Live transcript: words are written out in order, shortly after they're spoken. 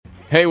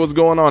Hey, what's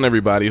going on,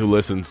 everybody who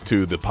listens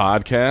to the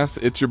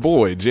podcast? It's your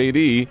boy,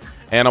 JD,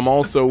 and I'm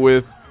also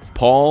with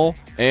Paul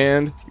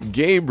and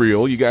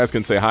Gabriel. You guys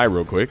can say hi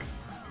real quick.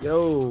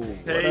 Yo.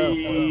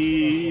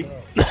 Hey.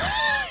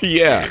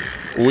 Yeah,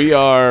 we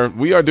are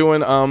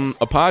doing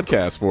a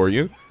podcast for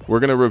you. We're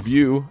going to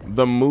review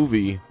the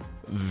movie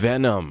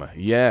Venom.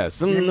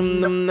 Yes. Oh,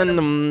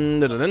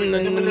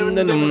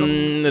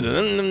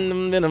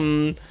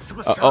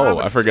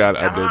 I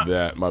forgot I did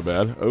that. My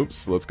bad.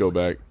 Oops. Let's go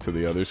back to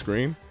the other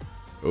screen.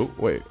 Oh,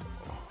 wait.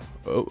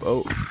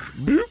 Oh.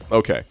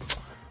 Okay.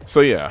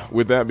 So yeah,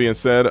 with that being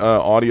said,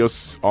 audio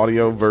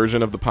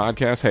version of the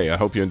podcast. Hey, I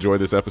hope you enjoy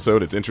this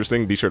episode. It's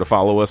interesting. Be sure to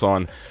follow us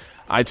on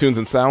iTunes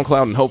and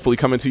SoundCloud, and hopefully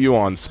coming to you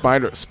on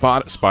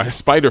Spiderfy.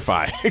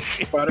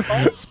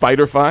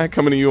 Spiderfy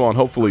coming to you on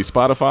hopefully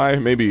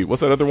Spotify. Maybe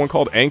what's that other one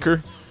called?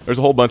 Anchor. There's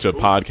a whole bunch of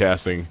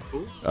podcasting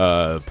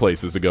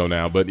places to go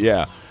now. But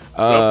yeah.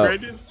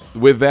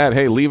 With that,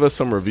 hey, leave us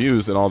some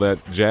reviews and all that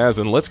jazz,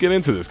 and let's get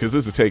into this because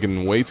this is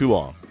taking way too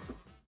long.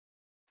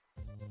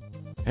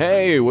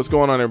 Hey, what's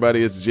going on,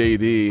 everybody? It's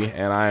JD,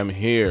 and I am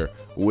here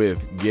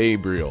with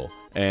Gabriel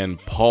and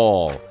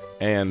Paul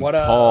and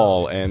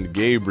Paul and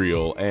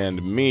Gabriel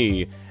and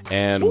me,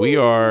 and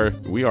we're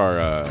doing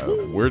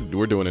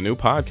a new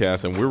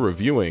podcast, and we're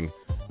reviewing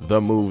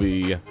the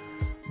movie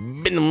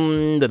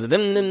Venom.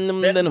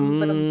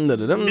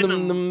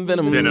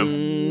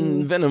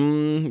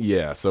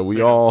 Yeah, so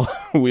we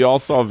all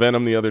saw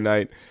Venom the other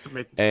night,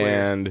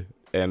 and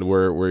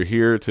we're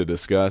here to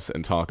discuss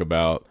and talk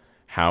about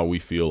how we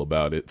feel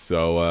about it.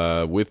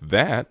 So with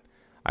that,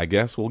 I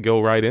guess we'll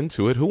go right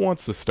into it. Who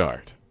wants to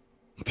start?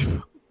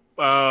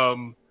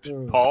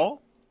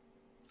 Paul?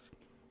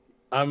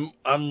 I'm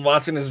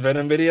watching this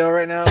Venom video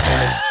right now,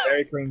 and it's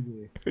very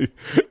cringy.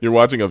 You're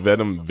watching a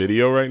Venom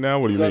video right now?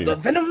 What do you mean? The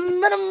Venom.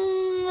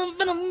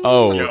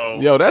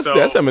 Oh, yo, that's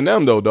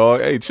Eminem though,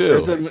 dog. Hey,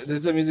 chill.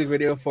 There's a music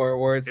video for it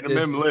where it's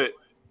just lit.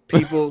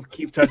 people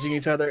keep touching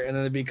each other, and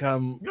then they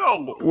become.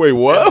 Wait,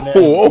 what?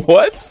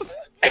 What?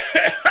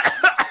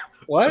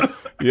 What?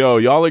 Yo,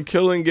 y'all are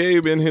killing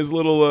Gabe in his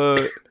little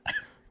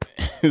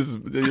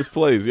his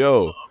plays.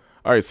 Yo,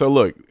 all right. So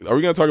look, are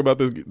we gonna talk about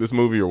this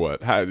movie or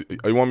what?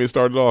 You want me to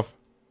start it off?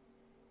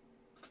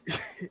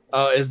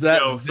 Is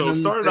that? So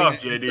start it off,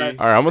 JD.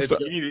 All right, I'm gonna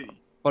start.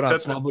 Hold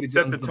on,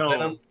 set the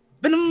tone.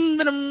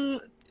 Venom.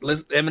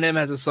 Eminem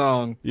has a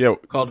song. Yeah,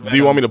 called Venom. Do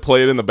you want me to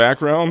play it in the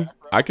background?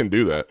 I can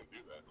do that.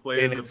 Play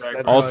it in the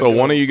background. Also,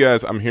 one of you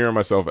guys, I'm hearing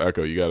myself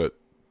echo. You gotta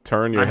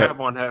turn your. I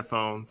have on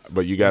headphones,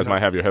 but you guys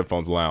might have your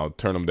headphones loud.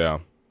 Turn them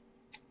down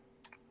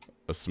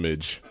a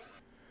smidge.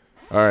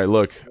 All right,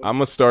 look, I'm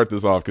gonna start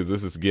this off because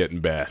this is getting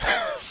bad.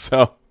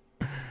 So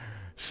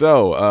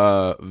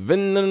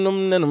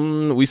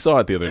Venom. We saw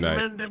it the other night,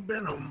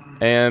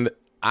 and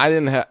I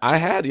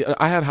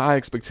had high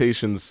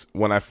expectations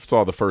when I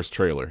saw the first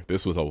trailer.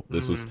 This was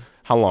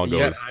how long ago?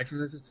 You had high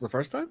expectations the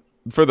first time?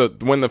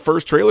 When the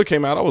first trailer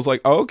came out, I was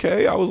like, oh,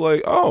 okay. I was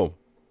like, oh,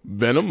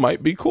 Venom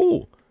might be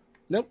cool.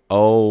 Nope.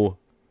 Oh,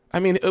 I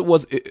mean,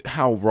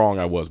 how wrong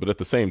I was, but at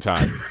the same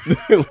time,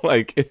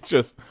 like it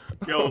just.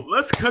 Yo,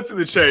 let's cut to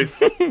the chase.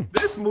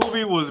 This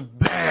movie was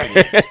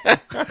bad.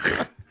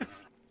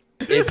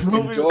 It's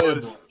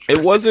enjoyable.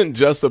 It wasn't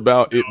just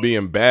about it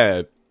being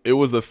bad. It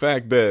was the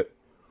fact that.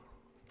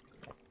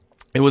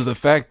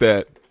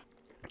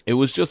 It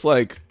was just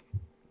like.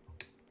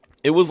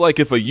 It was like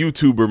if a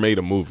YouTuber made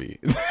a movie.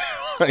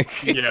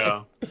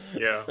 Yeah.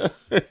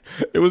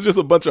 It was just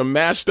a bunch of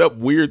mashed up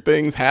weird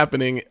things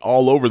happening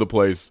all over the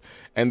place,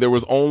 and there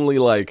was only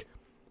like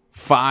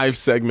 5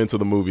 segments of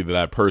the movie that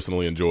I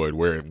personally enjoyed,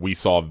 where we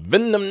saw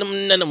Venom.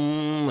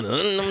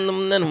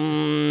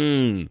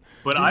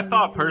 But I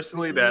thought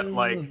personally that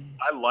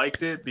I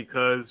liked it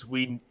because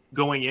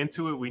going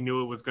into it, we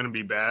knew it was going to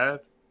be bad.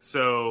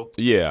 So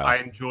yeah, I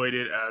enjoyed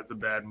it as a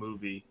bad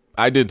movie.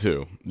 I did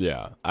too.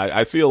 Yeah,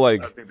 I feel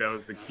like. I think that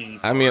was the key.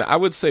 I mean, I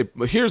would say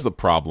here's the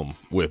problem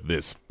with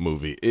this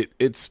movie.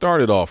 It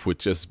started off with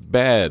just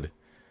bad.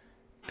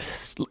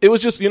 It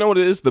was just, you know what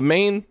it is? The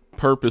main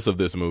purpose of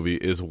this movie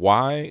is,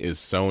 why is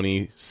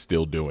Sony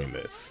still doing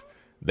this?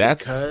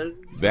 That's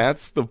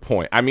the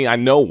point. I mean, I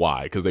know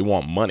why, because they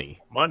want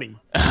money.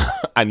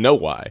 I know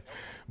why,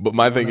 but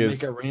my thing is,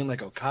 make it rain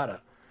like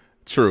Okada.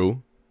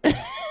 True.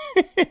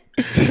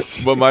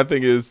 But my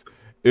thing is,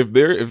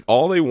 if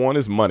all they want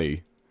is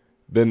money,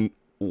 then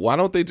why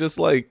don't they just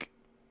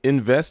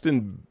invest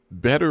in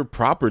better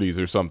properties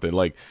or something?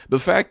 Like the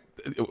fact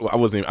I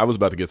was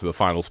about to get to the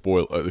final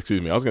spoil.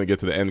 Excuse me, I was going to get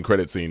to the end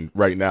credit scene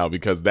right now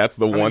because that's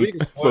the one. We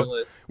can spoil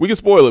it. We can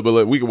spoil it,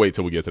 but we can wait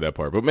till we get to that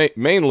part. But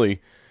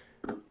mainly,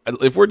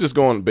 if we're just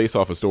going based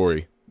off a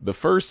story, the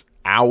first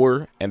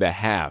hour and a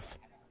half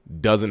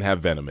doesn't have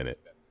Venom in it.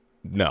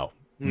 No,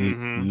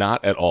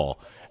 not at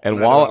all.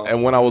 And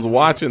when I was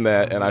watching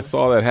that and I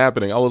saw that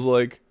happening, I was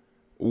like,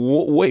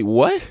 wait,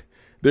 what?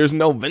 There's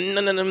no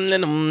Venom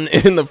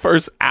in the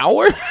first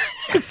hour?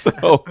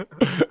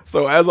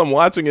 So as I'm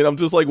watching it, I'm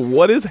just like,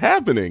 what is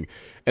happening?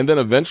 And then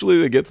eventually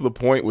they get to the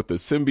point with the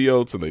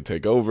symbiotes and they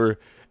take over.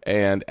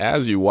 And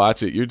as you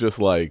watch it, you're just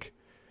like,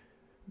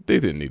 they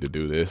didn't need to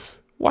do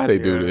this. Why they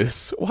do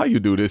this? Why you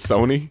do this,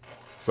 Sony?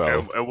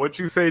 So and what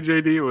you say,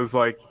 JD, was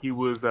like he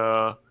was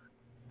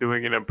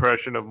doing an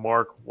impression of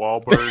Mark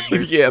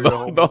Wahlberg. Yeah, the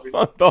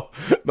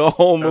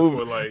whole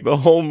movie. The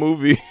whole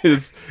movie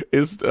is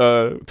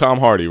Tom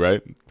Hardy,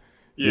 right?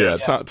 Yeah.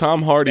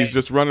 Tom Hardy's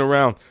just running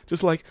around,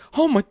 just like,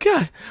 oh my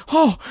god,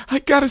 oh I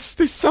gotta.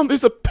 He's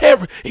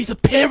a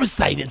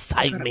parasite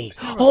inside me.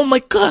 Oh my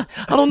god,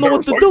 I don't know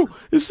what to do.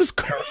 This is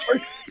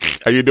crazy.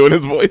 Are you doing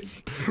his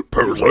voice?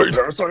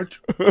 Parasite.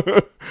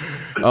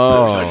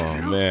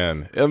 Oh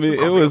man, I mean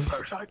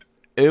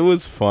it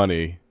was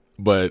funny,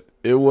 but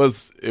it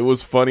was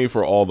funny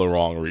for all the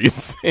wrong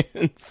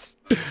reasons.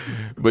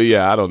 But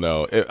yeah, I don't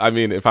know. I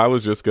mean, if I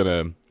was just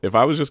gonna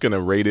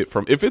rate it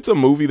from, if it's a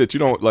movie that you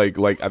don't like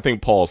I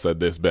think Paul said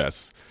this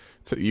best.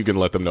 So you can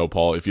let them know,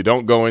 Paul, if you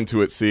don't go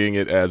into it seeing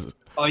it as,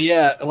 oh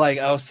yeah, like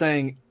I was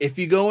saying, if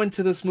you go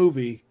into this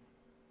movie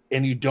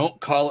and you don't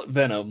call it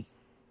Venom,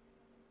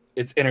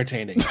 it's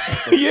entertaining.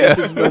 Yeah,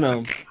 it's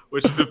Venom,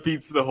 which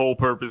defeats the whole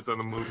purpose of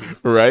the movie.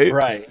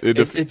 Right.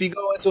 If you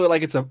go into it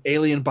like it's an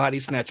alien body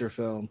snatcher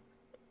film,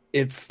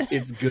 it's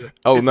good.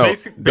 Oh, it's no,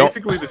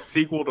 basically the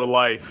sequel to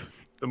Life.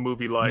 The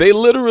movie Life. They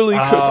literally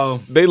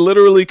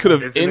could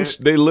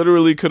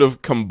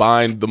have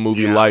combined the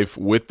movie Life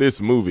with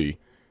this movie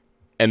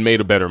and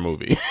made a better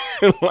movie.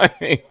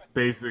 Like,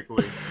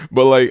 basically.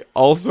 But like,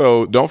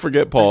 also, don't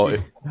forget, Paul.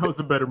 That was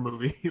a better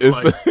movie.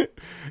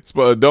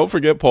 But don't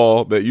forget,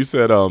 Paul, that you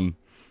said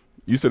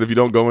if you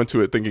don't go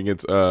into it thinking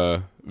it's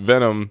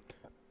Venom,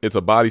 it's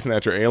a body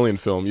snatcher alien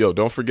film. Yo,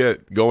 don't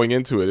forget, going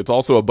into it, it's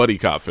also a buddy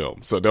cop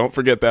film. So don't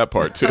forget that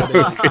part too.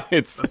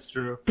 That's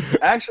true.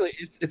 Actually,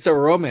 it's a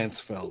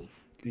romance film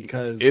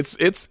because it's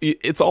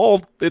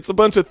a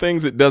bunch of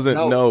things it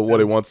doesn't know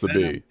what it wants to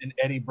be. And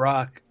Eddie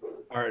Brock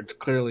are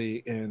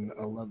clearly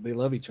they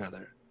love each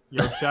other.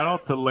 Yo, shout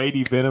out to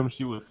Lady Venom.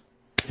 She was.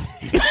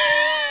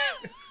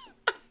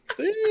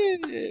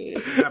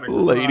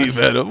 Lady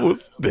Venom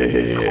was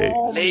there.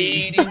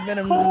 Lady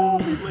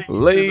Venom.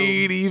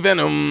 Lady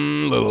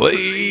Venom.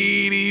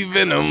 Lady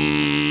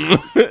Venom.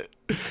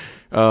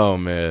 Oh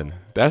man,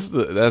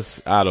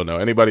 that's I don't know.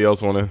 Anybody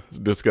else want to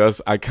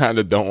discuss? I kind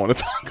of don't want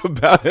to talk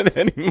about it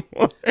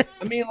anymore.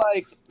 I mean,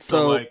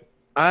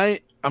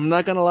 I'm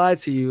not gonna lie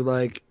to you.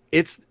 Like,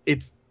 it's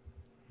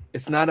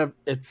not a.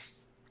 It's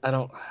I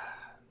don't.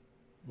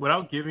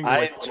 Without giving,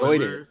 I enjoyed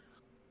spoilers.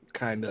 It.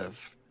 Kind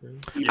of.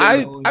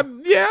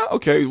 Yeah,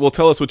 okay. Well,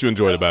 tell us what you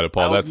enjoyed about it,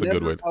 Paul. That's a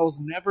good way. I was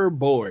never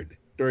bored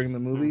during the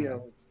movie.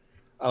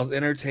 I was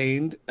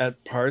entertained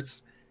at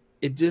parts.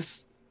 It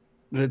just,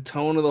 the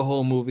tone of the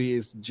whole movie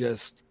is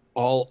just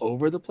all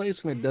over the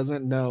place, and it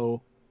doesn't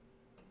know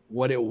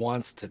what it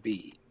wants to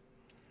be.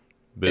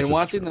 And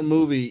watching the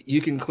movie,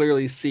 you can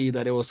clearly see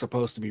that it was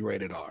supposed to be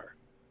rated R.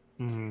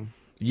 Mm-hmm.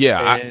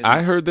 Yeah,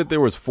 I heard that there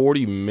was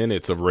 40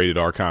 minutes of rated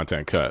R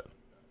content cut.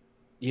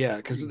 Yeah,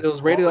 because it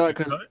was rated R,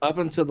 because up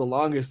until the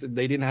longest,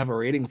 they didn't have a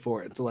rating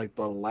for it until like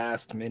the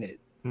last minute.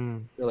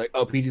 They're like,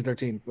 oh,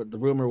 PG-13, but the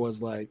rumor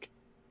was like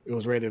it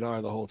was rated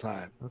R the whole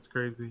time. That's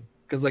crazy.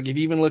 Because like if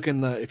you look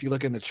in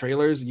the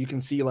trailers, you can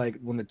see like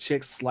when the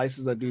chick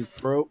slices that dude's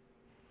throat,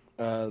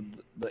 the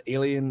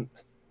alien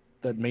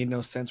that made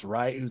no sense,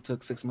 right? Who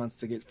took 6 months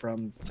to get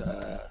from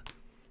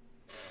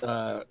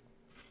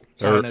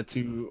China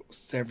to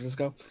San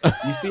Francisco.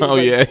 You see? Oh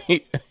yeah,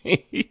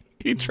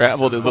 he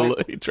traveled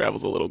he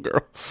travels a little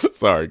girl.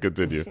 Sorry,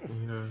 continue.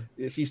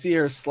 If you see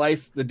her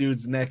slice the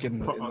dude's neck in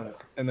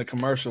the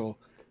commercial,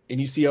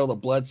 and you see all the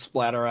blood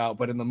splatter out,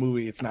 but in the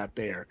movie it's not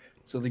there,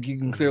 so like you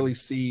can clearly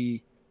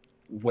see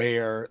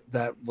where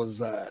that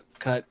was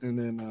cut. And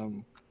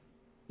then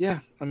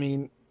I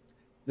mean,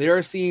 there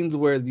are scenes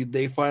where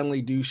they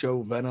finally do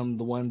show Venom,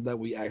 the one that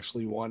we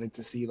actually wanted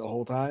to see the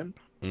whole time.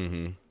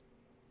 Mm-hmm.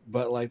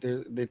 But like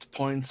it's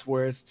points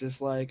where it's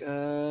just like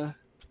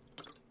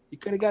you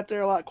could have got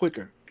there a lot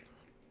quicker.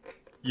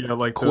 Yeah,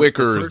 like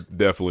quicker is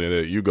definitely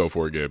it. You go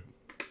for it, Gabe.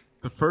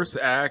 The first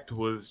act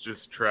was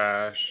just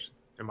trash,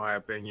 in my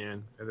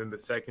opinion, and then the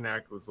second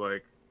act was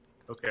like,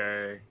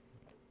 okay,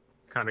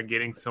 kind of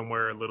getting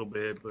somewhere a little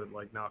bit, but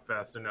like not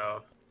fast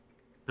enough.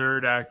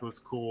 Third act was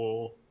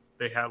cool.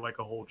 They had like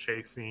a whole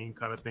chase scene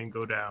kind of thing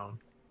go down,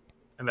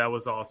 and that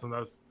was awesome. That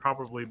was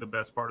probably the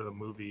best part of the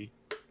movie.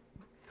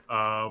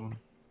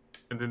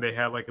 And then they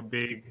had like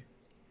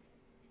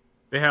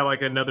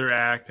another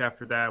act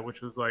after that,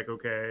 which was like,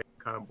 okay,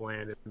 kind of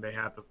bland. And they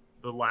had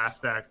the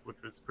last act, which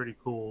was pretty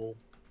cool.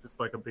 Just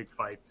like a big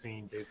fight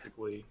scene,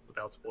 basically,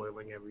 without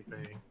spoiling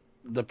everything.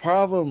 The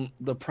problem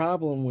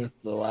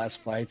with the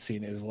last fight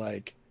scene is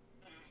like,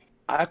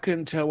 I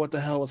couldn't tell what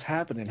the hell was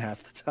happening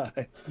half the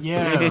time.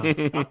 Yeah, that's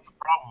the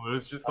problem. It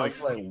was just like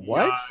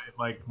what?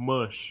 Like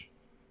mush.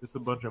 Just a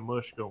bunch of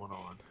mush going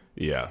on.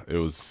 Yeah, it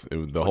was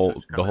the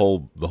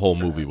whole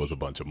movie was a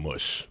bunch of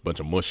mush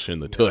in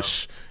the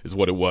tush is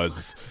what it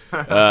was.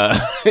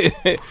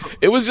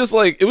 It was just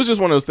one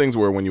of those things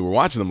where when you were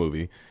watching the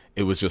movie,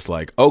 it was just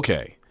like,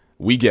 okay,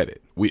 we get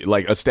it. We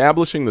like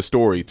establishing the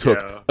story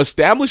took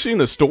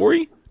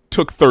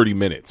 30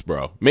 minutes,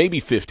 bro, maybe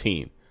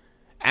 15.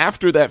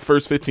 after that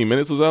first 15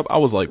 minutes was up, I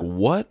was like,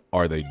 what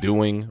are they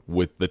doing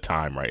with the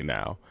time right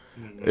now?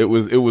 It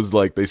was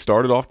like they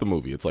started off the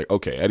movie. It's like,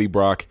 okay, Eddie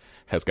Brock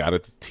has got a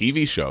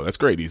TV show. That's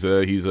great. He's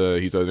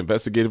an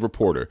investigative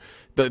reporter.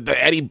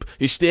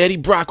 It's the Eddie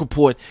Brock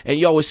report, and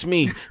yo, it's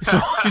me. So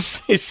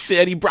it's the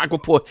Eddie Brock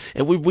report,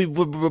 and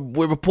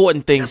we're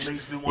reporting things. That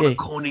makes me want a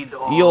Coney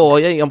dog. Yo,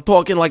 yeah, I'm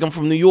talking like I'm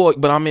from New York,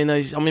 but I'm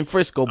in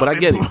Frisco, but I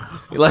get it.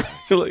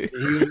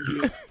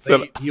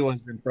 He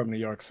wasn't from New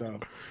York,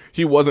 so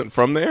he wasn't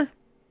from there.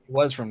 He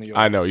was from New York.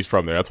 I know he's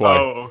from there. That's why.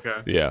 Oh,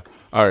 okay. Yeah.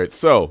 All right.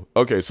 So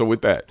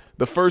with that,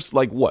 the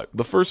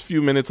first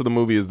few minutes of the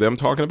movie is them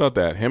talking about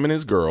that, him and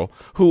his girl,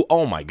 who,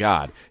 oh my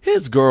God,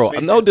 his girl,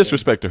 no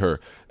disrespect to her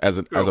as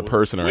a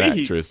person or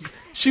actress.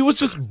 She was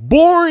just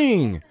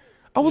boring.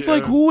 I was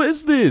like, who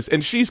is this?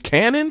 And she's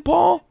canon,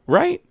 Paul,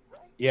 right?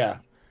 Yeah.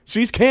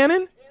 She's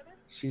canon?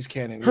 She's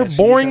canon. Her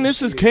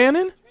boringness is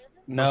canon?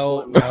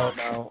 No.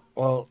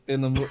 Well,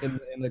 in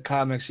the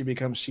comics, she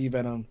becomes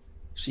She-Venom.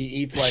 She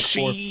eats like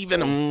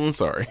She-Venom.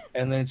 Sorry.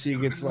 And then she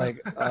gets like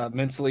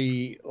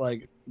mentally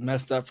like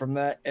messed up from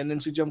that, and then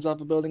she jumps off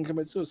a building and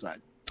commits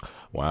suicide.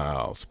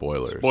 Wow,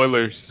 spoilers.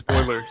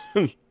 All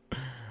right.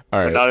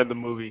 But not in the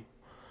movie.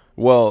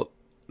 Well,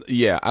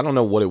 yeah, I don't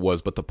know what it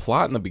was, but the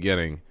plot in the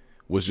beginning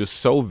was just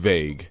so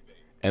vague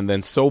and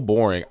then so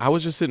boring. I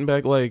was just sitting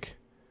back like,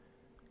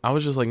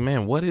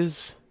 man, what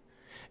is...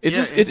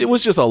 It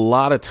was just a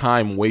lot of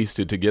time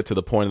wasted to get to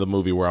the point of the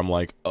movie where I'm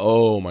like,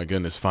 oh my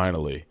goodness,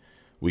 finally,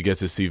 we get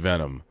to see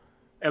Venom.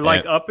 And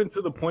like up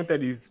until the point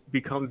that he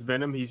becomes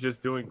Venom, he's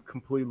just doing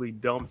completely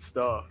dumb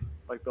stuff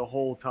like the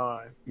whole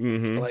time.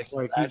 Mm-hmm. Like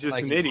he's just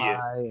an idiot.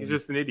 He's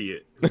just an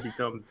idiot. He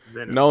becomes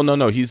Venom.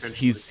 No.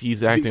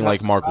 He's acting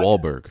like Mark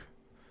Wahlberg.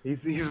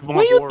 He's what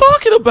are you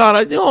talking about?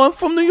 I'm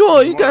from New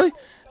York. You gotta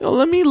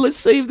let's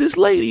save this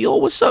lady. Oh,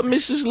 what's up,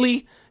 Mrs.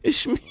 Lee?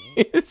 It's me.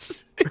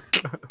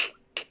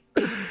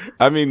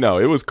 I mean, no,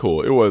 it was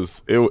cool. It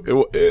was. I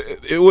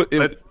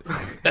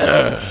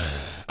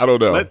don't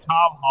know. Let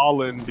Tom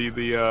Holland be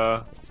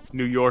the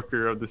New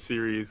Yorker of the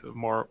series of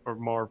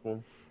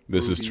Marvel.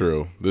 This is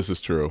true.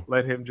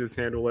 Let him just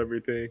handle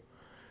everything.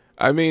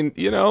 I mean,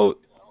 yeah.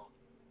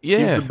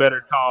 He's the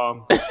better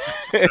Tom.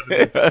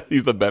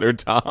 He's the better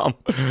Tom.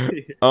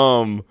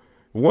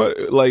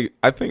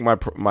 I think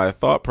my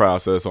thought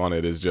process on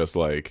it is just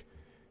like,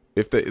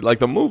 if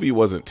the movie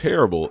wasn't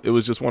terrible, it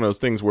was just one of those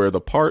things where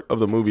the part of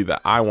the movie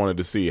that I wanted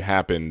to see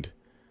happened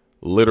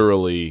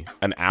literally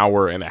an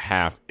hour and a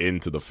half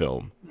into the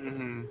film.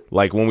 Mm-hmm.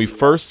 Like when we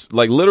first,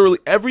 literally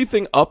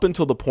everything up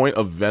until the point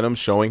of Venom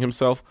showing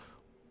himself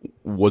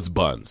was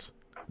buns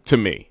to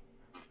me.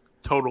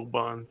 Total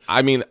buns.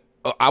 I mean,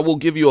 I will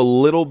give you a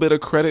little bit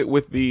of credit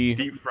with the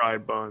deep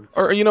fried buns.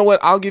 Or you know what?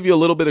 I'll give you a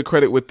little bit of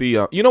credit with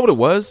the. You know what it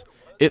was?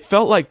 It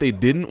felt like they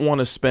didn't want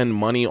to spend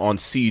money on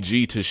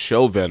CG to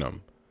show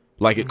Venom.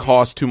 Like it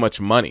cost too much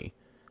money.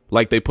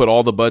 Like they put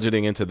all the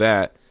budgeting into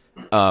that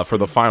for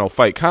the final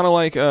fight. Kind of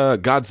like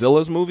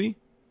Godzilla's movie.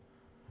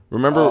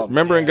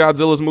 Remember in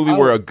Godzilla's movie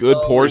where a good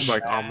portion,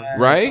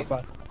 right?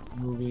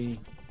 Movie.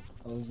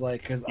 I was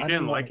like, because I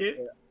didn't like it.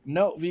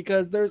 No,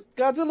 because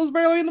Godzilla's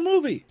barely in the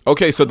movie.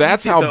 Okay, so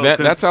that's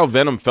how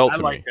Venom felt to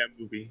me. I like that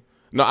movie.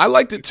 No, I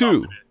liked it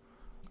too.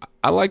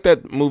 I like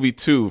that movie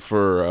too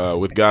for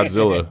with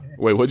Godzilla.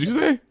 Wait, what'd you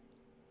say?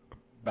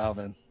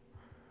 Balvin.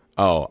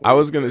 Oh, I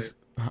was gonna.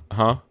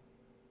 Huh?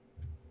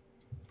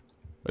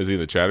 Is he in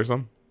the chat or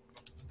something?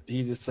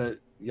 He just said,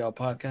 "Y'all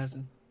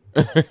podcasting?"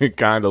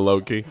 Kind of low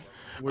key.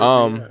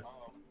 Tell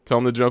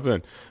him to jump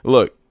in.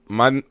 Look,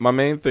 my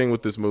main thing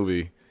with this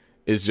movie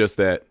is just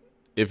that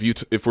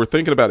if we're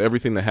thinking about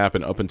everything that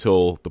happened up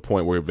until the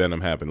point where Venom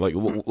happened, like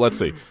let's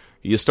see,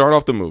 you start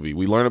off the movie,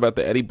 we learn about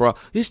the Eddie Brock.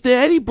 It's the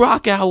Eddie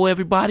Brock hour,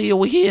 everybody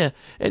over here,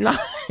 and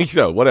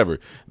so whatever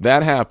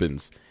that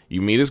happens,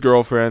 you meet his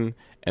girlfriend.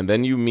 And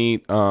then you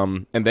meet,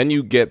 and then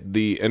you get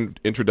the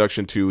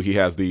introduction to, he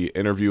has the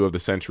interview of the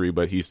century,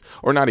 but he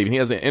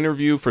has an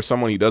interview for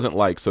someone he doesn't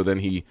like. So then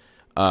he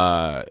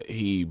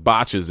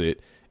botches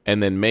it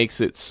and then makes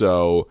it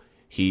so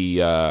he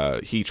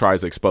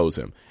tries to expose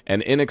him.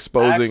 And in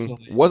exposing,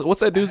 what's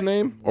that dude's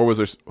name? Or was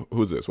there,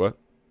 who's this? What?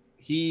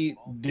 He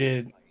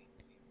did.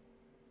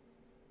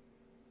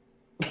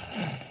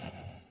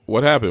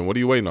 What happened? What are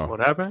you waiting on? What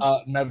happened?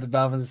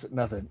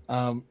 Nothing.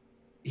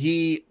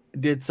 He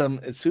did some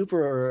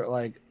super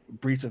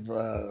breach of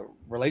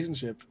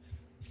relationship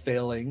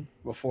failing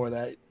before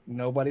that.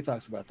 Nobody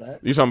talks about that.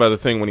 You talking about the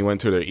thing when he went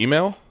to their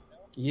email?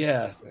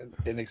 Yeah,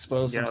 and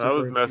exposed. Yeah, that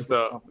was messed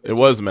up. It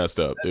was messed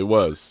up. It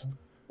was.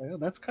 Well,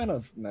 that's kind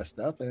of messed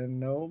up, and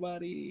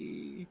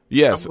nobody.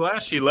 Yes, I'm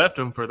glad she left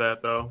him for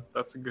that, though.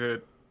 That's a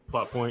good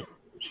plot point.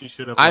 She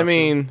should have.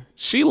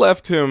 She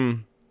left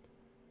him.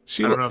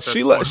 She left,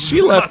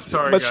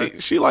 Sorry, but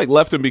guys. she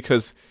left him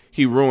because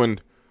he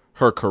ruined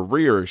her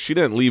career. She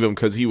didn't leave him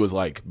because he was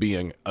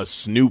being a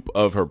snoop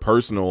of her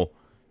personal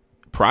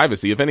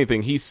privacy. If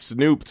anything, he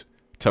snooped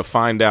to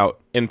find out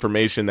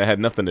information that had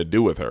nothing to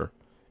do with her.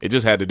 It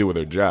just had to do with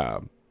her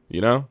job.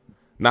 You know,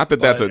 not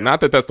that that's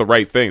the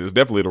right thing. It's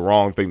definitely the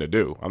wrong thing to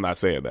do. I'm not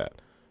saying that,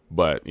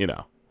 But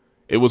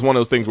it was one of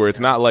those things where it's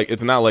not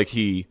like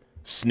he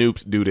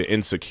snooped due to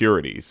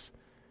insecurities.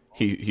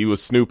 He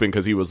was snooping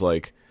because he was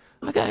like,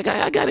 I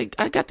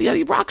got the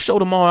Eddie Brock show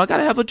tomorrow. I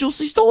gotta have a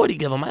juicy story to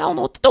give him. I don't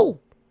know what to do.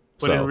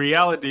 But in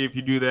reality, if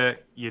you do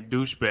that, you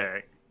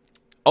douchebag.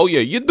 Oh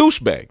yeah, you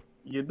douchebag.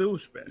 You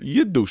douchebag.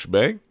 You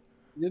douchebag.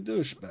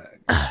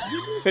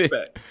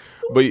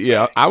 But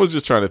yeah, I was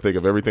just trying to think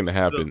of everything that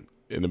happened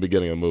in the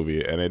beginning of the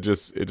movie, and it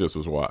just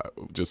was wild.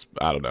 Just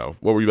I don't know.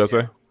 What were you about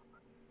to say?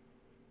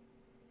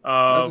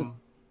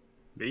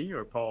 Me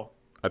or Paul?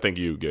 I think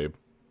you, Gabe.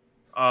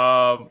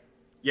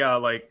 Yeah,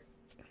 like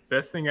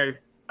best thing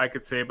I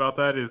could say about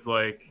that is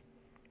like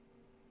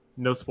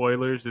no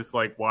spoilers. Just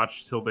like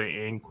watch till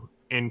the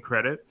end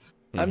credits.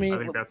 I mean, I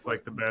think that's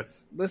like the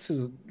best. Let's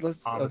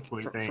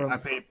honestly thing. I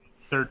paid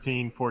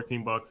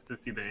 $13-$14 to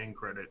see the end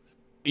credits.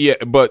 Yeah,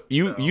 but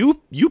you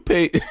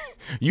pay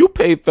you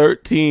pay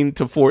 $13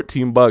 to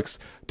 $14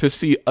 to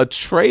see a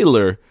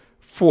trailer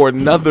for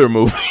another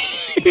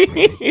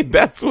movie.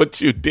 That's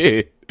what you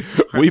did.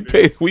 We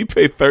pay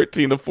 $13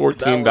 to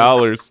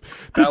 $14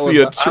 to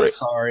see a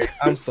trailer.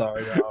 I'm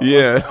sorry.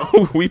 Yeah,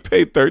 we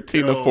paid $13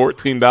 to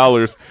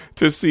 $14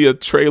 to see a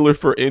trailer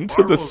for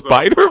Into the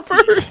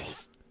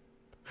Spider-Verse.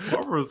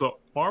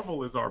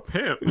 Marvel is our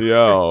pimp. At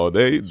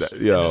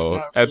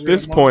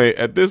this point,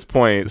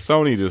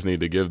 Sony just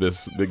need to give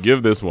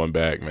this one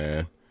back,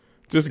 man.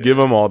 Just give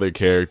them all their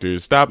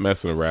characters. Stop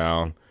messing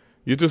around.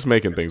 You're just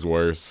making things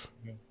worse.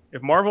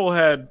 If Marvel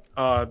had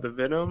the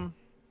Venom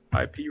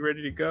IP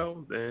ready to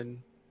go,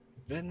 then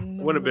it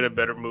would have been a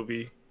better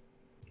movie.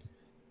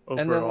 Overall.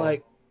 And then,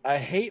 like, I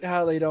hate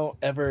how they don't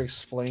ever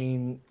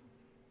explain.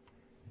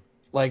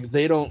 Like,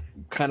 they don't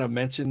kind of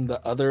mention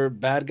the other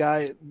bad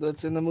guy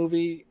that's in the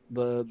movie,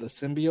 the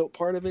symbiote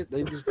part of it.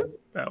 They just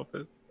I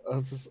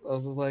was just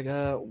like,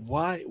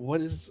 why?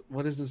 What is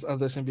this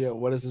other symbiote?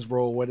 What is his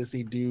role? What does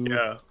he do?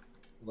 Yeah.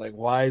 Like,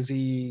 why is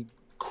he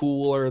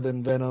cooler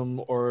than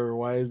Venom, or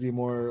why is he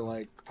more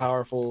like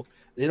powerful?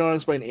 They don't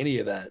explain any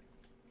of that.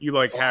 You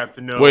like had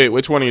to know. Wait,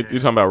 which one are you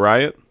talking about?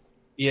 Riot?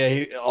 Yeah,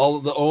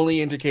 the only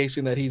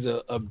indication that he's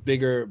a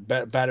bigger,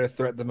 better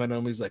threat than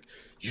Venom. He's like,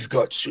 you've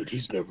got shit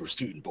he's never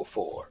seen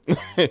before.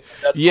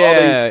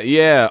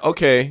 Yeah.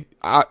 Okay,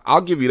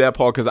 I'll give you that,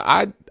 Paul, because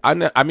I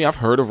mean, I've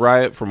heard of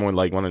Riot from when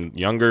I'm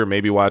younger,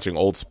 maybe watching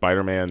old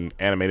Spider-Man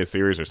animated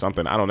series or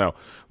something. I don't know,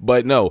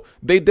 but no,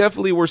 they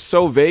definitely were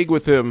so vague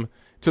with him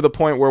to the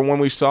point where when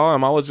we saw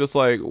him, I was just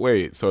like,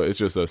 wait, so it's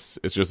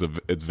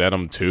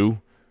Venom 2,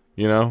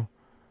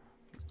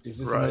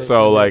 Right.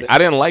 So like, I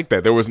didn't like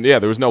that. There was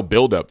no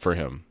build up for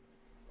him.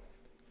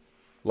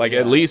 Like,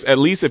 at least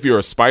if you're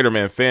a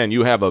Spider-Man fan,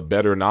 you have a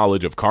better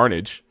knowledge of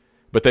Carnage,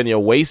 but then you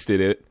wasted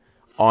it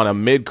on a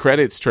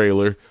mid-credits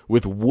trailer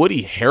with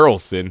Woody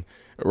Harrelson,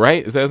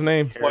 right? Is that his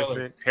name?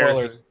 Spoilers.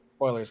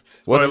 Spoilers.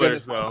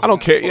 I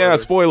don't care. Yeah,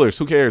 spoilers.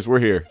 Who cares? We're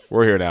here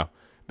now.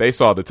 They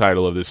saw the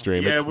title of this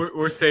stream. Yeah,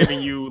 we're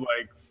saving you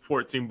like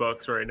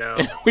 $14 right now.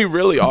 We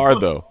really are,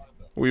 though.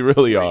 We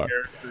really are.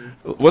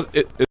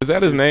 Is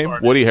that his name?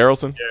 Woody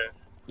Harrelson?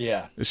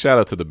 Yeah. Shout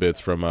out to the bits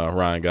from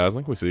Ryan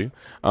Gosling. We see.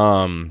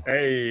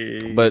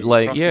 Hey. But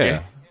like,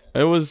 yeah,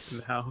 it was. In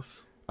the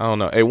house. I don't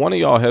know. Hey, one of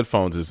y'all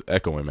headphones is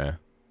echoing, man.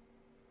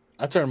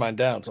 I turned mine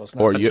down, so it's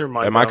not. Or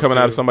am I coming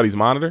out of somebody's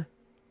monitor?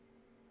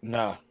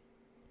 Nah.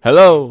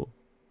 Hello.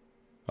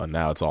 Oh,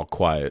 now it's all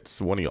quiet.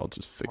 So one of y'all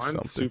just fix Mine's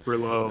something. super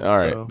low. All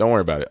right, don't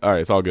worry about it. All right,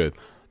 it's all good.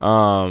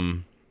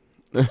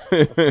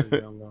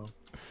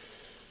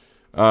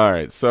 All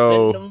right,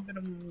 so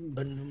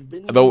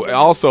though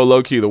also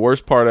low key, the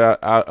worst part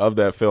out of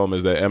that film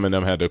is that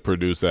Eminem had to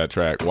produce that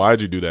track. Why'd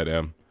you do that,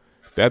 Em?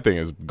 That thing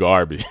is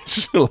garbage.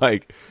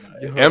 Like,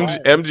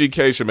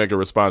 MGK should make a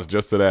response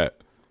just to that.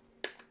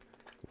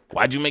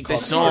 Why'd you make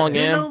this song,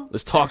 Em?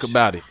 Let's talk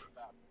about it.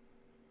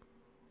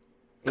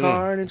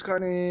 Carnage.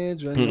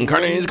 Carnage.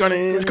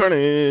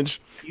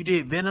 You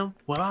did Venom.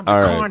 Well, I'm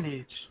All right.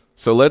 Carnage.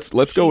 So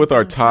let's go with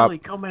our top.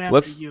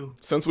 Let's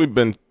Since we've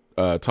been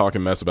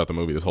talking mess about the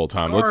movie this whole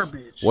time.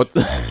 Garbage.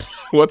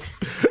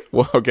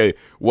 Okay,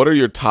 what are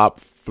your top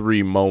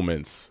 3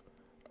 moments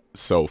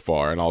so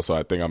far? And also,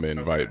 I think I'm gonna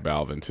invite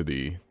Balvin to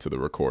the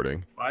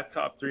recording. My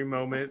top 3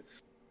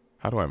 moments.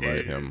 How do I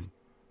invite him?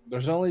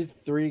 There's only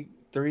three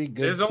good.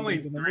 There's only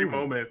 3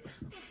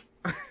 moments.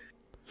 I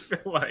feel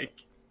like.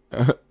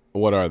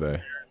 What are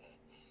they?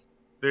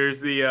 There's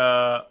the.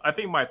 I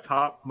think my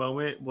top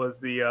moment was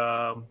the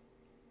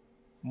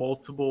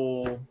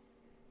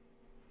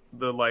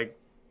the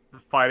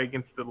fight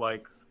against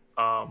the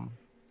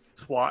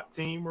SWAT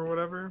team or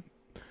whatever.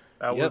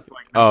 That was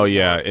like. Oh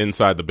yeah,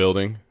 inside the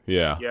building.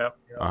 Yeah. Yep.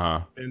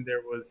 Uh-huh. Then there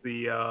was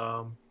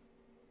the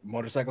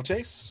motorcycle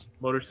chase,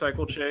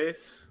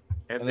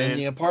 and then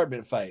the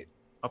apartment fight.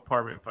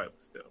 Apartment fight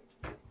was still.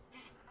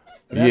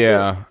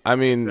 Yeah, I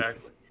mean,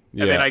 exactly.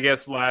 And then I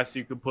guess last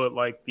you could put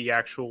like the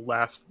actual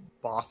last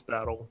boss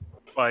battle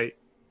fight,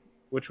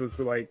 which was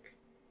like.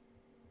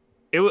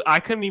 I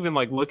couldn't even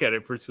like look at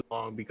it for too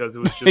long because it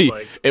was just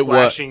like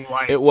flashing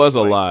lights. It was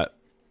a lot.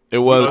 It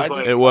was.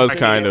 like, It was I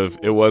kind can't- of.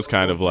 It was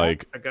kind of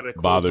like I gotta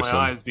close bothersome.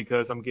 my eyes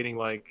because I'm getting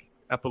like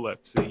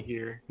epilepsy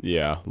here.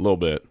 Yeah, a little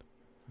bit.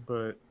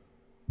 But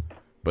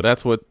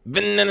that's what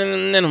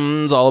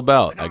Venom's all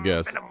about, I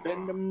guess.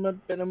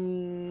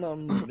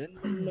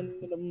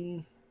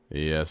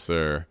 Yes,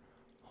 sir.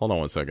 Hold on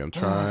one second. I'm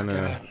trying to.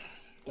 God.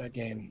 That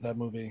game, that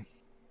movie,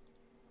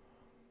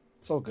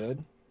 so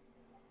good.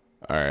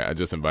 All right, I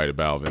just invited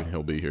Balvin.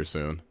 He'll be here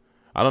soon.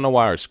 I don't know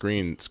why our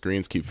screens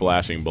keep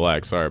flashing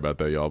black. Sorry about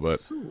that, y'all.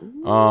 But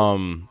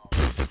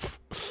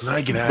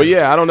but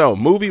yeah, I don't know.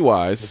 Movie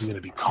wise, It's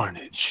gonna be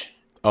carnage.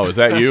 oh, is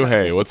that you?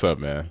 Hey, what's up,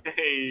 man?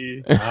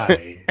 hey,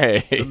 Hi.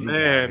 Hey, the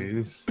man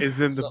Guys.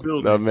 is in the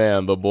building. the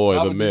man, the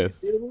boy, the myth.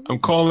 I'm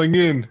calling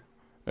in.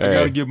 I Hey.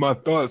 gotta give my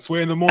thoughts.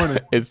 Way in the morning.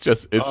 It's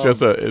just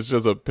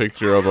a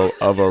picture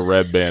of a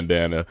red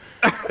bandana.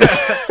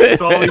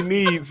 That's all he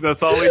needs.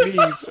 That's all he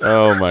needs.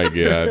 Oh my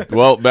god.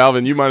 Well,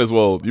 Balvin, you might as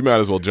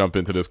well jump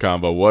into this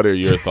combo. What are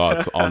your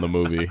thoughts on the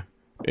movie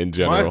in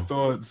general? My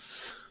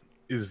thoughts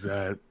is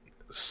that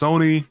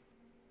Sony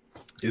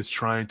is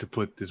trying to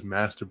put this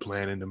master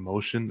plan into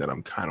motion that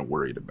I'm kind of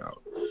worried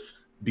about,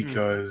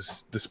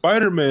 because the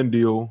Spider-Man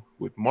deal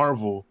with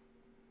Marvel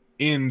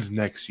ends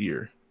next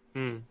year.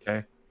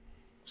 Okay,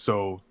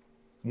 so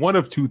one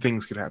of two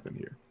things could happen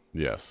here.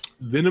 Yes.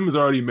 Venom has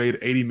already made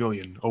 80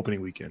 million opening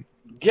weekend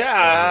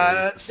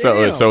God,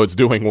 So it's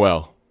doing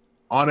well.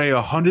 on a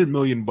 100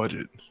 million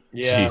budget.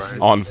 yeah. Jeez,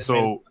 right. on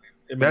So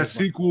It that made-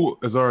 sequel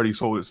has already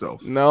sold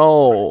itself.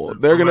 no,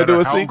 they're gonna do a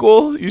matter how-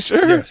 sequel. You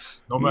sure?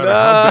 Yes, no matter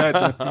how bad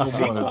that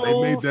film was,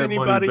 they made Sequels, that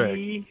money back.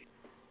 anybody?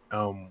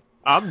 Um,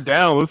 I'm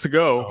down. Let's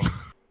go.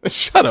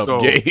 Shut up,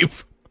 So- Gabe.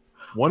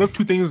 one of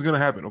two things is gonna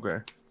happen. Okay,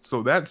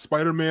 so that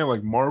Spider-Man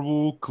like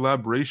Marvel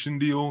collaboration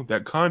deal,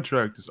 that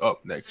contract is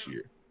up next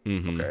year.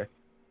 Mhm. Okay,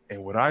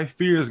 and what I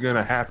fear is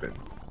gonna happen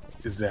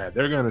is that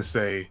they're gonna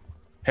say,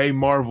 "Hey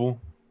Marvel,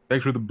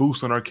 thanks for the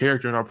boost on our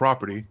character and our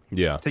property.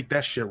 Yeah. Take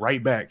that shit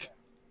right back."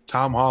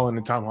 Tom Holland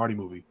and Tom Hardy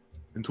movie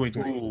in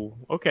 2020. Ooh,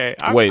 okay.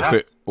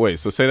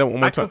 So say that one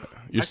more time.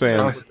 You're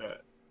saying,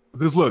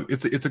 Because look,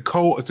 it's a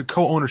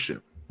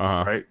co-ownership,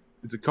 uh-huh. right?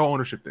 It's a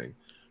co-ownership thing,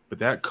 but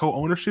that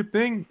co-ownership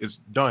thing is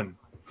done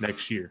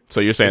next year. So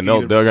you're saying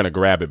Either- they're gonna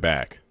grab it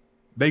back.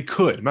 They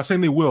could. I'm not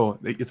saying they will.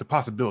 It's a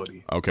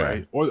possibility. Okay.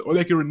 Right? Or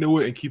they can renew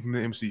it and keep them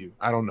in the MCU.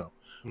 I don't know.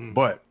 Hmm.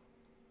 But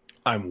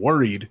I'm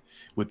worried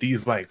with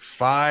these like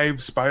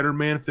 5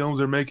 Spider-Man films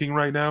they're making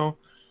right now.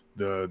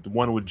 The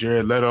one with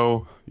Jared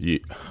Leto. Yeah.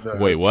 The,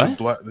 Wait, what?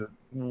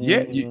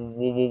 Yeah.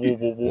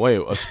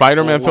 Wait, a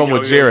Spider-Man film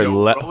with Jared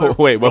Leto.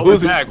 Wait, but roll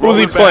who's it back, who's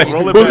he roll it back, playing?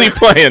 roll it Who's he back.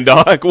 playing,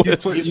 dog? What-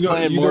 He's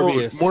playing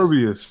Morbius.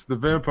 Morbius, the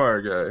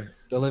vampire guy.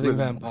 The living Look,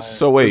 vampire.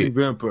 So Living wait,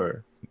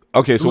 vampire.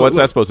 okay, so Look, what's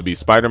that look. supposed to be?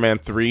 Spider-Man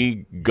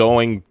 3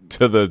 going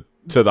to the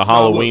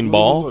Halloween Look,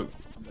 ball? look.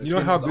 It's You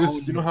know got how its this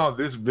own- you know how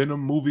this Venom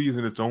movie is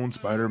in its own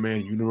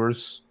Spider-Man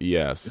universe?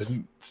 Yes.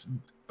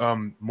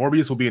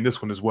 Morbius will be in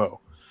this one as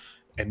well.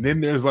 And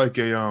then there's like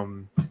there's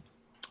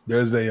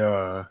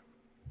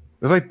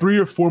like 3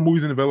 or 4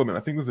 movies in development.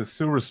 I think there's a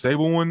Silver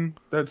Sable one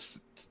that's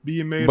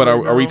being made. But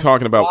right are we now.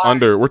 talking about Why?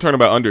 we're talking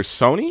about under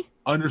Sony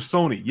under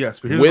Sony? Yes,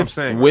 but here's what I'm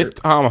saying. with right?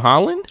 Tom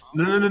Holland?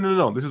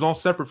 No. This is all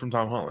separate from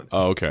Tom Holland.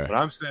 Oh, okay. What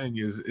I'm saying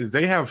is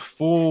they have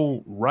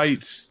full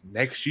rights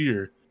next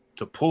year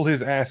to pull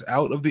his ass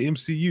out of the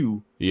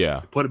MCU,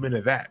 Yeah. put him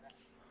into that,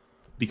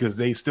 because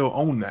they still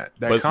own that.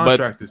 That But-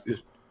 contract is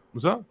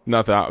what's up?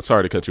 Nothing.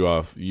 Sorry to cut you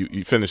off.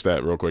 You finish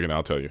that real quick, and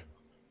I'll tell you.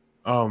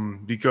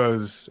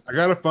 Because I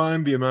gotta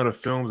find the amount of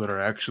films that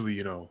are actually,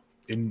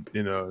 in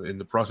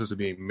the process of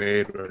being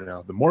made right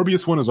now. The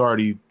Morbius one is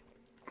already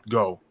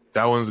go.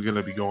 That one's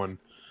gonna be going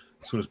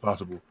as soon as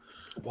possible.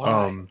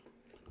 Why?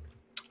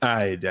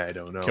 I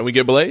don't know. Can we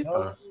get Blade?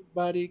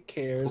 Nobody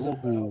cares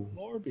about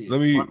Morbius. Let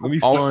me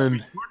Also-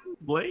 find.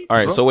 Blade? All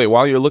right. So wait,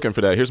 while you're looking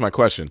for that, here's my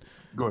question: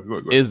 Go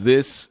ahead. Is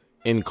this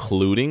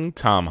including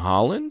Tom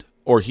Holland,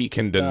 or he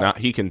can deny?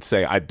 He can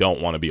say, "I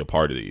don't want to be a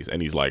part of these," and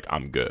he's like,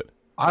 "I'm good."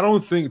 I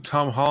don't think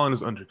Tom Holland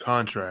is under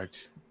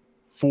contract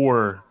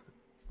for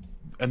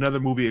another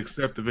movie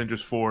except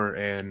Avengers 4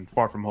 and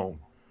Far From Home,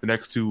 the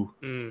next 2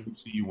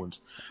 MCU ones.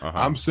 Uh-huh.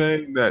 I'm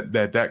saying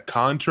that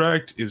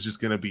contract is just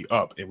going to be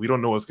up, and we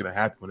don't know what's going to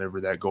happen whenever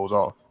that goes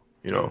off.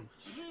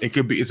 It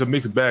could be, it's a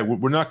mixed bag.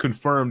 We're not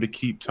confirmed to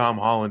keep Tom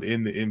Holland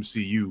in the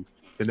MCU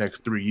the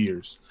next 3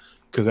 years,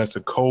 because that's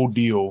a cold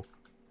deal.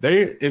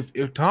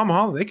 If Tom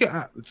Holland,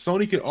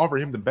 Sony could offer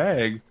him the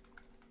bag.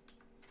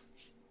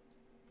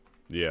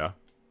 Yeah.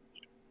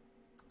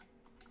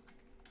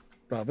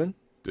 Robin?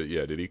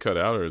 Did he cut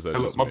out, or is that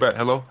Hello, just my me? bad.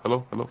 Hello.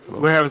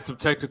 We're having some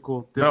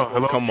technical No, difficulties.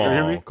 hello. Come Can you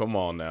hear me? on, come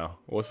on now.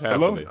 What's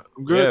Hello? happening?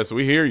 I'm good. Yes,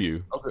 we hear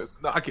you. Okay, so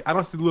I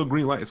don't see the little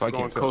green light, so I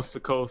Going can't tell. coast to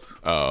coast.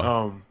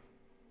 Oh,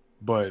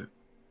 But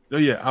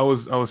yeah, I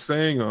was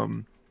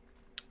saying,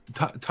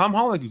 Tom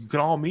Holland could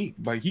all meet.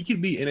 Like, he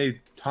could be in a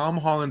Tom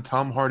Holland,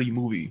 Tom Hardy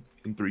movie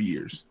in 3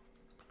 years,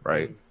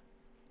 right?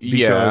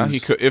 yeah, he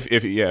because- could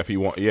if he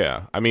want.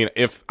 Yeah, I mean,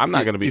 I'm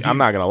not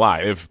gonna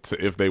lie.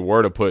 If they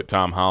were to put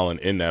Tom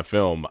Holland in that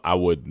film, I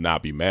would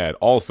not be mad.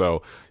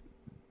 Also,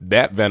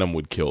 that Venom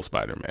would kill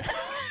Spider-Man.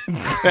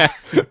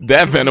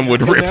 that Venom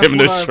would rip him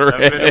to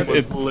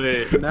shreds.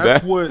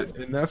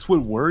 And that's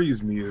what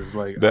worries me is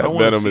like that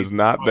Venom is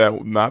not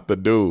the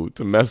dude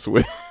to mess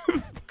with.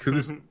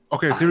 Because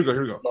okay, so here we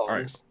go. All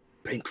right,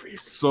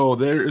 pancreas. So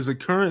there is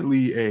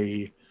currently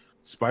a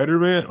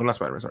Spider-Man. Oh, not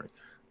Spider-Man. Sorry,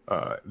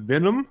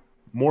 Venom,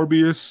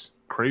 Morbius,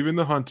 Kraven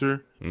the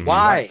Hunter.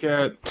 Why?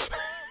 Cat.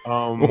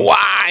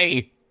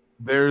 Why?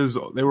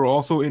 They were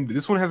also in.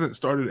 This one hasn't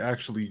started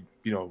actually,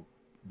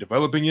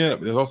 developing yet.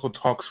 But there's also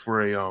talks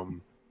for a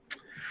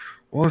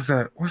what was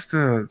that? What's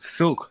the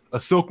Silk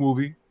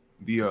movie?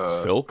 The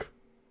Silk.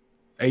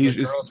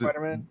 Asian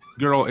Spider-Man.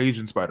 Girl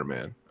Asian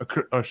Spider-Man.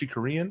 Is she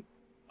Korean?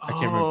 I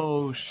can't remember.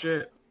 Oh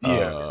shit.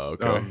 Yeah.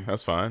 Okay.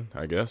 That's fine.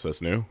 I guess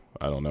that's new.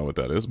 I don't know what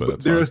that is, but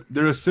that's fine.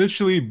 They're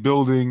essentially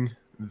building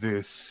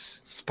this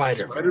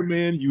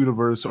Spider-Man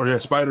universe, or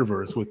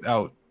Spider-Verse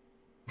without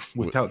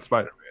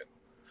Spider-Man.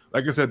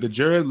 Like I said, the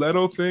Jared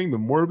Leto thing, the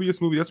Morbius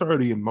movie, that's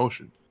already in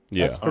motion.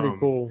 Yeah. That's pretty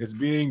cool. It's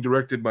being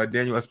directed by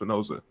Daniel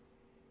Espinosa.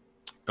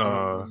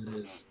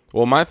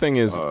 Well, my thing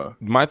is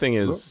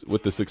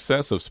with the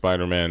success of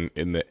Spider-Man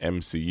in the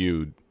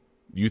MCU,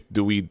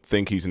 do we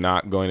think he's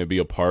not going to be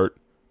a part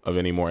of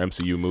any more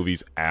MCU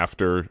movies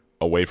after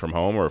Away From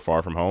Home or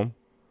Far From Home?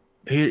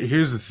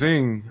 Here's the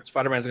thing: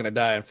 Spider-Man's gonna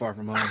die in Far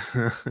From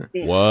Home.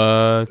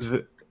 What?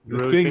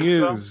 The thing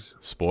is,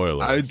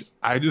 spoilers.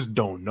 I just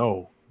don't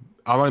know.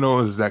 All I know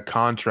is that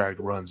contract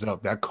runs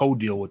up. That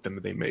co-deal with them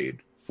that they made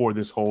for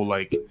this whole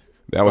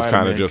that was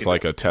kind of just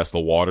like a test the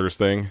waters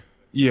thing.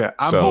 Yeah,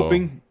 I'm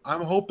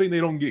hoping they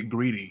don't get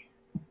greedy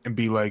and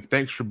be like,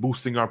 "Thanks for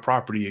boosting our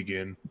property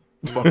again.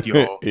 Fuck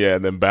y'all." Yeah,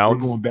 and then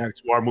bounce. We're going back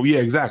to our movie. Yeah,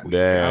 exactly.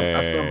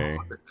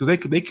 Because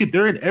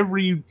they're in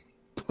every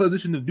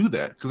position to do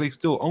that because they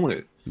still own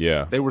it.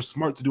 Yeah, they were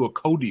smart to do a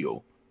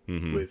co-deal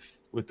with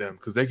them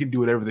because they can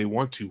do whatever they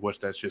want to once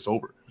that shit's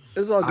over.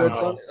 It's all good.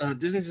 Sony,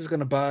 Disney's just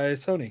gonna buy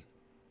Sony.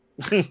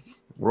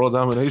 World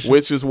domination,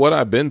 which is what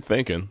I've been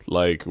thinking.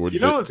 Like, what's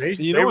weird?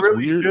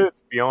 To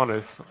be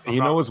honest,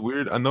 what's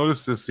weird? I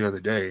noticed this the other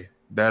day.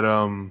 That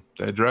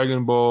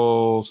Dragon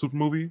Ball Super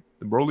movie,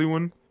 the Broly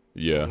one.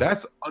 Yeah,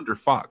 that's under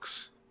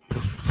Fox.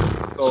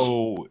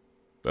 So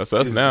that's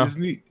us now.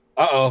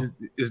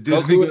 Is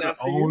Disney gonna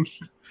own?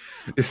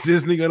 Is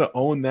Disney gonna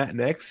own that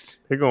next?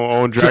 They're gonna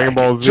own Dragon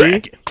Ball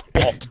Z.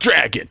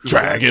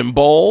 Dragon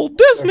Ball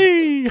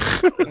Disney.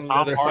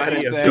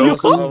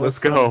 Let's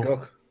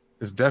go.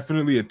 It's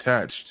definitely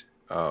attached.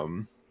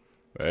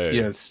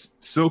 Yes,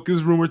 Silk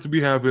is rumored to be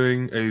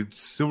happening. A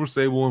Silver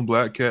Sable and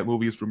Black Cat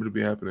movie is rumored to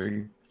be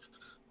happening.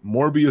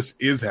 Morbius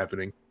is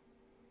happening.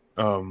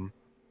 They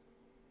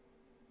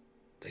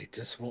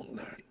just won't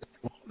learn.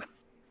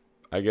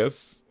 I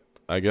guess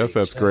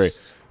that's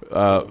great.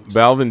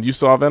 Balvin, you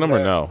saw Venom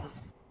or no?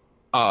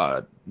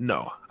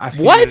 No.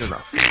 What?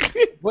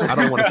 I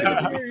don't want to see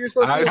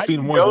that. I've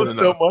seen more than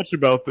enough. So much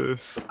about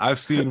this. I've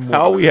seen more.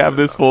 How we have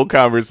this full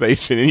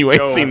conversation and you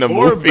ain't seen the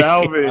movie?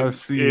 Balvin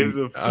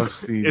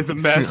is a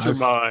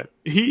mastermind.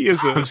 He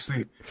is a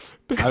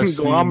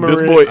conglomerate.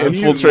 This boy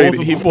infiltrated.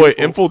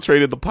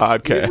 Infiltrated the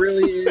podcast. He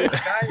really is.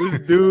 This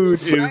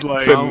dude is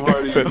like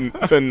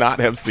to not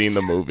have seen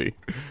the movie.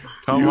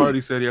 Tom Hardy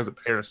said he has a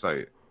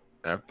parasite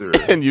after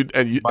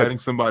biting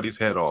somebody's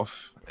head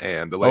off,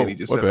 and the lady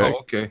just said, "Oh,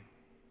 okay."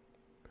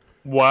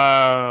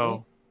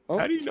 Wow.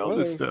 How do you know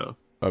this stuff?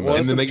 And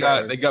then they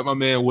got my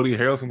man Woody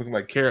Harrelson looking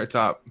like Carrot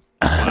Top.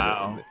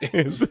 Wow.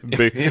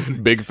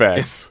 big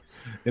facts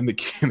in the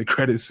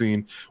credit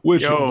scene.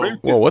 Which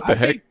what the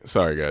heck?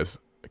 Sorry guys,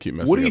 I keep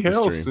messing Woody up the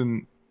Harrelson.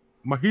 stream.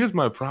 Here's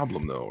my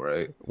problem though,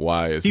 right?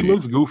 Why is he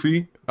looks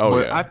goofy?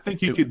 But yeah. I think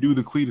he could do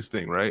the Cletus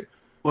thing, right?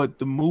 But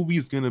the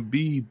movie's gonna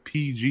be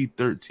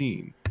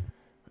PG-13.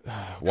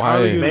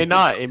 Why? It may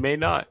not.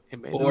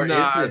 Or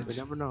not. is it? We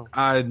never know.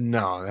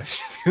 No, that's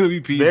just gonna be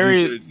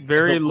PG.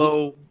 Very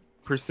low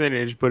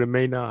percentage, but it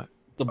may not.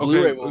 The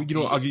Blu-ray, I'll give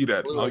you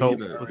that.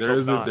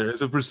 There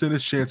is a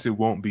percentage chance it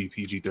won't be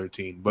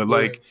PG-13, but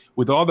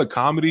with all the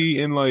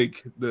comedy and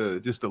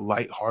the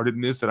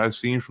lightheartedness that I've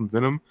seen from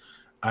Venom,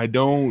 I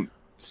don't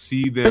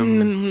see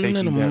them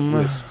taking that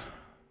risk.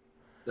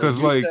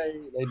 Because they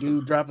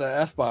do drop the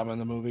F-bomb in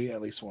the movie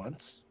at least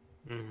once.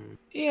 Mm-hmm.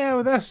 Yeah,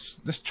 but that's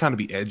trying to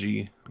be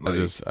edgy. I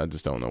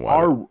just don't know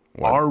why.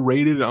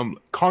 R-rated.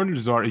 Carnage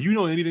is R. If you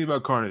know anything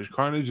about Carnage,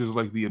 Carnage is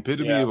like the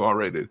epitome of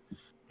R-rated.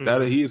 Mm-hmm.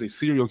 That he is a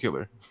serial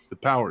killer. The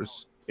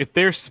powers. If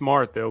they're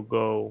smart, they'll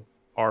go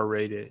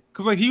R-rated.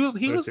 Because he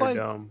was like,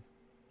 dumb.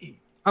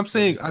 I'm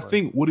saying, I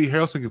think Woody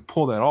Harrelson could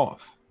pull that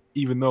off,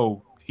 even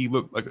though he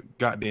looked like a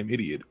goddamn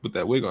idiot with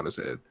that wig on his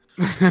head.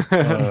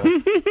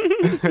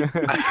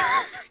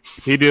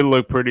 He did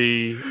look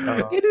pretty.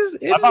 I thought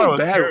it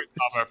was Carrot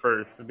Top at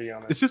first, to be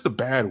honest. It's just a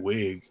bad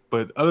wig,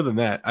 but other than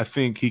that, I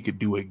think he could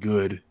do a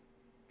good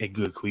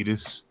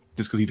Cletus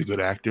just because he's a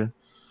good actor.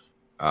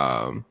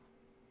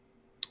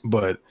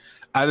 But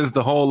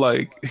the whole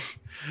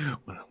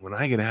when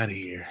I get out of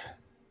here,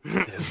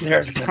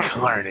 there's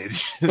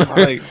carnage.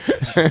 Okay,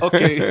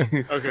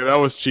 that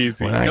was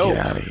cheesy. When I get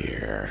out of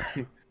here,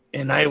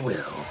 and I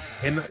will,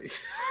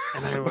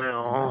 And I went,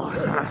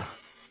 oh.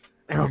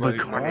 It's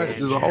like, why?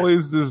 There's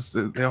always this.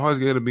 They always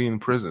got to be in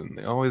prison.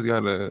 They always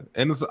got to.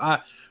 And it's,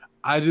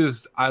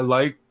 I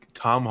like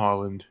Tom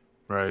Holland,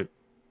 right?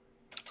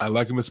 I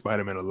like him as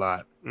Spider-Man a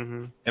lot,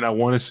 and I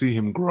want to see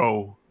him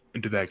grow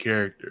into that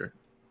character.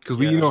 Because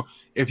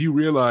if you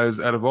realize,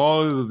 out of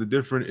all of the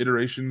different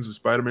iterations of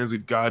Spider-Mans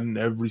we've gotten,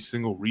 every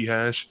single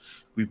rehash,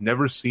 we've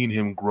never seen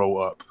him grow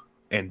up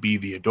and be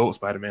the adult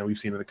Spider-Man we've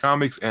seen in the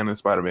comics and in the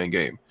Spider-Man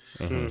game.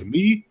 To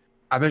me,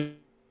 I think.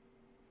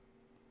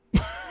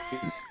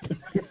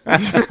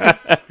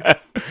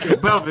 Yo,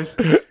 Belvin.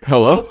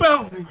 Hello? Yo,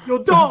 Belvin.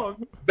 Yo,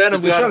 dog.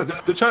 Venom,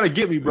 they're trying to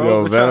get me,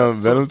 bro. Yo,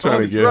 Venom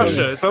trying to get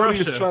Russia. me.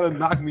 Somebody's trying to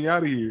knock me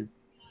out of here.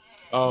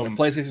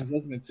 PlayStation's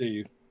listening to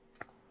you.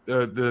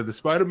 The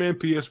Spider-Man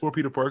PS4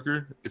 Peter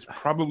Parker is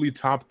probably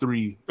top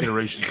 3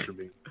 iterations for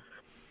me.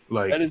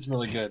 Like, that is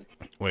really good.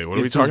 Wait, what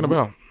are we talking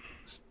about?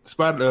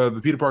 The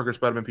Peter Parker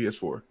Spider-Man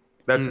PS4.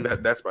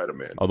 That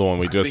Spider-Man. Oh, the one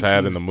we just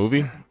had in the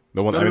movie?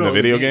 The one the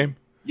video game?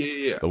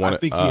 Yeah. The one, I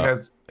think he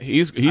has.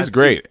 He's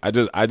great. I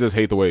just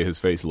hate the way his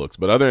face looks.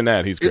 But other than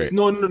that, he's great.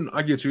 No.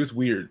 I get you. It's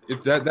weird.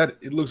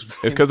 It looks.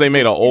 It's because they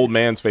made an old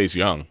man's face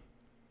young.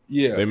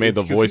 Yeah, they made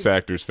the voice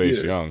actor's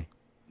face young.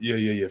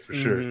 Yeah, for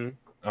sure.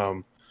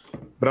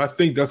 But I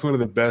think that's one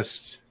of the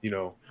best,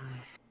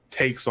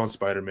 takes on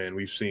Spider-Man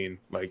we've seen,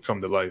 like,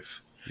 come to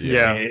life.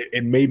 Yeah, and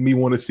it made me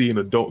want to see an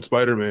adult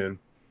Spider-Man.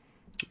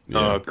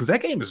 Because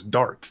that game is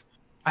dark.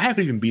 I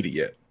haven't even beat it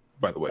yet,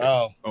 by the way.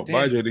 Oh,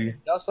 bye, JD.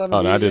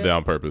 No, I did that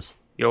on purpose.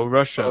 Yo,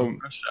 Russia.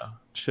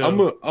 Chill.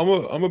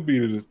 I'm a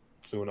beat it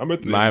soon. I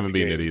haven't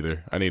beaten it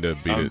either. I need to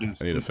beat it.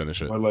 I need to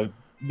finish it.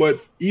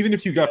 But even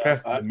if you got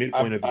past the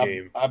midpoint of the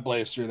game, I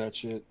blazed through that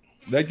shit.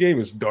 That game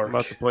is dark. I'm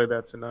about to play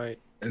that tonight.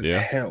 As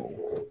hell.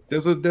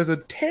 There's a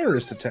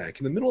terrorist attack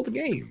in the middle of the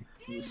game.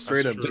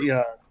 Straight up,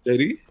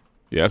 JD.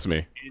 Yeah, that's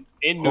me.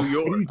 In New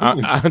York.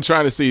 I'm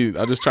trying to see.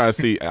 I'm just trying to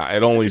see.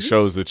 It only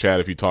shows the chat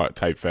if you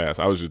type fast.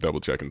 I was just double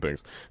checking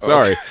things.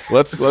 Sorry.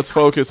 Let's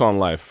focus on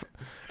life.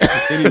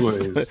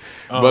 Anyways,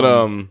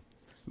 but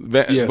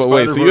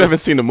wait. So you haven't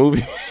seen the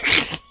movie?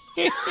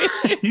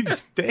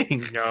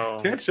 Dang,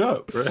 no. Catch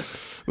up, bro.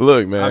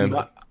 Look, man.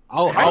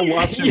 I'll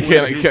watch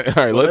it.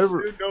 All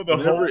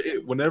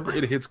right, whenever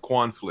it hits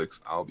Quanflix,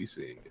 I'll be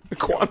seeing it.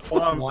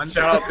 Quanflix.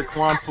 Shout out to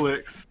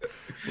Quanflix.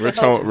 Rich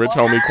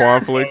homie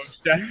Quanflix.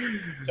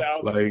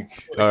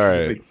 Like, all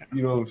right,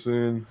 you know what I'm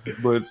saying.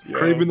 But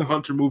Kraven the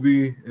Hunter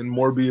movie and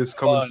Morbius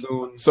coming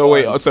soon. So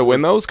wait, so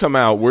when those come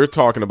out, we're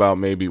talking about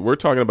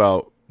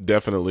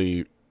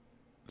definitely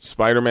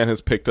Spider-Man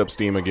has picked up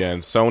steam again.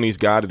 Sony's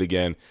got it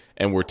again,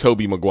 and we're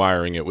Tobey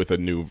Maguiring it with a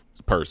new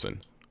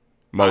person.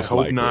 Most I hope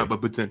likely not,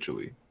 but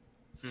potentially.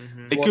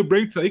 They could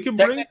bring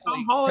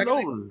Tom Holland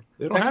over.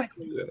 They don't have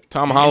to do that.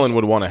 Tom Holland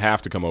would want to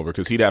have to come over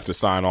because he'd have to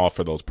sign off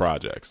for those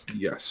projects.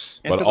 Yes,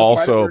 but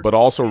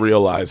also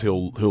realize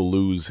he'll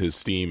lose his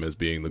steam as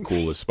being the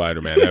coolest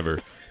Spider-Man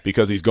ever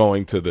because he's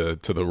going to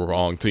the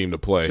wrong team to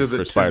play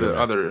for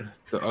Spider-Man.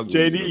 The ugly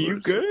JD, universe. you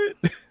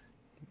good?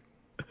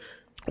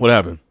 What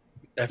happened?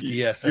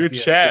 FDS. Your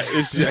chat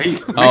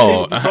is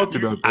Oh, talked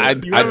about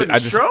that. I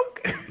just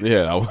stroke.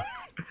 Yeah.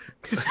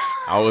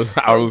 I was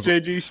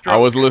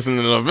JG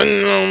listening to the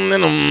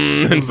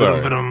Venom.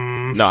 Sorry.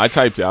 No, I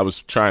typed it. I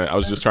was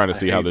just trying to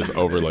see how this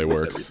overlay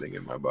works. Everything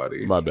in my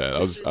body. My bad. I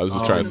was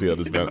just trying to see how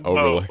this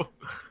overlay.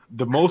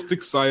 The most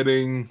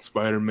exciting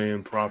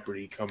Spider-Man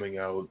property coming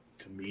out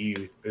to me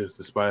is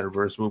the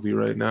Spider-Verse movie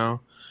right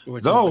now.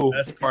 Which is the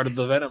best part of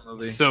the Venom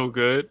movie. So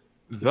good.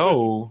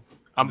 Though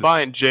I'm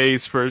buying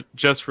J's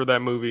just for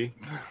that movie.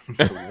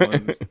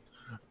 The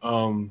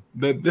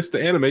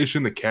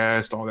animation, the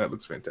cast, all that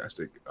looks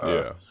fantastic.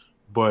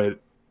 But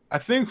I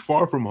think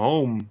Far From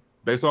Home,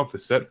 based off the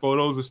set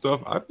photos and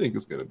stuff, I think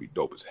it's gonna be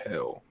dope as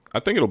hell. I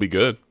think it'll be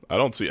good. I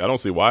don't see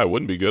why it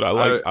wouldn't be good.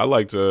 I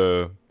liked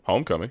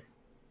Homecoming.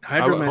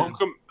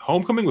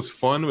 Homecoming was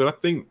fun, but I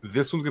think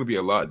this one's gonna be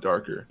a lot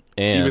darker.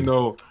 And even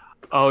though,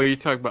 you're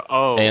talking about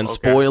and okay.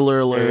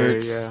 Spoiler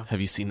alerts. Yeah. Have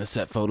you seen the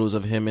set photos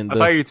of him in I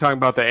thought you were talking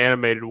about the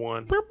animated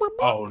one.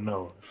 Oh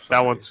no,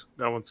 that one's.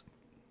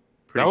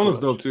 That one looks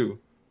dope too.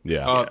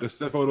 Yeah. The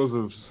set photos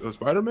of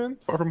Spider-Man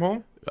Far From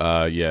Home.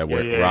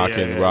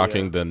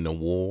 Rocking the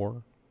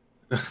noir.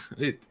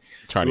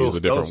 Trying to use a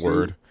different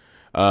word.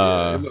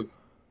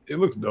 It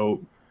looks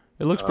dope.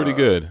 It looks pretty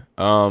good.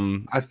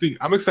 I think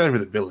I'm excited for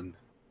the villain.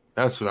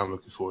 That's what I'm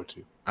looking forward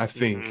to. I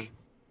think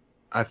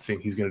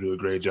he's gonna do a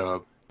great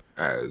job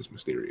as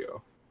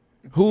Mysterio.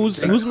 Who's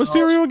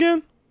Mysterio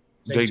again?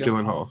 Jake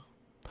Gyllenhaal.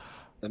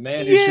 The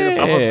man who should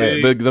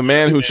have the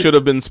man who should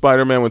have been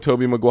Spider-Man when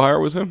Tobey Maguire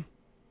was him.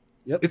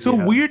 Yep. It's a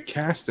weird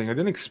casting. I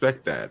didn't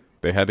expect that.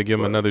 They had to give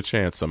him another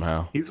chance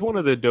somehow. He's one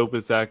of the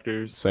dopest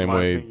actors. Same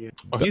way.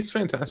 He's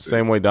fantastic.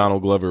 Same way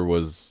Donald Glover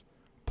was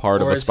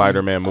part of a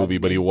Spider-Man movie,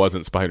 but he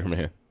wasn't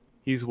Spider-Man.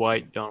 He's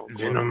white Donald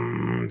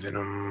Glover.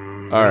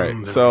 Venom. All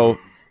right, so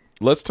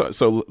let's talk.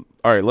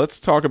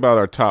 Let's talk about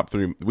our top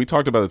 3. We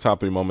talked about the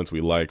top 3 moments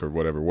we like or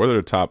whatever. What are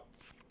the top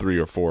 3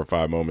 or 4 or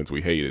 5 moments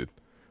we hated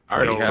I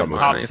already have from mine.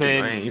 top I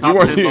 10. ain't- Top You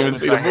weren't 10 even moments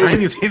see the I I hate. ain't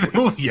even seen the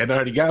movie yet. I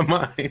already got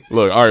mine.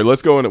 Look, all right,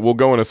 let's go in. We'll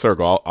go in a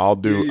circle. I'll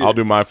do Yeah. I'll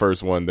do my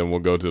first one, then we'll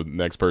go to the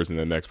next person,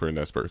 then next person,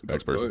 next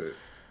person.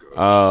 Go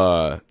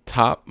ahead.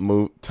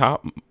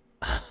 Top.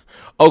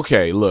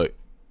 Okay, look.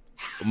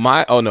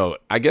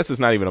 I guess it's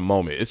not even a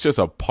moment. It's just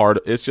a part.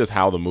 It's just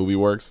how the movie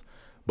works.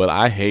 But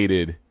I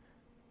hated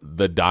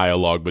the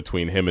dialogue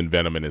between him and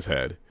Venom in his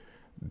head.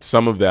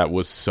 Some of that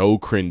was so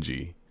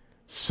cringy,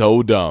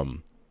 so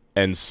dumb,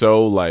 and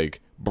so like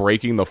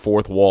breaking the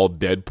fourth wall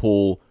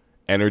Deadpool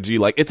energy.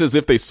 Like it's as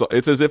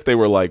if they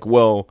were like,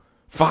 well,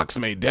 Fox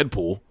made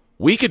Deadpool,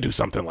 we could do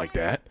something like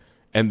that.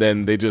 And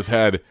then they just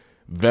had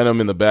Venom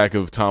in the back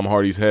of Tom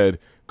Hardy's head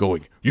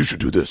going, you should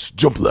do this,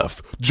 jump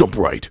left, jump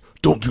right,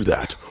 don't do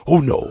that, oh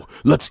no,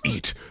 let's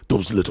eat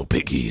those little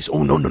piggies,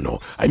 oh no,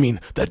 I mean,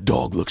 that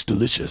dog looks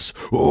delicious,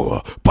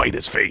 oh, bite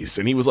his face.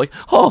 And he was like,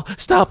 oh,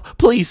 stop,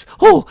 please,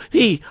 oh,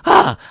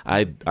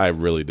 I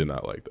really did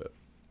not like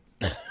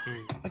that.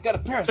 I got a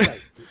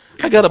parasite.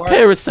 I got a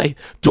parasite.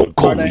 Don't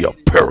call me a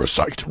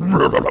parasite.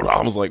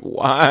 I was like,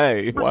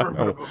 why?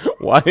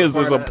 Why is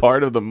this a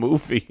part of the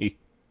movie?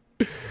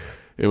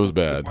 It was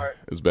bad.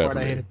 It was bad for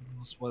I me. hated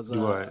most was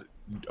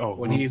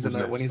When he's in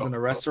the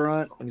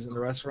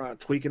restaurant,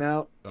 tweaking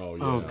out. Oh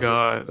yeah. Oh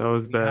god, that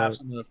was He bad.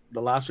 hops in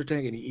the lobster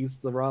tank and he eats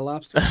the raw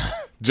lobster.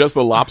 Just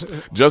the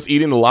lobster. Just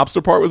eating the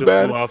lobster part was Just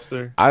bad. the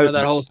lobster.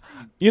 That whole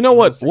You know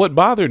what? What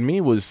bothered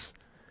me was,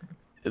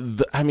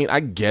 I mean, I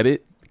get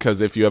it because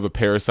if you have a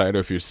parasite or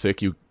if you're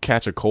sick, you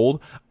catch a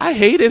cold. I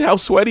hated how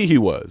sweaty he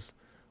was.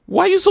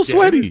 Why are you so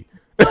sweaty?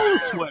 So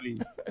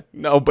sweaty.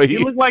 No, but He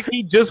looked like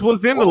he just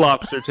was in the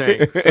lobster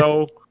tank.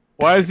 So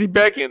why is he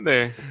back in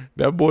there?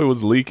 that boy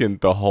was leaking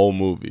the whole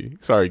movie.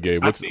 Sorry,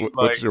 Gabe. What's think,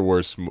 what's your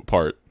worst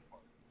part?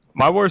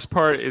 My worst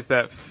part is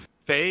that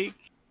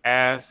fake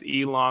ass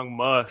Elon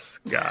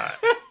Musk guy.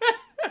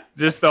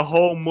 Just the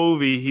whole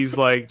movie, he's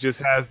like, just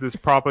has this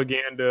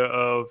propaganda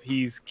of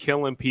he's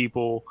killing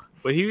people,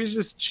 but he was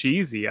just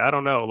cheesy. I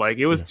don't know. Like,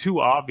 it was too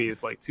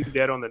obvious, like, too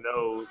dead on the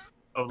nose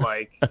of,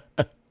 like,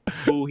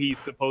 who he's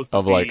supposed to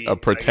Of be. like a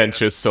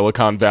pretentious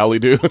Silicon Valley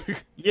dude.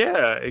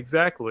 Yeah,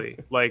 exactly.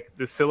 Like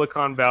the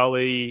Silicon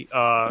Valley,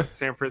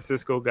 San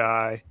Francisco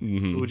guy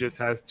Mhm. who just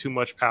has too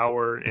much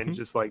power and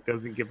just like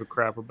doesn't give a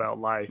crap about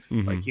life,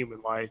 Mhm. like human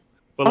life.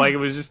 But like it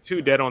was just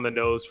too dead on the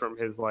nose from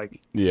his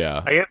like.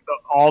 Yeah. I guess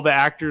all the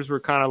actors were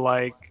kind of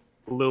like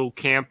a little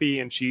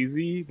campy and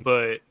cheesy,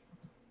 but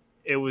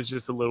it was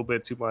just a little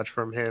bit too much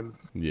from him.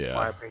 In my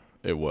Yeah. opinion.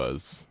 It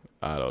was.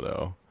 I don't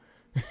know.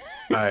 All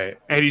right.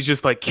 And he's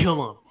just like,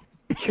 kill him,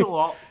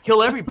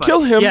 kill everybody,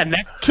 Kill him. Yeah,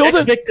 Kill next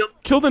the victim.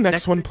 Kill the next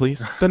Next one,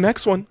 please. The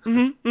next one.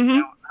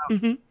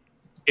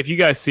 If you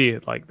guys see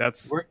it, like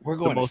that's we're the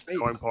going to most space.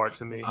 annoying part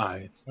to me. All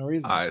right. No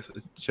reason. All right. So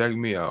check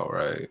me out,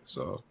 right?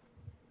 So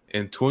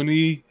in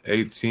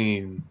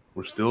 2018,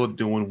 we're still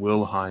doing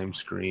Wilhelm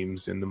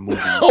screams in the movie.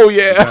 Oh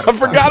yeah, I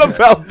forgot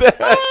about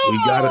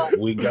that.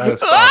 We gotta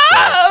stop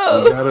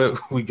that.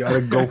 We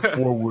gotta go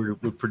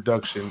forward with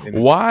production.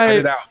 And Why? cut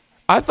it out.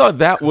 I thought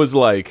that was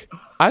like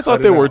I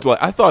thought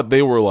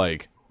they were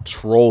like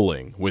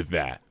trolling with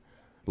that.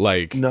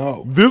 Like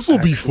No, this will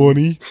be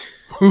funny.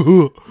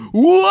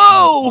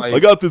 Whoa! Like- I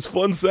got this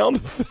fun sound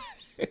effect.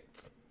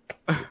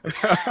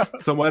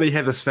 somebody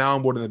had the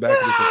soundboard in the back.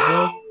 And just like,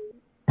 well,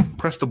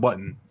 press the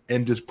button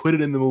and just put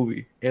it in the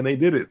movie, and they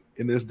did it.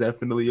 And there's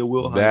definitely a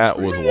Wilhelm. That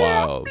scream. was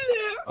wild.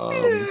 Um,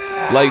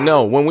 Like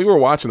no, when we were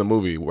watching the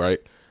movie, right?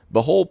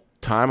 The whole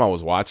time I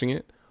was watching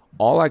it,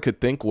 all I could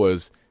think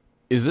was,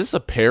 is this a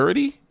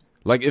parody?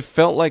 Like it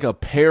felt like a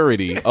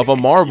parody of a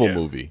Marvel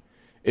movie.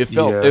 It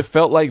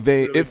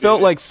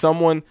felt like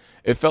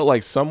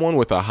someone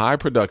with a high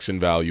production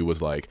value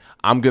was like,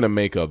 I'm gonna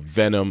make a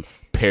Venom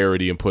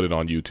parody and put it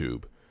on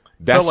YouTube.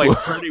 That's Felt like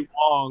what, Freddie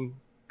Wong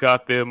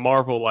got the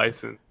Marvel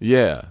license.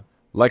 yeah,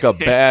 like a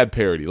bad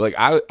parody. Like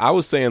I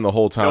was saying the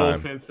whole No time.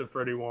 offense to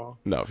Freddie Wong.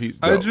 No, he's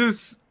I no.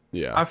 just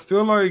Yeah. I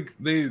feel like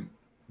they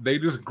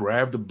just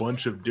grabbed a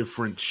bunch of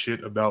different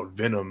shit about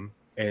Venom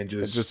and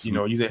just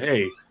you say,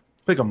 hey,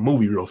 make a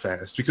movie real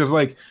fast, because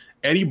like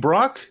Eddie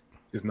Brock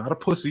is not a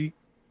pussy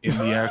in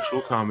the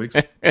actual comics.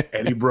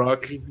 Eddie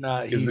Brock He's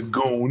not. is a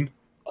goon.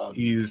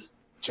 He's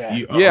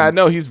Chad. Yeah, I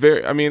know he's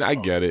very. I mean, I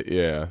get it.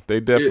 Yeah, they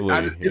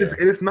definitely.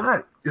 It's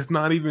not. It's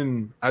not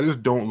even. I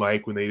just don't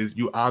like when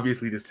you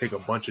obviously just take a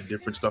bunch of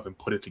different stuff and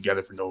put it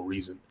together for no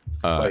reason.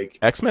 Like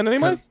X-Men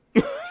anyway.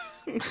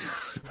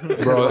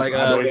 Bro, like,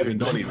 don't even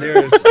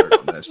there's- start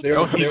on that shit. there-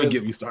 Don't even there's-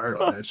 get me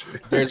started on that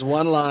shit. There's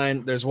one line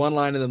in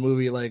the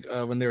movie, like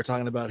when they were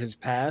talking about his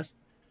past,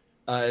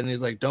 and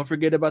he's like, "Don't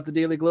forget about the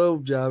Daily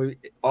Globe job."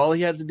 All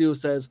he had to do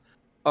says,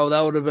 "Oh,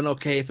 that would have been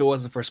okay if it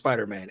wasn't for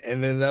Spider-Man,"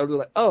 and then that would be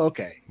like, "Oh,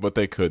 okay." But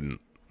they couldn't.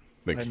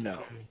 I know.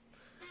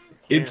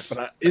 It's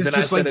But it's then I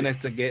just said like it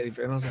next to Gabe,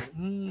 and I was like,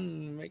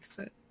 makes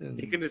sense.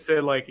 You could have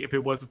said like, if it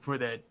wasn't for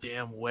that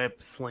damn web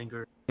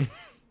slinger.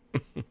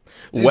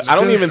 I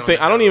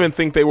don't even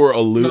think they were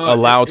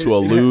allowed to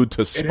allude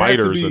to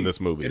spiders in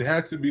this movie. It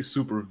had to be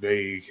super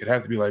vague. It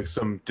had to be like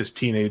this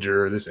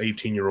teenager, this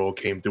 18-year-old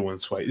came through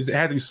and swiped. It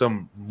had to be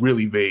some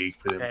really vague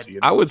for them to.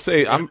 I would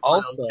say I'm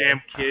also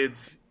damn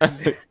kids.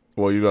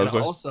 Well, you guys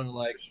also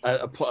like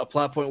a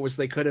plot point which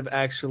they could have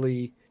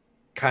actually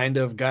kind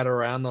of got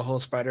around the whole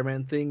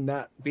Spider-Man thing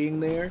not being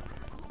there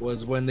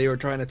was when they were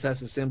trying to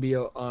test the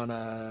symbiote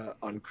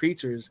on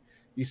creatures.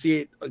 You see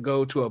it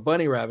go to a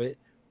bunny rabbit.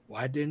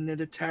 Why didn't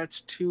it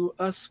attach to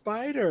a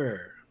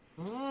spider?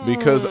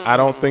 Because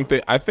I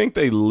think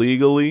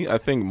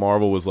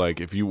Marvel was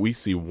like, if we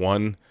see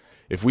one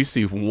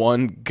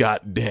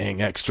god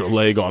dang extra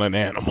leg on an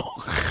animal,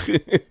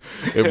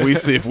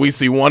 if we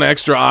see one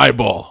extra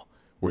eyeball,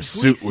 we're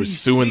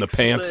suing the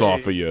pants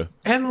off of you.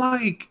 And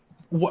like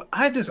what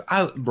I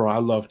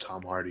love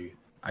Tom Hardy.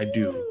 I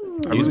do.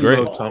 He's really great.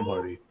 love Tom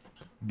Hardy.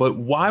 But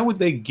why would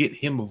they get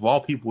him of all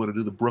people to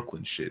do the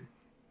Brooklyn shit?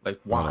 Like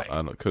why? I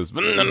don't know, because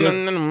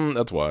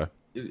that's why.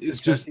 It's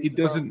just it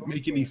doesn't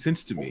make any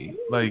sense to me.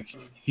 Like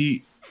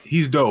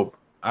he's dope.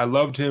 I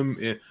loved him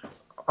doing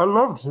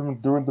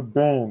the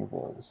Bane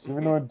voice,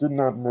 even though it did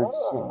not make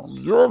sense.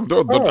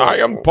 I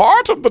am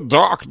part of the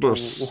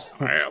darkness.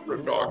 I am the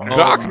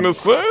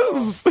darkness.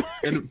 Darknesses.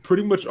 And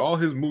pretty much all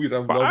his movies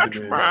I've loved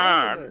him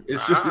in.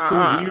 It's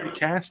a weird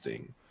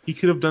casting. He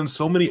could have done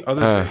so many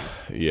other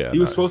things. Yeah, he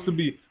was supposed to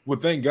be. Well,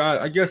 thank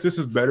God. I guess this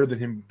is better than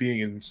him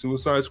being in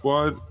Suicide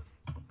Squad.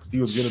 He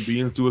was going to be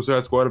in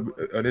Suicide Squad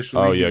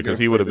initially. Oh yeah, because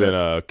he would have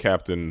been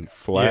Captain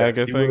Flag.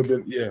 I think.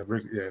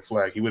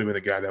 Flag. He would have been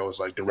a guy that was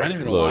like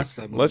directing. Look,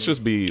 let's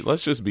just be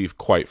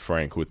quite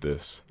frank with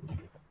this.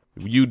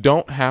 You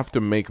don't have to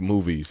make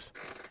movies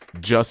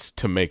just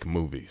to make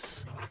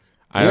movies.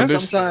 I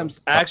understand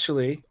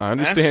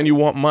you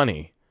want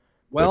money.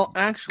 Well,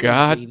 actually,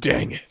 God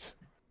dang it.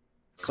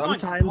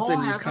 Sometimes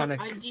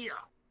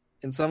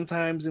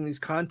in these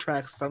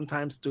contracts,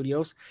 sometimes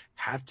studios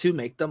have to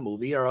make the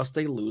movie or else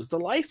they lose the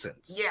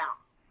license. Yeah.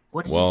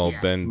 Well,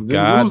 then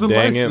God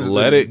dang it,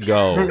 let it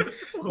go.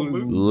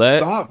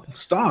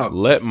 Stop.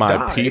 Let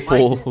my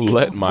people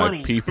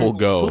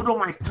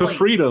go to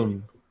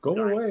freedom. Go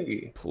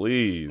away,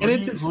 please.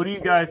 Who do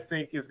you guys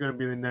think is going to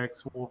be the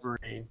next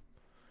Wolverine?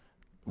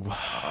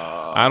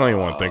 I don't even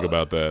want to think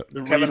about that.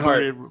 Kevin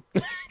Hart.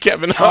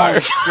 Kevin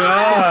Hart. Oh,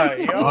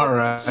 God, all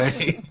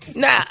right.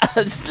 Nah,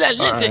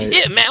 listen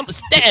here, man. I'm gonna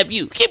stab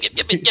you. Yep.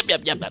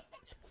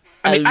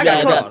 I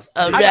got claws.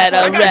 All right.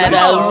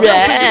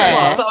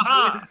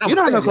 You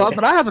don't have no claws,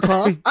 but I have the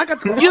claws. I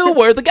got the claws. You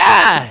were the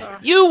guy.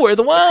 You were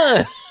the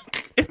one.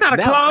 It's not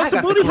a claw, it's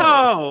a booty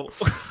hole.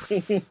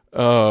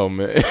 Oh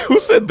man, who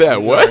said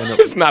that? What?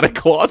 It's not a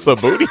claw, it's a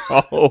booty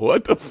hole.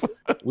 What the fuck?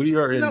 We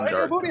are in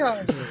dark.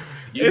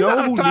 You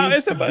know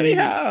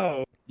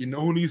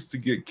who needs to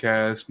get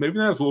cast? Maybe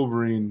not as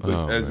Wolverine,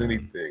 but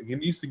anything. He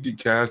needs to get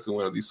cast in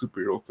one of these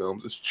superhero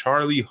films. It's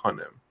Charlie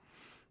Hunnam.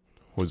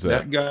 Who's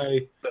that? That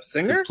guy. The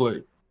singer?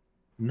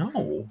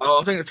 No. Oh,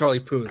 I'm thinking of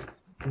Charlie Puth.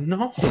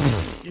 No.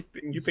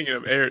 You thinking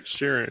of Eric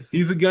Sheeran?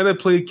 He's the guy that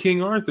played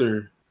King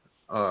Arthur.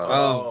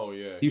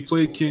 Yeah. He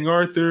played King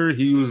Arthur.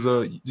 He was.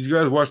 Did you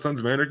guys watch Sons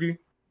of Anarchy?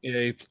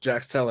 Yeah,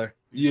 Jax Teller.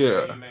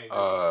 Yeah.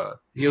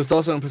 He was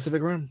also in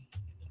Pacific Rim.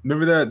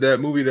 Remember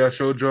that movie that I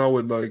showed y'all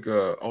with like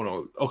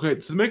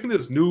okay, so making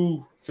this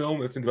new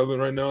film that's in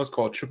development right now. It's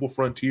called Triple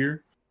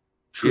Frontier.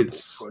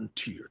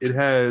 It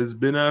has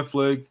Ben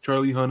Affleck,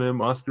 Charlie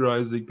Hunnam, Oscar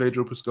Isaac,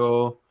 Pedro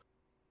Pascal,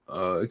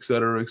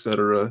 etc.,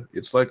 etc.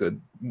 It's like a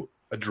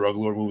drug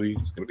lord movie.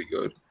 It's gonna be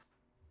good.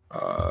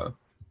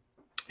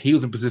 He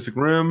was in Pacific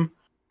Rim,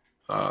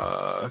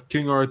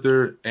 King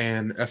Arthur,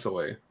 and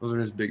SOA. Those are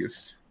his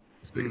biggest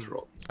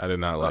role. I did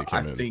not like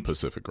him in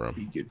Pacific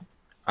Rim.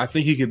 I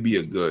think he could be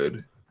a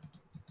good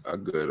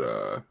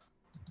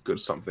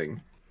something.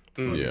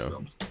 Yeah.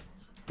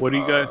 What do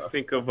you guys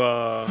think of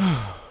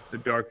the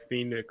Dark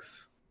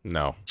Phoenix?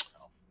 No.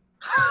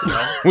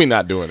 We're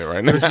not doing it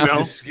right now. I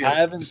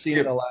haven't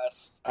seen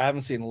I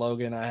haven't seen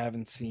Logan. I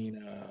haven't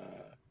seen.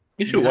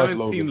 You should watch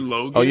Logan.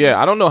 Oh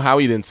yeah, I don't know how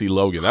he didn't see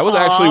Logan. That was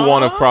actually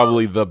one of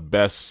probably the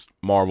best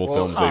Marvel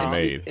films they've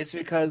made. It's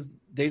because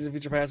Days of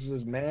Future Past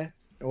is meh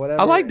or whatever.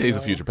 I like Days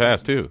of Future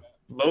Past too.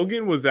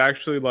 Logan was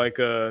actually like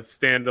a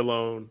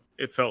standalone.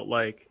 It felt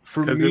like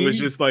because it was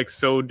just like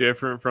so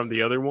different from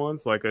the other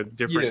ones, like a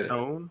different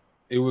tone.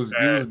 It was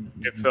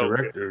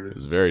director. It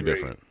was very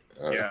different.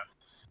 That's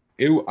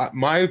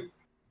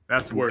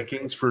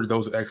rankings for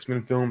those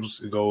X-Men films.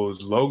 It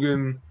goes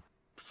Logan,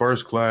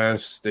 First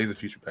Class, Days of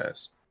Future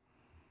Past.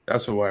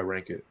 That's how I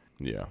rank it.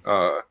 Yeah.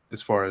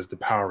 As far as the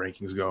power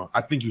rankings go, I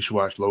think you should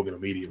watch Logan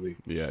immediately.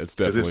 Yeah, it's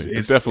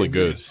definitely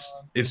good.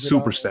 It's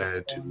super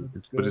sad too,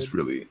 but it's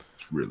really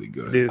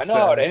good. I know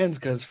how it ends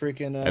because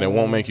freaking. And it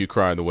won't make you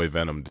cry the way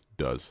Venom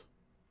does.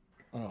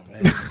 Oh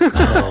man.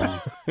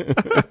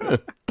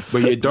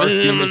 But yeah, Dark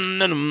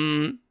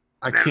Phoenix.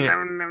 I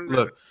can't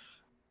look.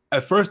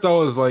 At first, I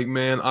was like,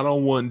 man, I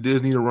don't want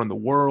Disney to run the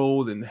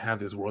world and have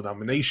this world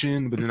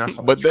domination. But then I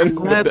saw, but then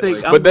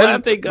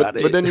they got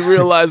it. But then you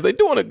realize they're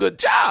doing a good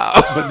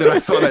job. But then I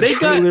saw that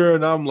trailer,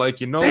 and I'm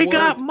like, you know, They what?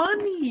 got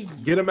money.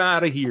 Get them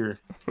out of here.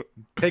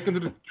 Take them to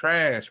the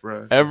trash,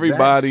 bro.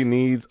 Everybody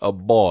needs a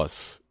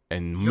boss,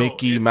 and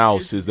Mickey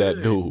Mouse is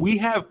that dude. We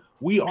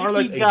are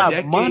like a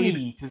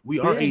decade. We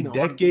are a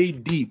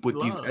decade deep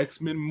with these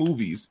X-Men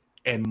movies,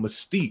 and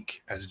Mystique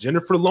as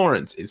Jennifer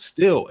Lawrence is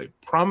still a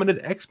prominent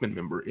X-Men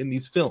member in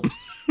these films.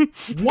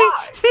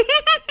 Why?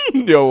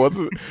 What?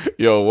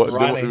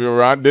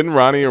 Didn't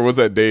Ronnie or was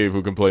that Dave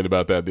who complained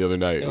about that the other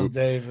night? It was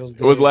Dave.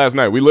 It was last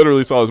night. We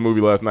literally saw this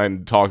movie last night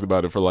and talked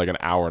about it for like an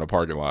hour in a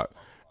parking lot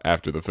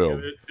after the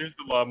film. There's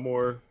a lot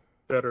more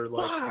that are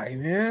like, why,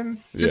 man?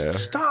 Just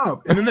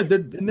stop. And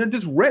then they're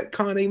just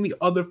retconning the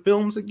other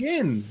films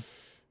again.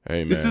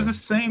 Hey, man. This is the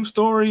same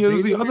story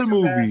as the other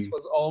movie.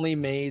 Was only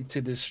made to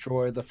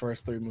destroy the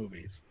first 3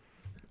 movies.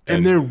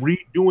 And they're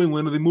redoing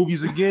one of the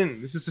movies again.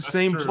 This is the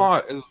same true.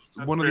 plot as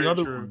That's one of the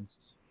other true. ones.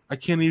 I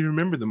can't even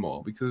remember them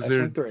all because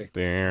they're 3. It's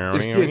 3. It's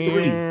the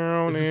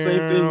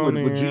same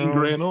thing with Jean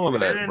Grey and all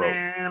of that,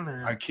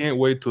 bro. I can't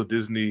wait till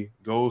Disney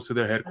goes to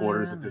their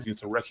headquarters and just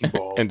gets a wrecking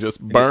ball and just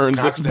burns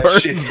burns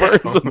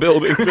the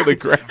building to the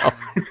ground.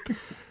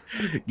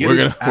 We're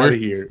gonna out of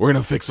here. We're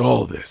gonna fix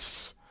all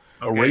this.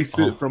 Erase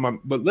it from my.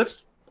 But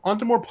let's on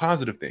to more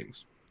positive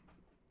things.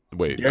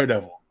 Wait,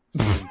 Daredevil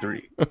season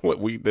 3. What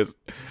this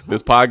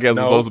podcast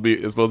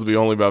is supposed to be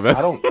only about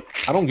Venom.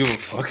 I don't give a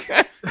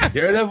fuck.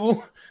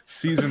 Daredevil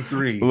season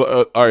 3.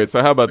 All right,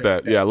 so how about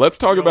that? Yeah, let's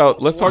talk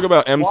about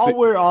MC. While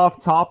we're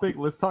off topic,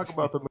 let's talk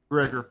about the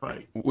McGregor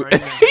fight.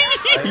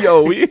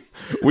 Yo,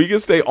 we can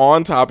stay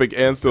on topic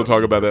and still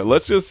talk about that.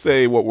 Let's just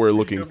say what we're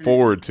looking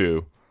forward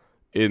to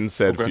in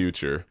said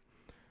future.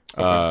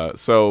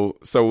 So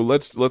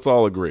let's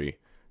all agree,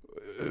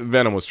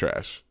 Venom was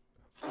trash.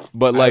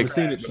 But like,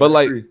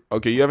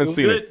 okay, you haven't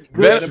seen it.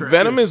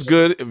 Venom is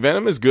good.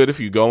 Venom is good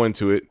if you go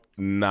into it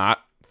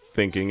not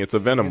thinking it's a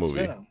Venom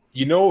movie. Venom.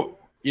 You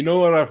know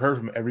what I've heard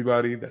from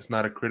everybody that's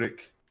not a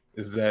critic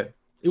is that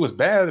it was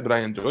bad, but I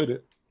enjoyed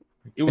it.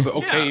 It was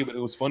okay, but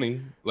it was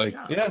funny. Like,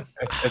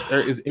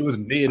 it was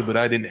mid, but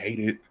I didn't hate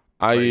it.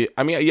 I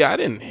mean, I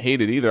didn't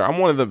hate it either. I'm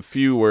one of the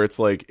few where it's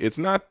like it's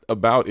not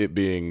about it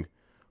being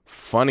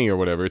funny or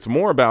whatever. It's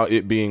more about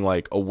it being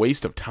like a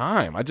waste of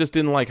time. I just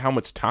didn't like how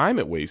much time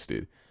it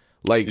wasted.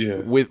 Like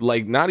with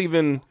like not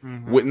even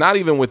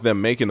with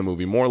them making the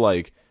movie. More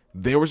like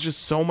there was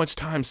just so much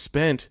time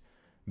spent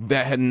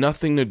that had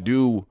nothing to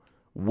do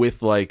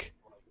with like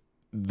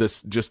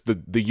this, just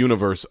the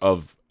universe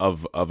of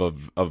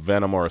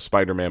Venom or a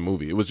Spider-Man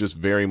movie. It was just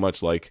very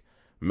much like,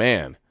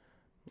 man,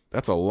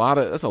 that's a lot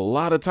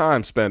of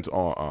time spent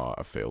on. Oh,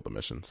 I failed the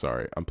mission.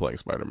 Sorry, I'm playing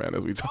Spider-Man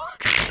as we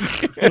talk.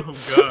 oh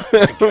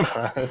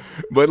god!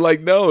 But like,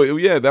 no,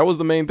 that was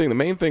the main thing. The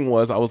main thing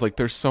was I was like,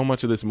 there's so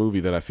much of this movie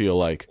that I feel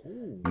like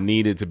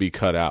needed to be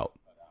cut out.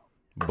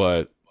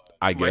 But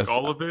I guess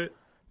all of it.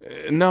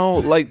 No,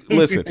 like,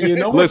 listen. You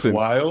know what's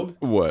wild?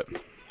 What?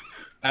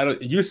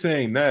 You're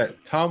saying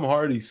that Tom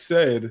Hardy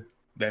said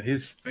that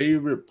his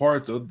favorite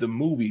parts of the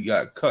movie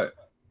got cut.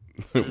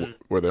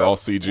 Were they all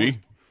CG?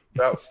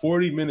 About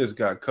 40 minutes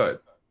got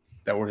cut.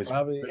 That were his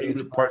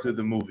favorite parts of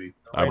the movie.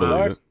 I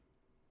believe it.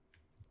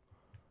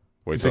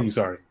 Wait, continue.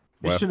 Sorry.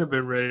 It should have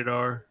been rated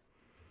R.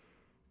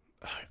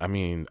 I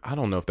mean, I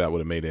don't know if that would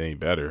have made it any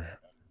better.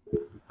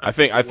 I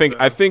think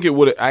it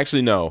would have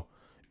actually no.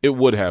 It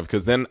would have,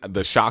 because then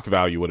the shock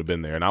value would have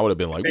been there, and I would have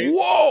been like,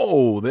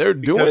 "Whoa, they're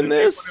doing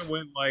this!"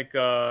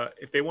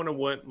 If they want to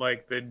went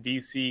like the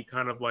DC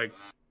kind of like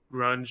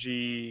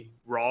grungy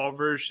raw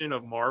version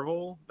of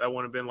Marvel, that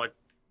would have been like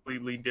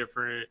completely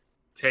different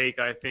take,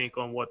 I think,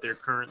 on what they're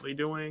currently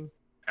doing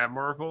at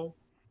Marvel,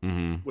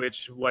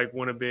 which like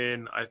would have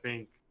been, I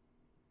think,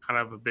 kind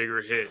of a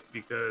bigger hit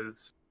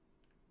because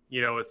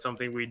it's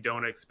something we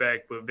don't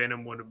expect. But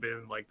Venom would have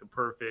been like the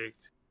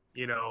perfect,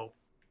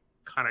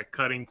 kind of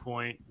cutting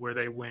point where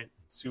they went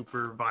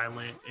super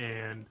violent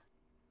and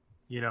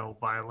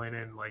violent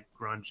and like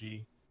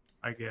grungy,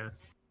 I guess,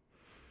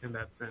 in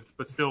that sense,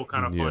 but still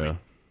kind of funny,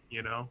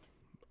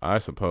 I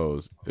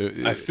suppose.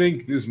 I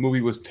think this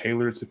movie was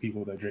tailored to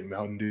people that drink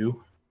Mountain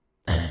Dew,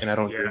 and I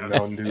don't drink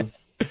Mountain Dew,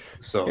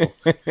 so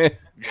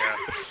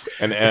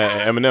and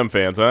Eminem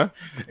fans, huh?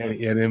 And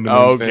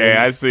Eminem okay, fans,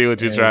 I see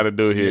what you're trying to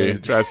do here.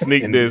 Try to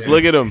sneak this.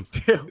 Look at him.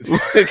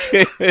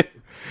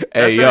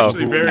 Hey, yo,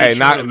 hey,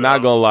 not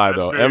gonna lie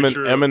though.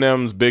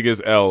 Eminem's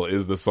biggest L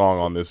is the song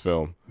on this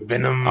film.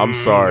 Venom. I'm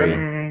sorry,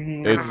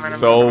 it's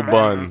so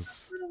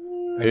buns.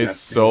 It's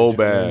so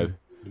bad.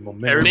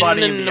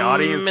 Everybody in the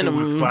audience who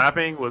was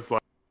clapping was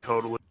like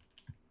totally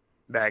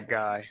that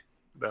guy,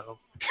 though.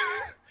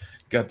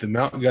 Got the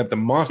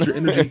Monster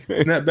Energy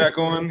snapback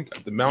on.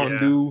 Got the Mountain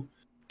Dew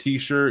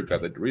T-shirt.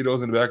 Got the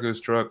Doritos in the back of his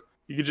truck.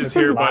 You could just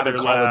hear by their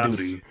Call laughs. of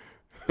Duty.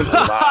 A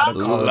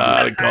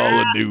lot of Call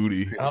of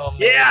Duty. Oh,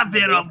 Yeah, man.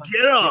 Venom,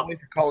 get Can't him. wait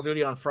for Call of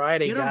Duty on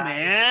Friday, Get him, guys.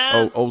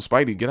 man. Oh,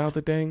 Spidey, get out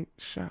the dang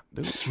shot,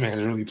 dude. This man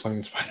is really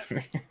playing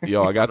Spider-Man.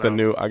 Yo, I got the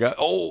new. I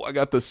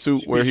got the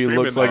suit Should where be he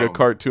looks like streaming a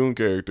cartoon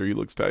character. He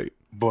looks tight.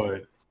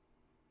 But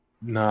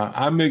nah,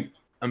 I'm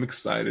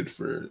excited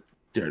for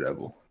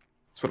Daredevil.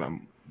 That's what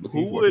I'm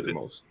looking Who forward to would- the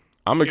most.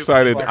 I'm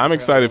excited. watch I'm the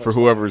excited trailer,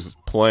 for that's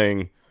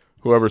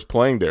whoever's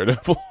playing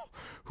Daredevil.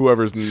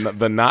 Whoever's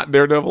the not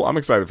Daredevil. I'm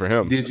excited for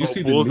him. Did you Oh,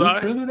 see Bullseye?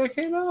 the new trailer that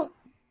came out?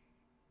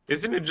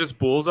 Isn't it just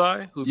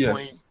Bullseye who's Yes,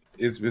 playing?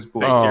 it's Oh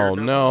Bullseye.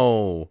 Daredevil?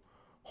 no!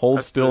 Hold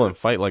That's still the- and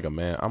fight like a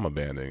man. I'm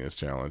abandoning this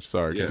challenge.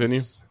 Sorry. Yes.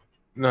 Continue.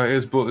 No,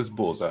 it's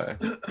Bullseye.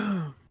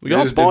 We all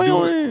They're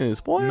spoiling.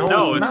 Spoiling.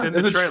 No, it's not. in the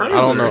It's a trailer. I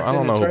don't know. It's I in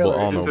don't the know. Who, trailer. I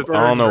don't It's know. the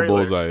I don't know. third Who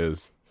trailer. Bullseye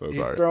is. So He's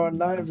sorry. throwing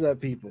knives at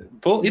people.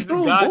 He's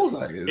throwing got-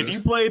 Bullseye. If you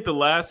played the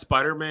last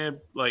Spider-Man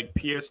like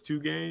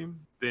PS2 game,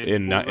 then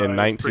In Bullseye is pretty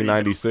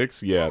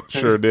 1996, yeah,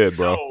 sure did,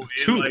 bro. No,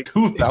 in, like,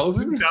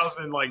 2000?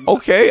 2000, like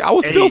Okay, I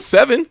was still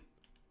 7.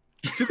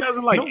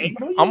 2008.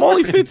 I'm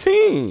only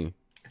 15.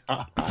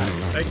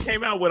 That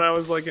came out when I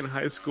was like in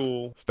high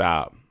school,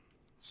 Stop.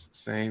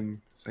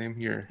 Same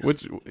here.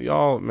 Which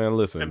y'all, man, and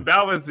listen.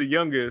 Balvin's the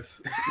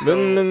youngest.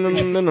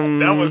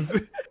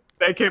 That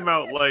That came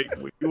out like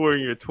when you were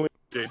in your 20s,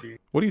 JD.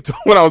 What are you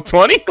talking? When I was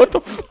 20? What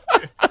the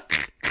fuck?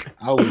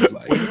 I was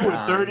like, When you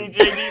were 30,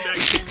 JD, that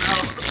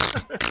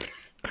came out.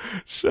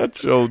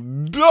 Shut your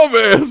dumb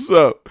ass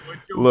up. With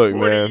your Look,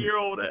 man.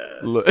 40-year-old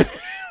ass. Look,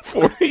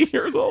 40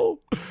 years old.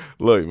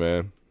 Look,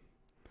 man.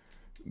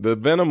 The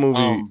Venom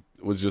movie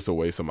was just a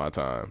waste of my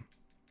time.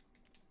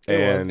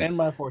 And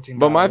my 14.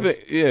 But my thing,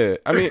 yeah,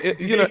 I mean,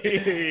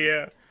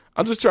 Yeah.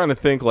 I'm just trying to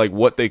think like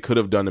what they could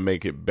have done to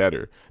make it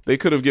better. They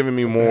could have given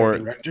me more.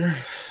 director.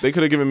 They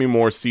could have given me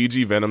more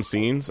CG Venom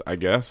scenes, I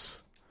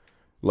guess.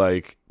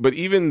 Like, but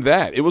even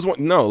that, it was one.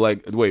 No,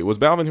 like, wait, was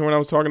Balvin here when I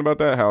was talking about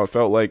that? How it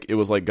felt like it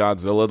was like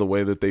Godzilla, the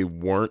way that they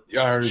weren't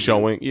Yeah, I heard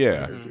showing. you. Yeah,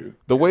 I heard you.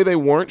 the way they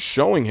weren't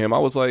showing him, I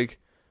was like,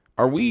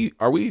 are we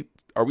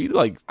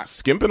like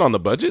skimping on the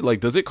budget? Like,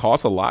 does it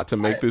cost a lot to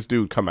make this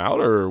dude come out,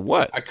 or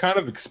what? I kind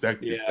of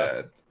expected Yeah.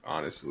 that,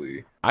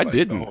 honestly. I Like,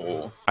 didn't. the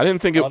whole- I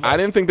didn't think it. I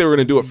didn't think they were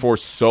going to do it for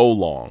so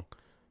long,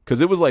 because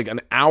it was like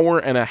an hour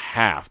and a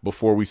half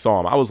before we saw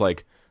him. I was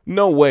like,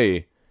 no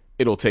way,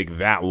 it'll take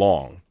that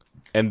long.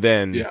 And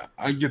then, Yeah,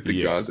 I get the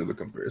Yeah. Godzilla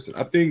comparison.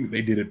 I think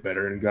they did it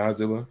better in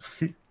Godzilla.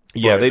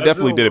 yeah, they Godzilla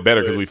definitely did it was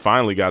better good. because we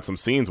finally got some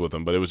scenes with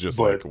him. But it was just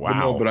like, But wow.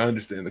 no, but I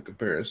understand the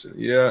comparison.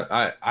 Yeah,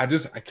 I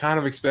kind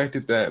of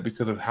expected that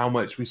because of how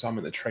much we saw him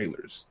in the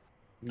trailers.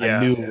 Yeah. I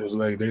knew it was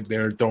like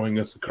they're throwing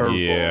us a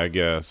curveball. Yeah, I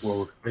guess.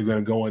 Where they're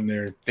gonna go in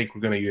there and think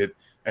we're gonna get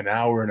an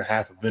hour and a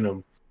half of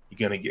Venom.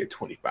 You're gonna get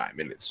 25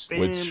 minutes.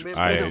 Which Bam,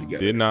 I bam, bam.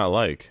 did not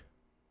like.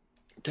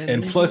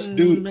 And plus,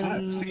 dude,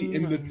 see,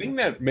 and the thing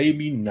that made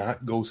me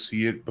not go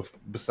see it,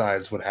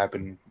 besides what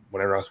happened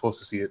whenever I was supposed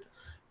to see it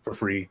for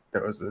free,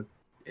 there was an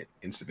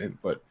incident.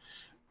 But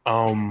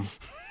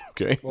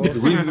Okay. the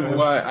reason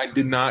why I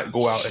did not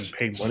go out and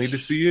pay money to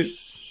see it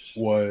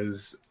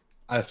was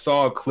I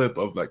saw a clip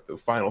of like the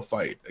final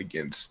fight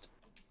against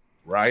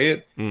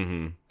Riot.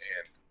 Mm-hmm.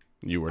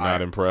 You were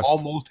not impressed.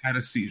 Almost had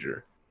a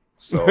seizure.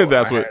 So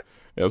That's what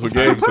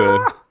Gabe said.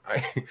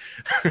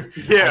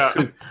 Yeah.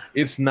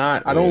 It's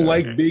not. I don't Yeah.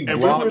 like big. And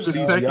we blob were the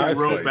CGI second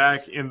row fights.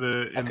 back in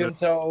the I couldn't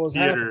tell what was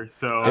theater, happening.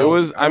 so It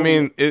was. I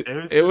mean, it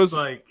it was was. just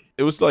like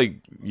It was like,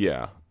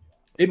 yeah.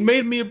 It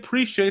made me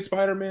appreciate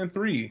Spider-Man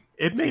 3.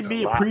 it made Takes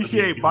me a lot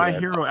appreciate to My do that.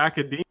 Hero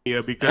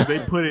Academia because they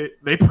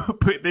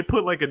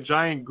put like a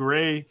giant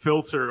gray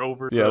filter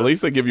over Yeah, the at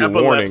least they give you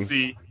warnings.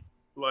 epilepsy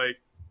like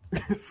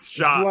It's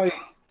shots.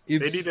 like They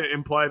it's, need to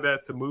imply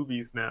that to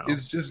movies now.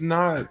 it's just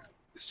not.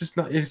 It's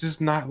just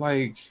not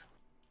like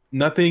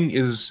nothing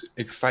is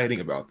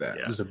exciting about that.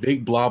 Yeah. There's a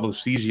big blob of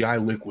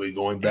CGI liquid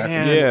going back.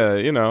 And- Yeah,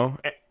 you know.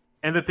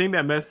 And the thing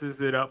that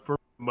messes it up for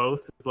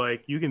most is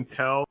like you can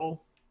tell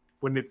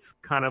when it's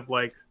kind of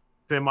like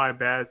semi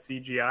bad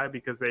CGI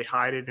because they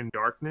hide it in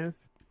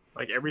darkness.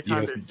 Like every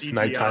time Yeah, there's it's CGI,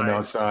 nighttime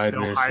outside,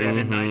 and they'll hide it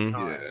in Mhm.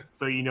 nighttime. Yeah.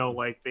 So you know,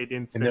 like they didn't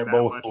and spend they're that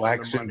both much black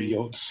of the money.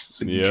 symbiotes,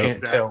 so you Yeah.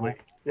 can't tell.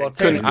 Exactly. Well, I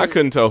technically,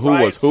 couldn't tell who was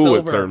Riot who at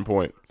Silver. a certain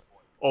point.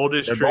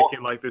 Oldest They're trick both-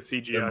 in like the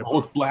They're CGI.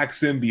 both black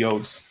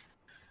symbiotes.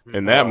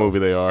 In that movie,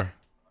 they are.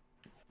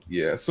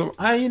 Yeah, so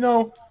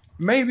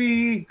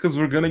maybe because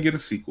we're gonna get a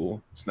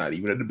sequel. It's not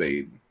even a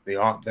debate.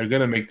 They're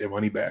gonna make their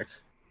money back.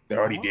 They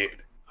already did.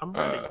 I'm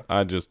ready.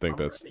 I just think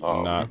that's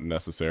Um, not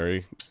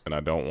necessary, and I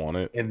don't want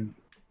it. And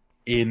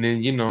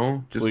then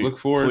just Please, look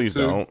forward please to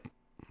don't.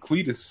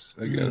 Cletus,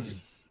 I guess.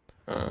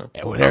 I like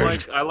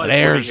there's, Woody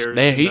there,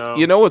 Harrelson, though.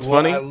 you know what's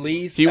Well, funny? at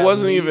least- He at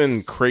wasn't even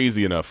least-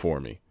 crazy enough for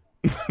me.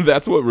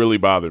 That's what really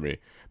bothered me.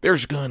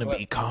 There's gonna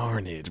be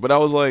carnage, but I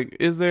was like,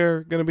 is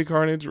there gonna be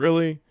carnage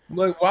really?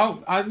 Like,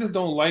 wow, I just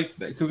don't like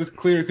that because it's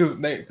clear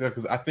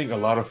because I think a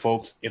lot of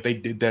folks, if they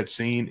did that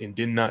scene and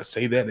did not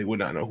say that, they would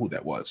not know who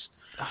that was,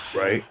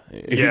 right?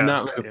 If you're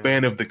not like a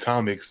fan of the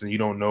comics and you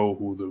don't know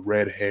who the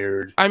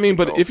red-haired, I mean,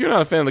 but if you're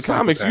not a fan of the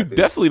comics, you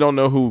definitely don't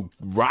know who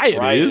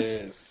Riot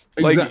is.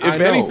 Like,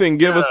 if anything,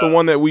 give us the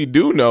one that we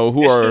do know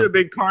who are. Should have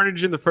been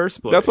Carnage in the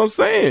first place. That's what I'm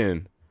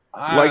saying.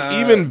 Like,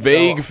 even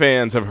vague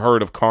fans have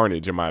heard of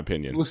Carnage, in my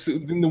opinion.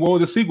 Then what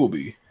would the sequel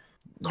be?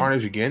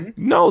 Carnage again?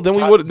 No,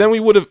 then we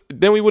would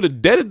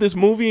have deaded this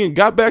movie and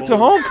got back to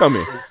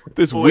Homecoming.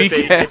 This weak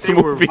ass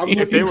movie.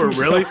 If they were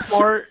really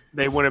smart,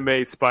 they would have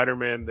made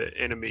Spider-Man the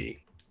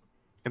enemy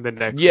in the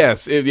next.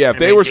 Yes, if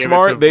they were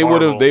smart, they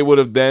would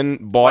have then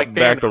bought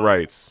back the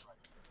rights.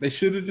 They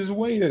should have just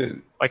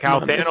waited. Like how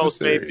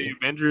Thanos made the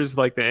Avengers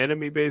like the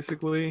enemy,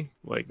 basically.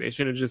 Like they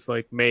should have just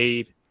like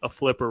made a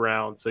flip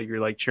around, so you're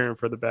like cheering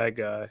for the bad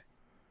guy.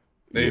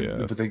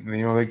 But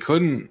they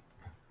couldn't.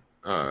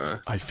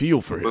 I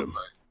feel for him.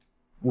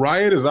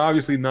 Riot is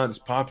obviously not as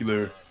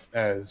popular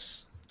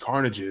as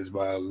Carnage is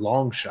by a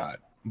long shot,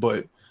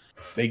 but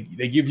they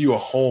give you a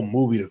whole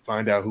movie to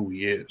find out who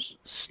he is.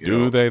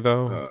 Do they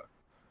though?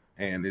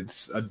 And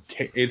it's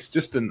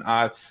just an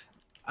odd.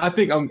 I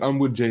think I'm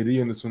with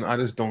JD on this one. I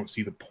just don't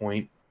see the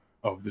point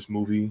of this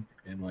movie,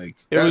 and like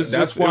it was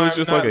just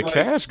like a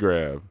cash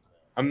grab.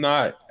 I'm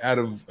not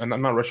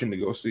rushing to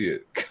go see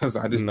it because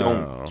I just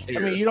don't care.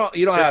 I mean, you don't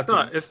have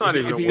to. It's not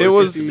even. It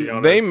was.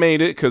 They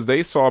made it because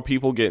they saw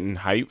people getting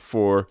hyped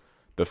for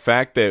the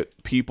fact that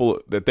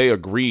they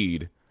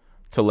agreed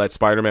to let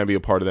Spider-Man be a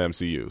part of the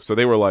MCU. So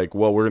they were like,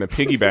 "Well, we're going to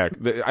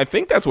piggyback." I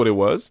think that's what it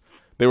was.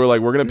 They were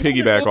like, "We're going to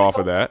piggyback off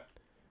of that."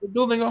 We're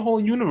building a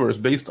whole universe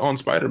based on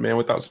Spider-Man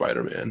without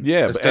Spider-Man.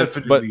 Yeah,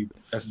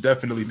 that's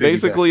definitely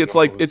basically it's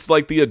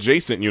like the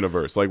adjacent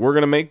universe. Like we're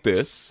going to make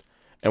this.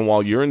 And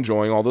while you're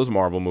enjoying all those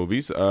Marvel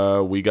movies,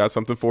 we got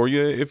something for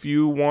you if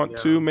you want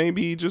to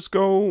maybe just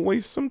go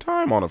waste some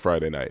time on a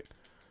Friday night.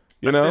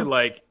 You know? Said,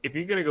 like, if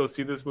you're going to go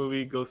see this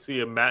movie, go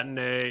see a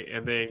matinee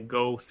and then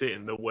go sit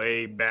in the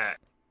way back.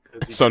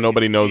 So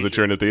nobody knows that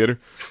you're in the theater?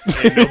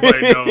 And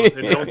nobody knows.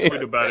 And don't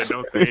tweet about it.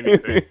 Don't say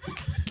anything.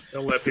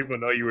 Don't let people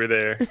know you were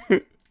there.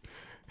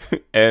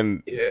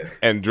 And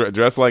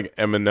dress like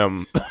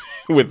Eminem.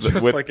 with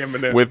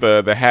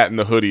the hat and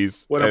the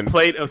hoodies with a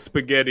plate of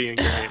spaghetti in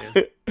your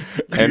hand,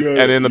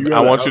 and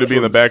I want you to be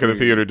in the back of the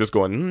theater just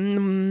going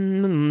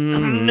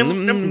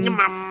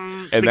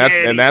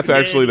and that's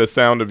actually the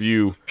sound of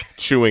you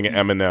chewing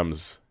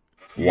M&Ms.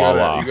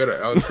 Voila! You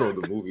gotta outro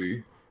the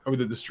movie. I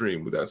mean the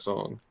stream with that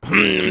song. I'm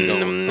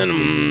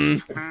gonna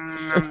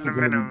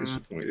be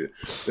disappointed.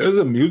 There's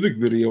a music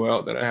video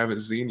out that I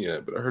haven't seen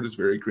yet, but I heard it's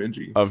very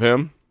cringy. Of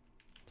him?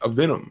 Of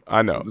Venom.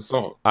 I know the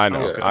song. I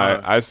know.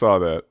 I saw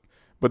that.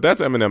 But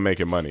that's Eminem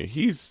making money.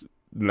 He's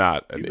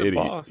not an idiot.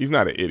 Boss. He's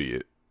not an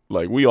idiot.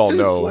 Like we all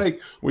know.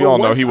 We all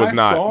know he was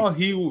not.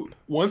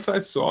 Once I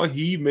saw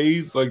he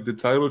made like the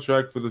title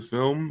track for the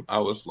film, I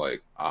was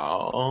like,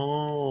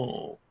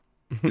 oh,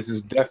 this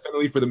is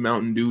definitely for the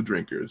Mountain Dew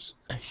drinkers.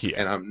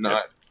 Yeah. And I'm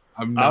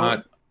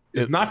not.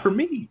 It's not for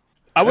me.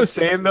 I was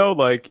saying though,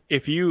 like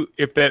if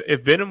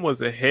Venom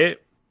was a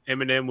hit,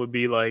 Eminem would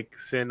be like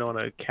sitting on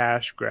a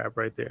cash grab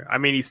right there. I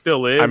mean, he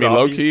still is. I mean,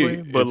 low key,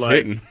 but it's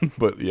like, hitting.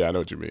 But yeah, I know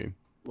what you mean.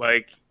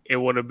 Like it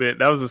would have been.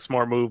 That was a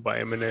smart move by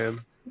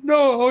Eminem.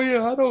 No,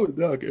 I know. He's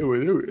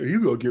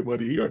gonna get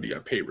money. He already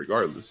got paid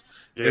regardless.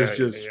 Yeah, it's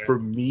just for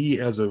me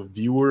as a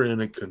viewer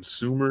and a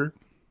consumer,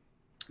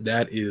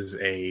 that is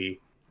a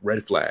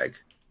red flag.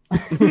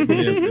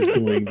 Eminem is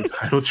doing the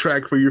title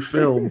track for your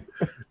film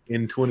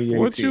in 2018.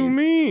 What you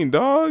mean,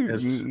 dog?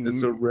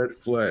 It's a red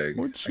flag.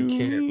 What you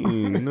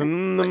mean?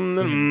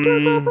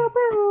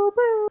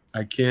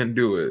 I can't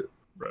do it.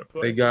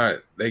 They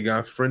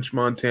got French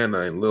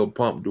Montana and Lil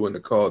Pump doing the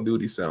Call of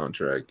Duty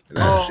soundtrack. And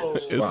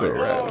it's a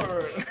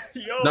rap.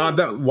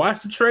 Nah,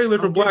 watch the trailer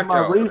for Blackout.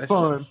 My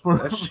refund.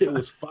 That shit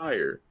was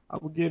fire. I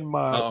was getting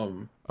my.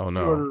 Oh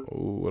no!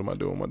 What am I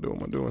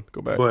doing?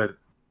 Go back. But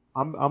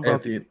I'm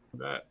at the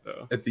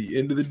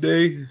end of the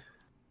day,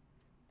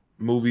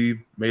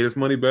 movie made its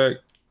money back.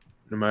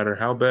 No matter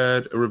how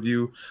bad a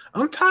review,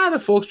 I'm tired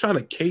of folks trying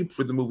to cape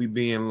for the movie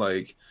being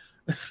like.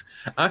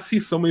 I see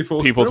so many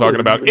folks. People talking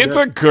about it's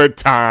a good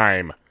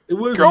time.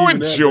 Go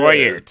enjoy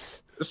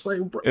it. It's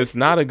like it's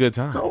not a good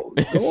time. Go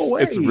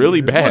away. It's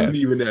really bad.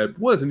 It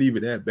wasn't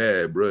even that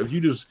bad, bro. If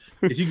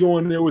you go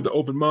in there with the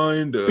open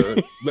mind,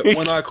 let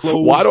one eye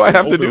close. Why do I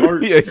have to do?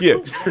 Heart. Yeah.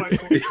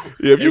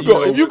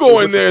 If you go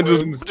in there and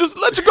just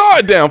let your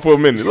guard down for a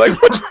minute,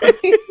 like what?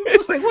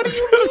 It's like what do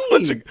you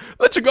mean?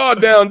 Let your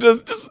guard down.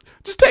 Just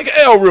take an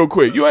L real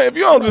quick. If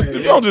you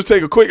don't just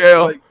take a quick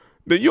L.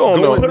 Then you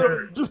don't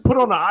know. Just put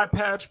on an eye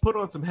patch, put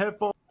on some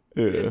headphones,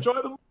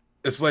 enjoy them.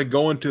 It's like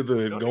going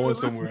somewhere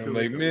and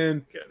like,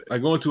 man,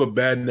 like going to a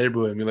bad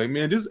neighborhood and be like,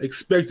 man, just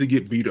expect to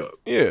get beat up.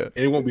 Yeah.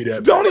 And it won't be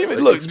that Don't bad.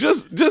 even look,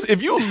 just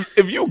if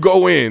you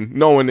go in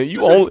knowing that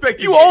you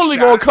only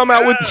gonna come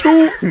out with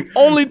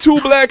only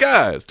two black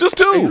eyes. Just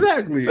two.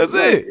 Exactly. That's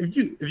like,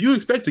 it. If you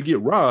expect to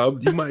get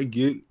robbed, you might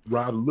get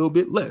robbed a little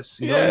bit less.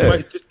 You know, you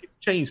might just get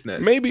chain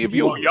snatch. Maybe if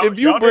you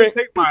y'all bring didn't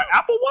take my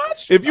Apple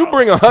Watch. if you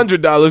bring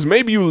 $100,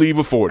 maybe you leave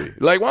a 40.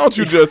 Like, why don't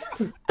you just?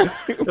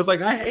 It's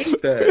like I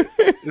hate that.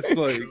 It's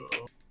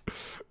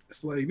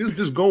like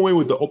just go in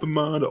with the open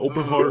mind, the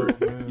open heart.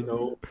 You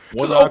know,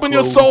 Just open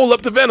your soul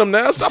up to Venom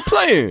now. Stop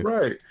playing.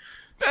 Right.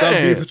 Stop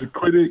being such a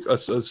critic, a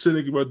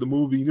cynic about the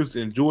movie. Just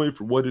enjoy it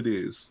for what it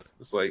is.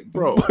 It's like,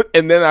 bro.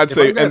 And then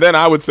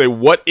I would say,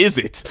 what is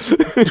it?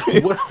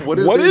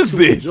 what is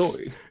this?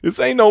 Enjoy? This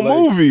ain't no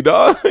movie,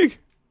 dog.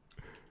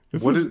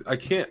 I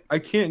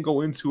can't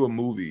go into a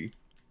movie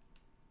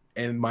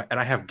and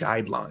I have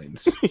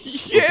guidelines.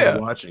 Yeah,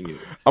 watching it.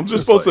 I'm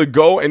just supposed to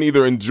go and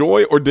either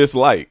enjoy or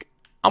dislike.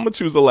 I'm gonna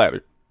choose the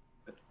latter.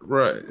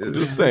 Right.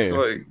 Just saying.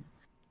 Like,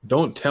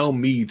 don't tell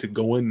me to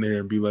go in there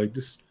and be like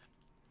this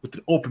with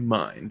an open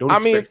mind.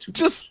 I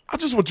just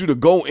want you to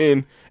go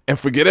in and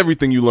forget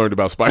everything you learned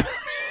about Spider-Man.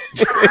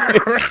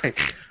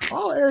 Right.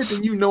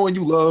 Everything you know and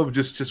you love,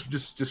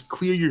 just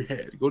clear your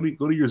head. Go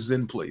to your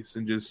Zen place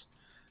and just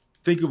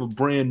think of a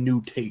brand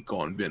new take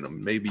on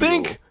Venom. Maybe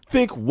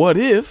think what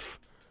if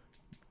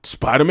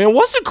Spider-Man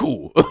wasn't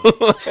cool?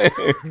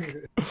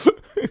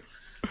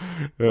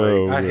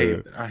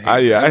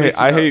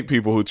 I hate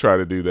people who try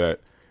to do that.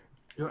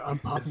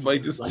 It's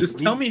like just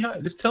tell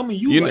me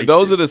you like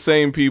those are the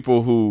same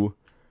people who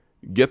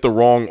get the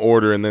wrong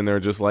order and then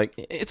they're just like,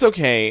 it's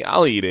okay,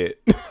 I'll eat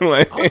it.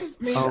 Like, I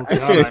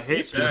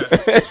hate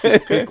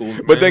that.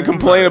 Pickles, but then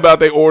complain about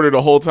they order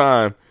the whole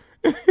time.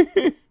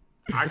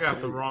 I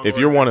got the wrong. If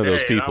you're one of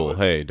those people,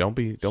 hey, don't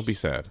be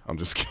sad. I'm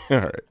just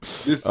kidding. All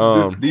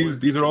right.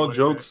 These are all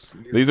jokes.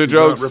 These are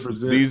jokes.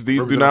 These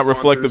do not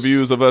reflect the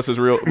views of us as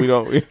real. We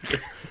don't.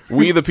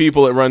 We the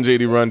people at Run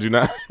JD Run do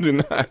not.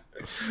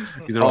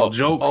 These are all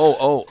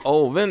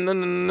jokes.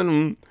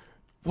 Venom.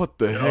 What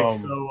the heck?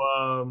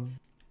 So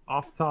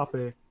off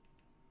topic.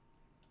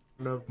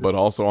 But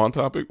also on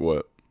topic.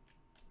 What?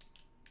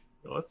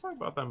 Let's talk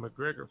about that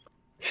McGregor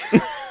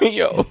fight.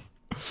 Yo.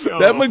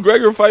 That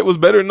McGregor fight was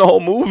better than the whole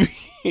movie.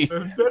 Hey,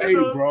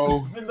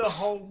 bro. In the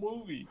whole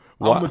movie.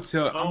 I'm gonna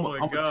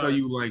tell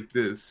you like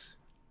this.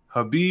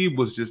 Habib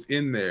was just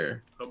in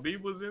there.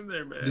 Habib was in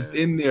there, man. Just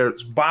in there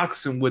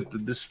boxing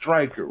with the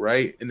striker,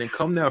 right? And then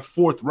come that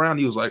fourth round,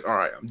 he was like, all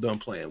right, I'm done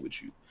playing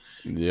with you.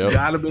 Yeah.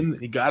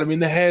 He got him in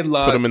the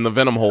headlock. Put him in the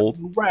Venom hold.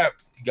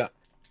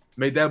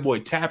 Made that boy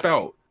tap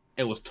out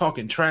and was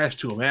talking trash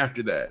to him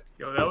after that.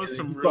 Yo, that was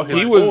some real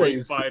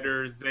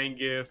fighter,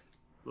 Zangief.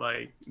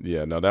 Like,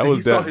 yeah, no, that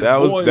was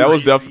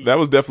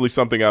definitely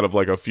something out of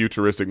like a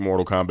futuristic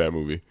Mortal Kombat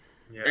movie.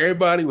 Yeah.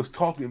 Everybody was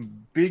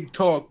talking big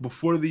talk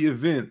before the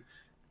event,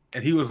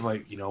 and he was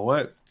like, "You know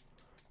what?"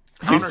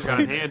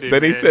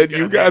 Then he said,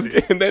 "You guys,"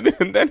 and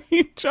then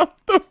he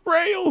jumped the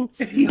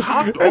rails. And he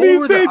hopped and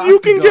he said, "You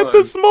can get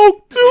the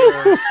smoke too."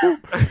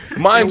 Yeah.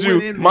 Mind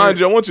you,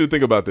 I want you to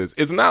think about this.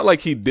 It's not like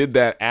he did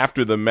that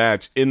after the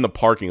match in the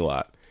parking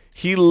lot.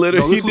 He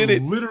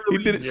did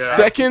it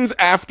seconds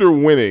after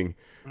winning.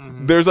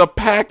 Mm-hmm. There's a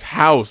packed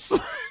house,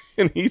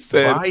 and he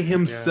said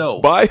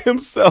by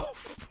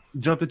himself,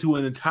 jumped into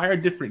an entire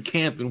different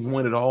camp and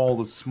wanted all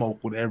the smoke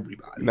with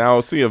everybody. Now,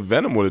 see, if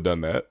Venom would have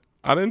done that,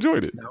 I'd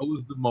enjoyed it. That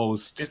was the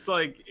most.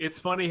 It's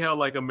funny how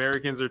like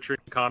Americans are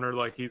treating Connor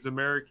like he's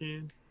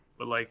American,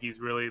 but like he's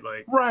really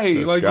like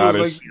Scottish, like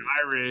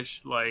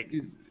Irish, like.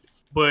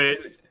 But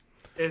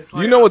it's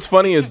like, you know what's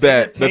funny is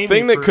that the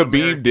thing that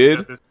Khabib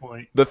did.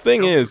 The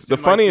thing is, the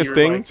funniest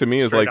thing to me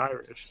is like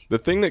Irish. The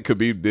thing that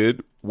Khabib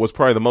did was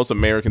probably the most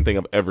American thing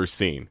I've ever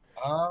seen.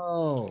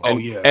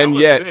 And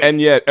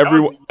yet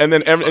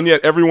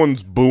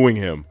everyone's booing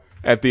him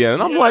at the end.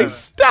 And I'm like,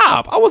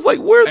 stop! I was like,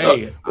 we're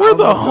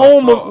the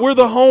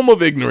home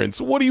of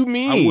ignorance. What do you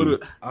mean?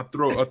 I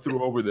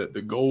threw over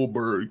the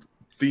Goldberg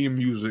theme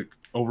music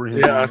over him.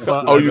 Yeah,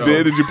 you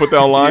did? Did you put that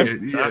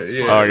online?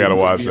 Yeah. Oh, I gotta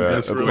watch that.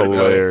 That's really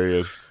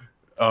hilarious.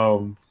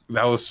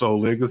 That was so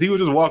lit because he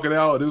was just walking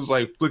out and it was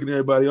like flicking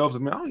everybody off.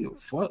 Like, man, I don't give a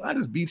fuck. I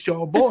just beat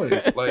y'all boys.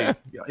 Like,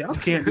 y'all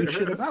can't do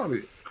shit about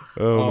it.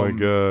 Oh my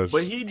gosh!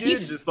 But he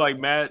did just like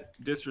Matt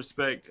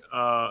disrespect.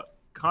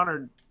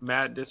 Connor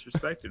Matt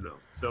disrespected him.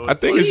 So I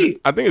think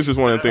it's just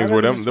one of the things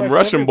where them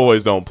Russian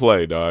boys don't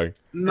play, dog.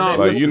 No,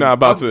 like you're not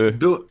about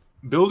to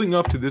building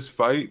up to this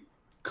fight.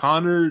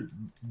 Connor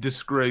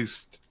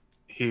disgraced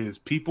his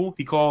people.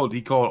 He called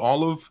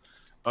all of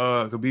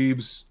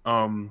Khabib's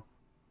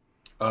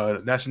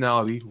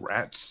nationality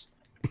rats.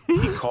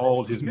 He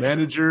called his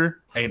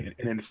manager an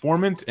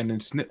informant and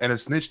a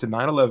snitch to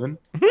 9/11.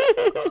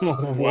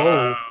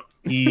 Wow.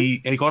 He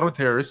called him a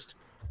terrorist.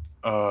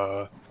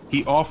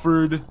 He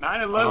offered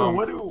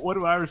 9/11. What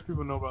do Irish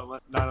people know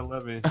about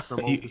 9/11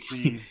 from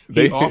overseas?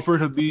 He offered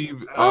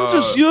Habib. I'm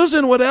just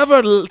using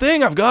whatever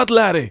thing I've got,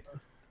 laddie.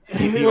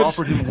 He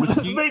offered him whiskey.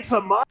 Let's make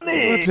some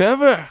money.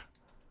 Whatever.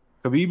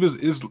 Habib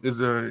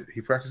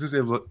he practices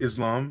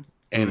Islam,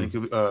 and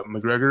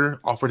McGregor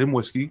offered him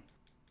whiskey.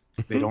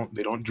 They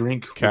don't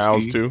drink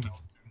cows whiskey too.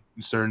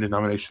 In certain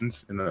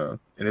denominations in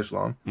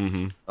Islam.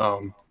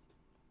 Mm-hmm.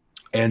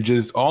 And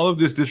just all of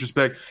this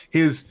disrespect.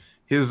 The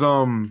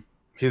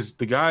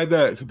guy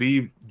that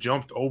Khabib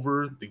jumped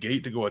over the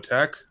gate to go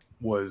attack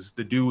was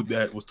the dude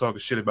that was talking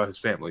shit about his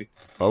family.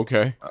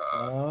 Okay.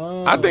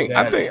 Oh, I think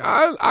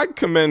I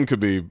commend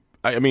Khabib.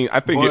 I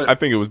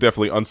think it was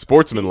definitely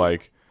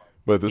unsportsmanlike,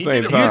 but at the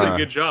same He did time, a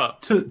good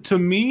job. To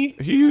me,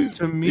 he's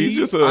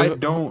just a hood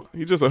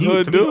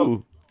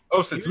dude.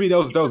 To me, that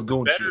was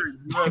goon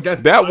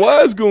shit. That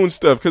was goon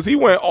stuff because he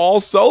went all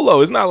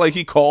solo. It's not like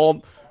he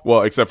called.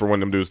 Well, except for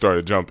when them dudes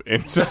started to jump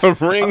into the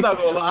ring. I'm not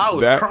gonna lie, I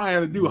was crying.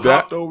 The dude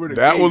hopped over the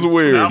That gate. was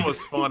weird. That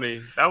was funny.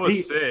 That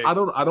was sick. I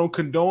don't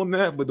condone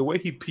that, but the way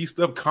he pieced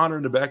up Connor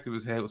in the back of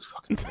his head was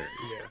fucking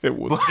hilarious. It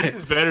was. This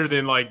is better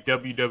than like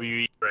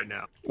WWE right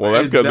now. Well,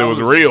 that's because it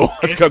was real.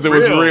 That's because it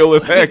was real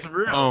as heck. It's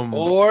real.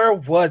 or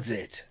was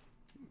it?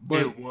 But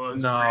It was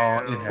no,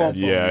 real. it had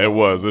Yeah, it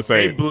was. This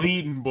They ain't.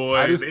 bleeding, boy.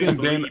 I just They think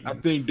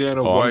bleeding.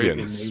 Dana I'm White getting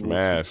enabled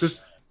smashed. Just,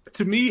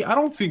 to me, I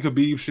don't think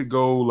Khabib should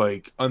go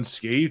like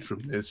unscathed from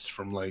this.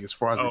 From like as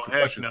far as Oh, the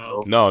heck concussions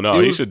no. go. No,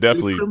 It he was- should it was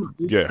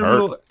definitely get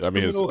criminal- hurt. I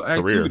mean, his criminal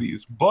career.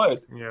 activities.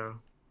 But Yeah.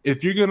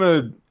 if you're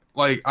gonna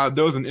like,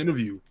 there was an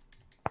interview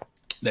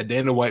that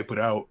Dana White put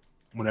out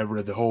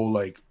whenever the whole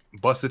like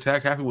bust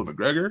attack happened with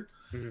McGregor,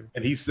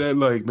 and he said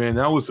like, man,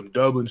 that was some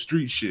Dublin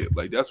street shit.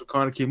 Like that's what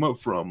Conor came up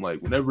from.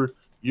 Like whenever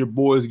your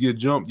boys get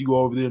jumped, you go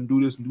over there and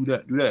do this and do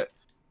that.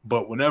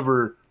 But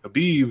whenever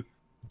Khabib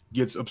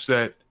gets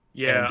upset,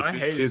 Yeah, and I depicts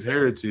hated his that.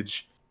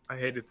 heritage, I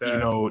hated that. you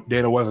know,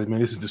 Dana White's like, man,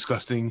 this is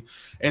disgusting.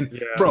 And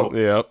Yeah.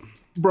 Yeah.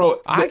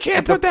 bro, I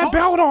can't put that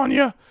belt on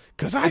you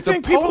because I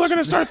think people are going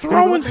to start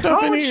throwing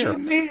stuff in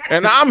here,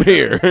 and I'm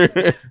here.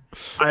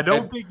 I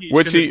don't think he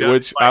which should've done,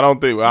 like, I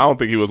don't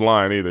think he was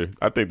lying either.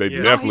 I think they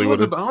Yeah. definitely would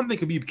have. I don't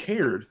think Khabib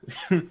cared.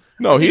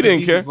 No, he I think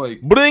didn't care. was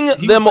like- Bring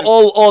he them was like-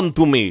 all on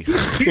to me.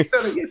 he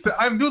said,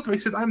 I'm built for. He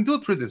said, I'm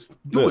built for this.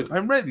 Do Yeah. it.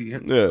 I'm ready.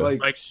 Yeah.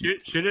 Like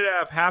should it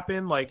have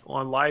happened like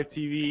on live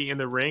TV in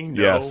the ring?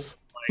 No. Yes.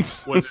 Like,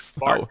 was it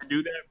smart So- to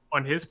do that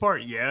on his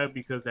part? Yeah,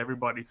 because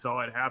everybody saw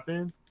it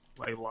happen.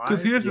 Like live.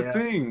 Because here's yeah. the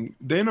thing: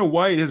 Dana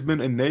White has been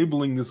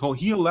enabling this whole.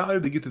 He allowed it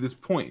to get to this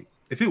point.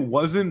 If it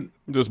wasn't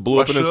Just blew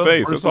up in his Russia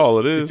face. That's versus- all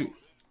it is.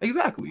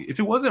 Exactly. If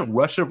it wasn't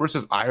Russia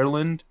versus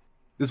Ireland,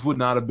 this would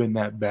not have been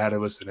that bad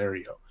of a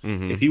scenario.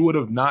 Mhm. If he would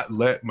have not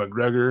let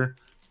McGregor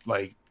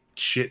like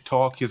shit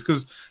talk his,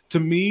 because to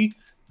me,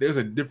 there's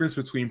a difference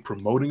between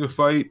promoting a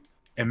fight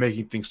and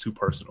making things too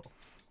personal.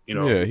 You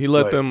know? Yeah, he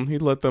let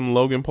Like, them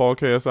Logan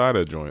Paulcast out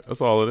of that joint. That's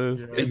all it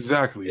is.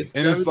 exactly, It's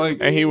and it's like,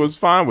 And he was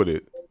fine with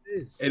it.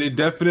 and it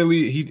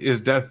definitely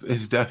is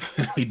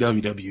definitely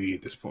WWE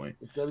at this point.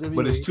 It's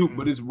WWE.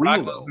 But it's Brock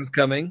real though. Lesnar's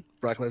coming.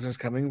 Brock Lesnar's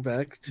coming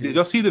back. Did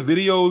y'all see the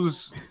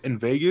videos in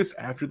Vegas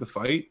after the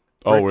fight?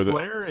 Oh, Ric were the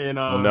Flair and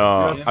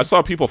no? yeah. I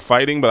saw people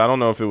fighting, but I don't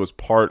know if it was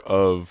part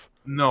of.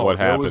 No, What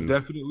there happened?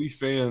 was definitely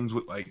fans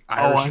with like Oh,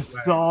 Irish I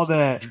flags. saw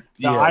that. The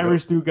Yeah,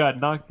 Irish dude got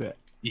knocked out.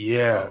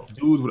 Yeah,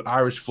 dudes with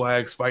Irish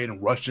flags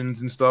fighting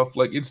Russians and stuff.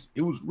 Like it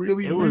was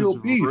really It real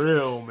was beef.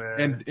 real,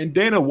 man. And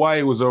Dana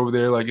White was over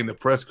there like in the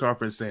press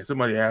conference saying,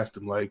 somebody asked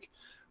him like,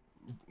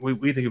 we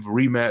think of a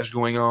rematch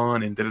going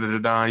on and da da da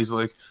da. He's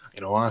like,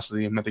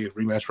 honestly, I'm not thinking of a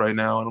rematch right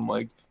now. And I'm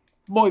like,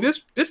 boy,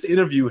 this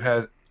interview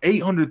has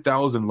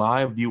 800,000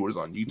 live viewers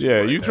on YouTube. Yeah,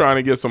 right you now. trying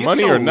to get some Get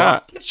money your or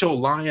not? Get your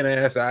lying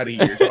ass out of here.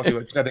 Talking about,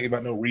 you're not thinking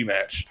about no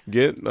rematch.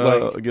 Get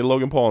Like- get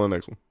Logan Paul in the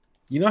next one.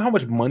 You know how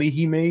much money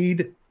he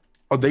made?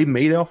 Or they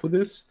made off of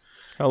this?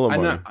 Hella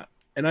money.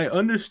 And I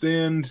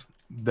understand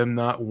them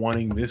not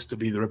wanting this to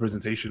be the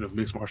representation of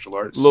mixed martial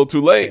arts. A little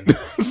too late.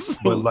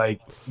 But like,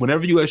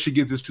 whenever you actually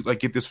get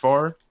this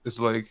far, it's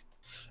like,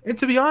 and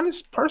to be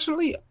honest,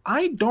 personally,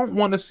 I don't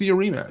want to see a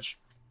rematch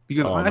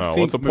because Oh I no! think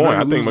What's the point? I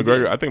think loses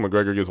McGregor. again. I think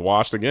McGregor gets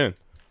washed again.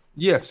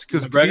 Yes,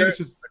 because McGregor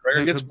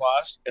gets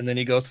washed, and then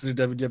he goes to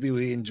the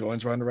WWE and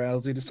joins Ronda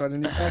Rousey to start a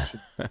new faction.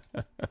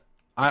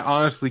 I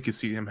honestly could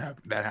see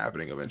that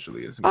happening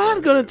eventually.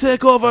 I'm gonna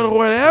take over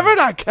wherever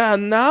I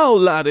can now,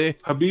 laddie.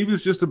 Habib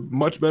is just a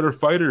much better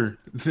fighter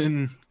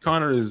than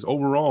Conor is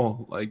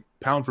overall. Like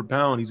pound for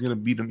pound, he's gonna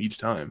beat him each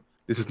time.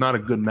 This is not a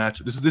good match.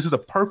 This is a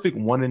perfect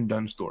one and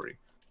done story.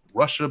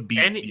 Russia beat.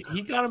 And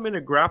he got him in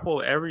a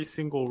grapple every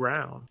single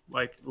round,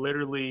 like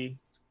literally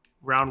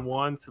round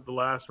 1 to the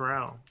last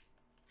round.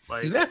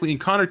 Like Exactly, and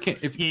Conor can't.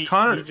 If he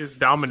Conor, just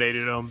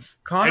dominated him.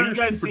 Conor, Have you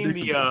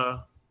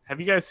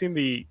guys seen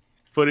the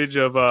footage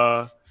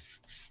of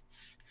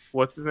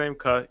what's his name?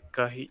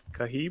 Khabib?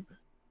 Khabib.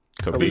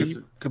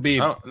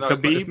 Khabib. No,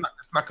 Khabib?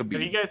 It's not Khabib.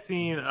 Have you guys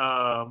seen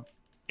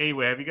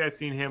anyway, have you guys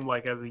seen him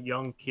like as a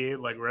young kid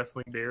like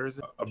wrestling bears?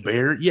 A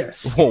bear?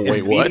 Yes. Oh,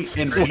 wait, what?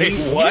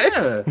 Wait, what?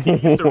 Yeah. He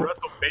used to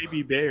wrestle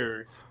baby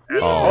bears. Oh,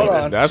 Hold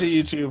on, that's to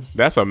YouTube.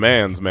 that's a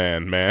man's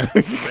man. Man,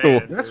 That's what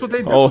dude. they. That's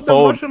Hold- what the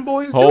hold- Russian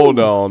boys Hold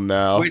do. on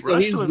now. Wait, so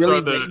he's Wrestlers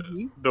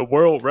really are the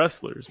world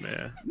wrestlers,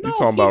 man. You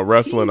talking about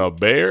wrestling a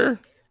bear?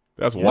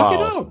 That's Look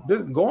wild. it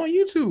up. Go on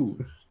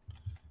YouTube.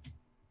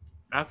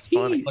 That's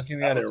funny.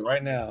 looking at it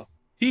right now.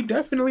 He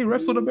definitely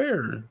wrestled a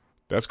bear.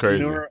 That's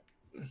crazy.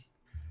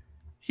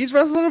 He's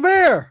wrestling a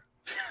bear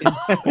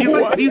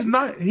He's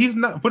not.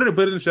 Put it in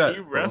the chat.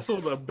 He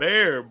wrestled a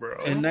bear, bro.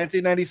 in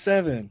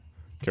 1997.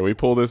 Can we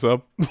pull this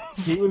up?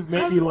 He was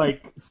maybe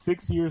like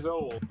 6 years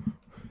old.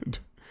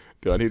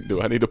 Do I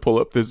need to pull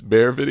up this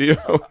bear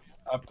video?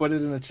 I put it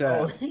in the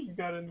chat. Oh, you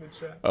got it in the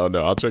chat. Oh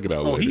no, I'll check it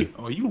out later.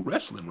 You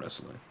wrestling.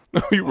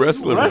 Oh, you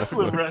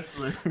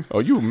wrestling. Oh,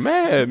 you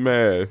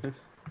mad.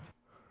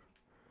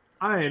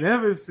 I ain't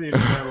ever seen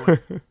that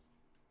one.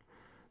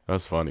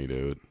 That's funny,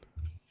 dude.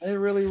 They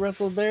really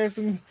wrestled bears.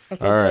 All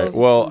right.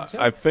 Well,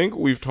 I think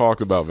we've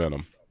talked about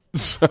Venom.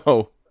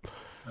 So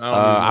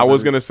I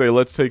was gonna say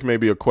let's take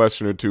maybe a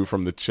question or two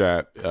from the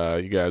chat.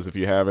 You guys, if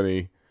you have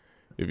any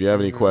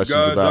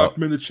questions about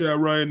in the chat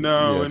right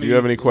now, if you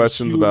have any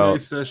questions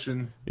about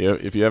session,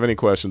 if you have any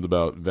questions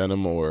about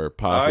Venom or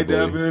possibly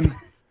hi, Devin.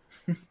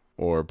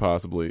 or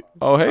possibly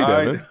oh hey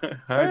Devin,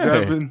 hi hey.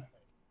 Devin.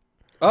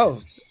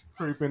 Oh,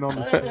 Creeping on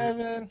the hi,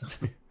 Devin.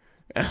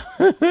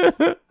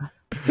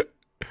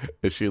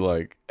 Is she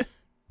like?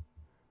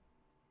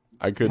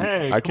 I couldn't.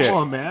 Hey, I can't. come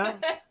on, man.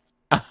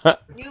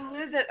 You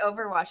lose at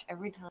Overwatch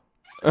every time.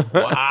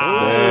 Wow.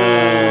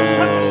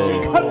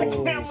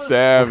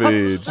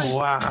 Savage.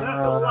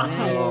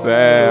 Wow.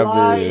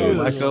 Savage.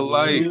 Like a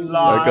light.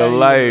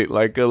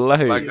 Like a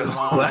light.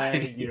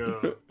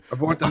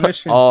 Abort the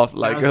mission. Off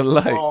like a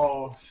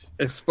light.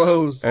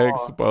 Exposed.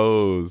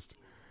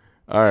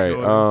 All right.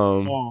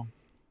 All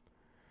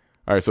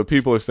right. So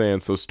people are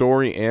saying so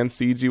story and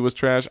CG was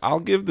trash. I'll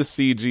give the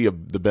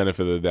CG the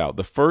benefit of the doubt.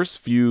 The first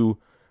few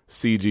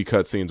CG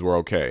cutscenes were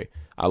okay.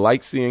 I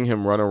like seeing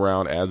him run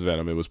around as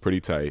Venom. It was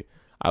pretty tight.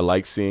 I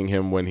like seeing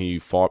him when he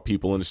fought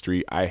people in the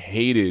street. I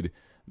hated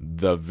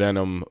the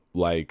Venom,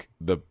 like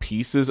the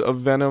pieces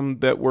of Venom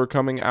that were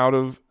coming out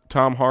of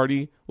Tom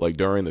Hardy, like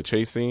during the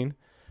chase scene.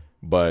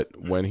 But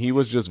when he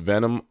was just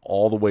Venom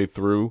all the way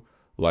through,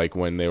 like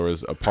when there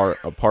was a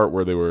part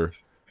where they were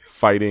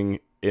fighting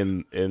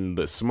in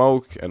the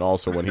smoke, and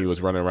also when he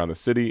was running around the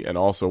city, and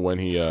also when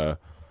he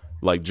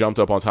like jumped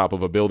up on top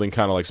of a building,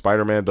 kind of like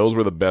Spider-Man. Those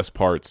were the best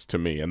parts to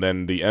me. And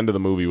then the end of the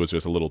movie was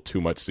just a little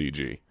too much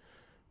CG.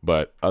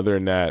 But other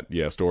than that,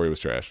 yeah, story was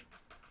trash.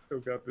 Still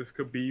got this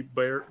could be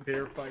bear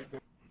fight.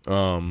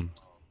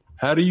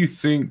 How do you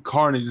think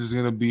Carnage is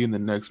gonna be in the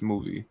next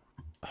movie?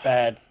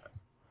 Bad.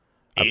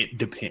 It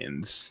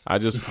depends. I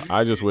just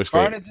wish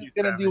Carnage is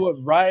gonna do what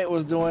Riot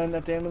was doing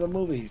at the end of the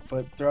movie,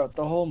 but throughout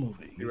the whole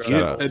movie.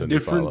 Get a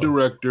different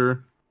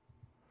director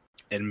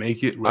and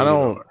make it rated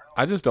R.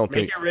 I just don't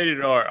Make think it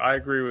rated R. I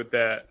agree with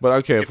that. But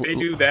okay, if they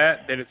do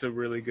that, then it's a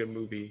really good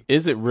movie.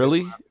 Is it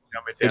really?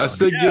 I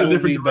said get a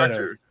different better.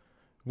 director.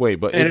 Wait,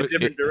 but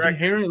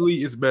Inherently,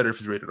 it's better if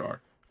it's rated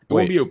R. It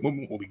won't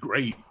be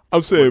great.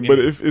 I'm saying, but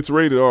if it's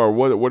rated R,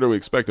 what are we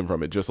expecting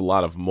from it? Just a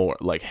lot of more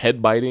like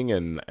head biting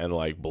and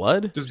like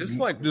blood, just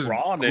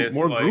rawness,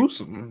 more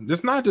gruesome.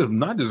 Just not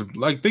just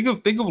like think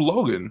of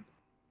Logan.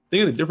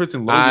 Think of the difference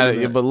in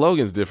Logan. Yeah, but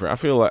Logan's different. I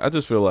feel like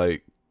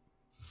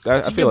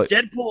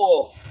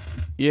Deadpool.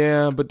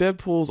 Yeah, but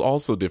Deadpool's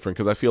also different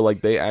because I feel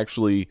like they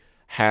actually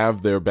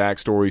have their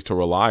backstories to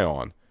rely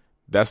on.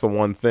 That's the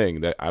one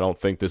thing that I don't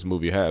think this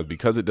movie has,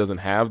 because it doesn't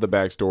have the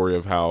backstory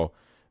of how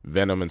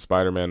Venom and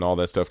Spider-Man and all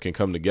that stuff can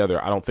come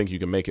together. I don't think you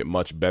can make it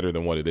much better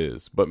than what it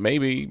is. But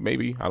maybe,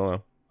 I don't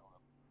know.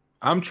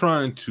 I'm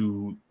trying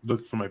to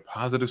look from a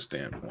positive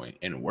standpoint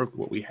and work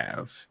what we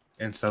have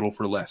and settle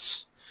for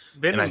less.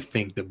 Venom, and I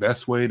think the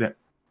best way to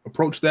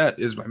approach that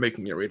is by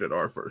making it rated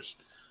R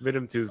first.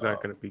 Venom 2 is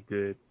not going to be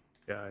good,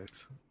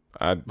 guys.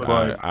 I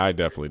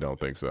definitely don't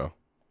think so.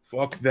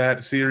 Fuck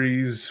that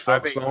series.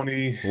 Fuck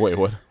Sony. Wait,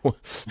 what?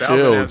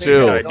 Chill.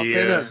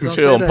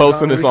 Chill. I'm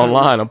posting this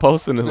online.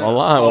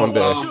 One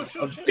day.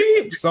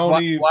 Beep,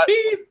 Sony.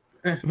 Beep.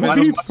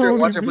 Watch your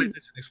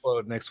PlayStation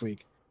explode next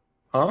week.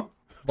 Huh?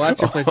 Watch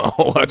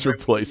your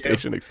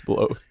PlayStation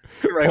explode.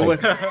 Right.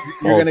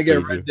 You're gonna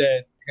get Red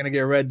Dead. You're gonna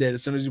get Red Dead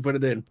as soon as you put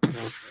it in.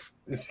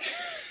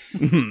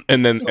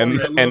 and then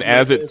and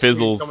as it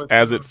fizzles,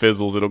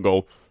 it'll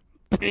go.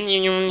 It's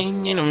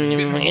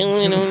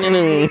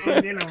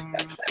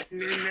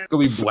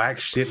gonna be black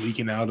shit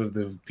leaking out of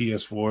the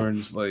PS4 and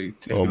just like.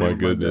 Oh my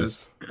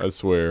goodness! I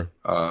swear.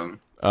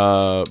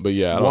 But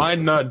yeah. Why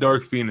not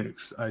Dark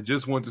Phoenix? I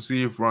just want to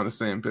see if we're on the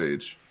same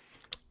page.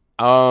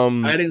 I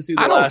didn't see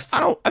the last.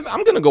 I'm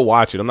gonna go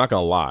watch it. I'm not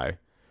gonna lie,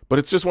 but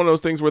it's just one of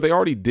those things where they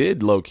already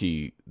did low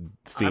key.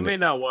 Phoenix. I may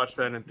not watch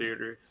that in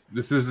theaters.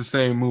 This is the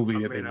same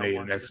movie that they made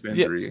in X-Men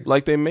 3. Yeah,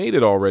 like they made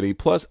it already.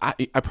 Plus, I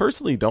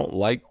personally don't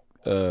like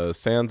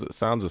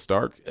Sansa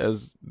Stark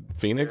as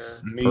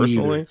Phoenix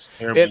personally.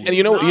 And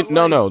you know,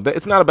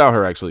 it's not about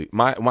her actually.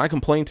 My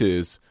complaint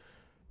is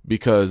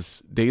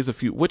because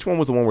which one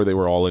was the one where they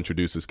were all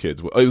introduced as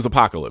kids? It was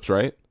Apocalypse,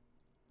 right?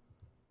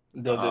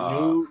 The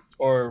new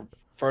or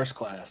First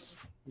Class?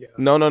 Yeah.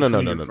 No.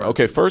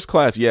 Okay, First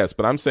Class, yes,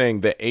 but I'm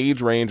saying the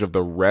age range of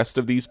the rest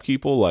of these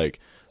people, like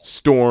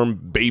Storm,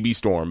 Baby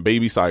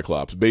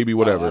Cyclops, Baby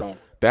whatever.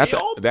 That's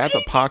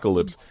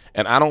Apocalypse,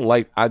 and I don't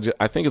like. I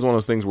think it's one of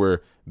those things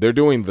where they're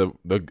doing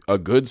a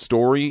good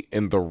story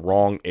in the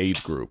wrong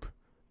age group.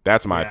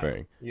 That's my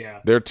thing. Yeah,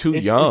 they're too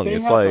young.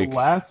 It's like the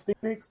last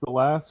Phoenix, the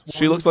last.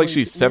 She looks like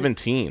she's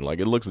 17. Like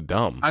it looks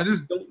dumb. I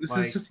just don't. This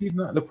is just he's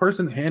not the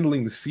person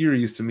handling the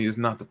series. To me, is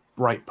not the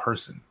right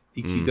person.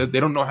 They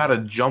don't know how to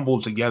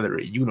jumble together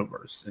a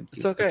universe.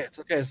 It's okay. It's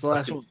okay. It's the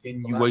last one.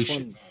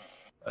 Continuation.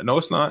 No,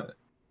 it's not.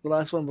 The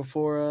last one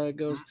before it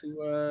goes to.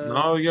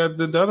 No, you got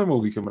the other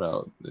movie coming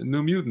out,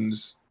 New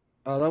Mutants.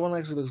 Oh, that one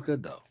actually looks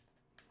good though.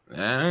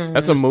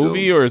 That's a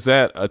movie, or is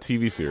that a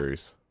TV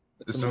series?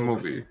 It's a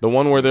movie. The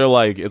one where they're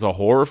like, it's a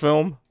horror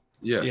film?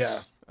 Yes. Yeah.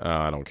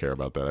 I don't care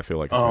about that. I feel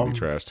like it's gonna be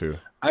trash too.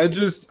 I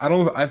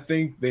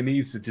think they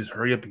need to just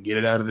hurry up and get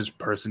it out of this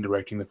person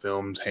directing the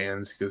film's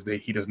hands, because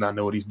he does not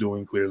know what he's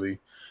doing. Clearly,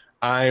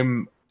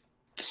 I'm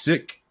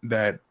sick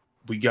that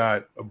we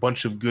got a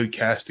bunch of good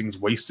castings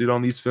wasted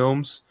on these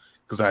films,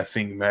 because I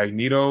think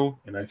Magneto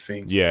and I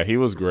think he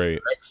was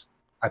great.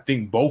 I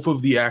think both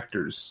of the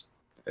actors,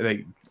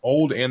 like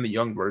old and the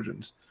young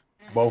versions,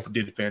 both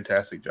did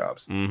fantastic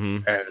jobs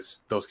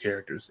as those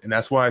characters, and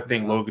that's why I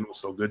think Logan was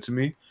so good to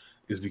me,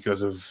 is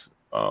because of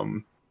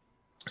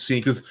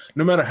seeing, because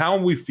no matter how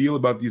we feel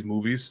about these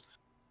movies,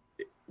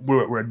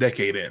 we're a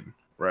decade in,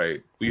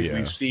 right?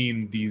 We've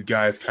seen these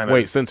guys kind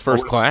of since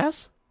First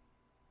Class.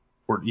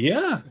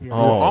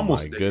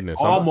 Almost my goodness,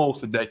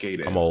 almost a decade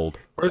in. I'm old.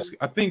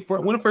 I think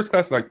when First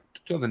Class, like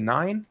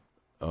 2009.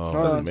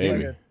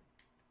 Maybe.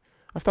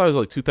 I thought it was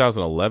like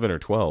 2011 or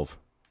 12.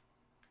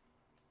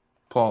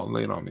 Paul,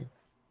 lay it on me.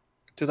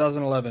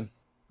 2011.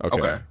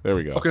 Okay, there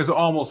we go. Okay, so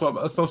almost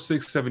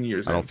 6-7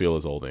 years. I don't feel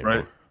as old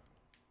anymore.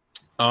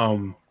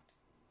 Right.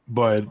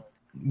 But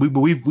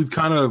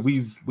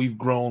we've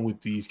grown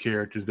with these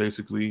characters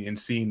basically, and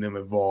seeing them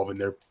evolve in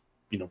their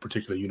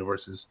particular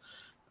universes.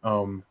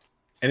 And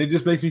it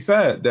just makes me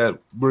sad that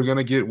we're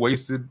gonna get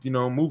wasted,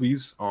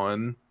 movies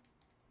on,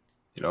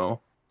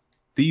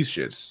 these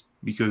shits,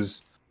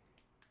 because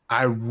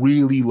I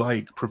really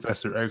like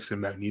Professor X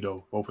and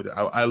Magneto, both of them.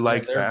 I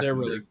like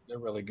Fassbender. They're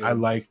really good. I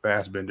like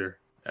Fassbender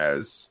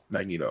as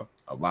Magneto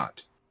a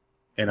lot,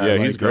 and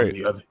he's great.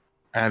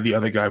 The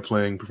other guy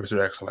playing Professor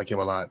X, I like him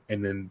a lot.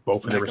 And then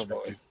both of their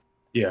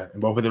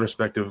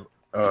respective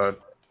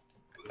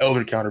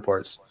elder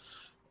counterparts,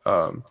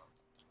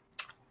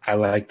 I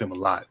like them a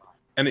lot.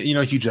 And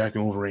Hugh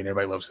Jackman, Wolverine,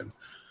 everybody loves him.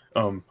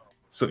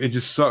 So it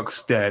just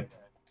sucks that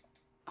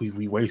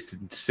we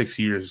wasted 6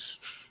 years,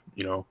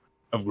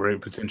 of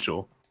great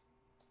potential.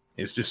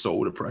 It's just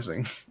so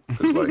depressing.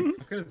 Like,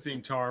 I could have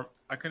seen Tom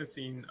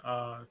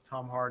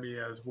Hardy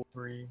as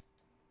Wolverine.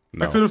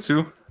 No. I could have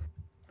too.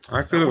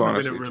 I could have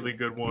honestly been a really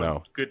good one.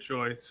 No. Good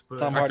choice. But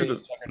Tom Hardy.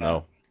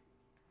 No.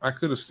 I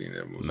could have seen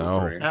that movie. No.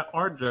 Wolverine.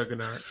 Or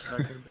Juggernaut.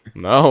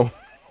 No.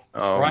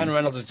 Ryan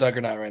Reynolds is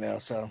Juggernaut right now,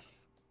 so.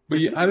 But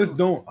yeah, I just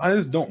don't.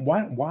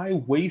 Why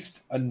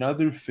waste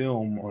another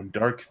film on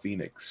Dark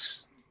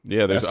Phoenix?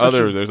 Yeah, there's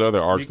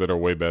other arcs that are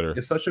way better.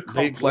 It's such a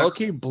complex. They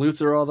low-key blew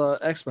through all the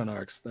X-Men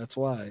arcs. That's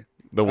why.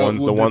 The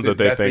ones that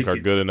they think are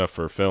good enough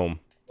for film.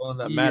 Well,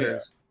 that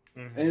matters.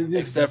 Mm-hmm.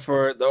 Except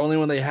for the only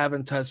one they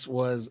haven't touched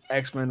was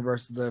X-Men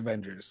versus the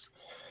Avengers.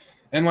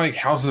 And like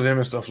House of M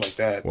and stuff like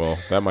that. Well,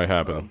 that might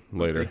happen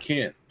later.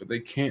 They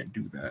can't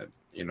do that,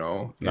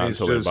 Not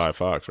until they buy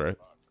Fox, right?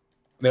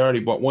 They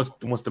already bought once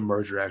the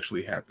merger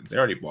actually happens. They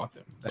already bought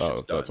them.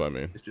 That's what I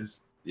mean. It's just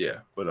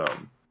it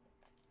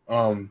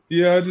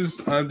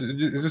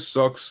just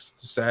sucks.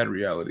 Sad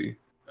reality.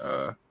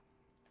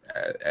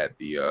 At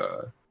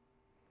the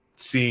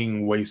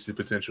seeing wasted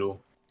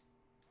potential,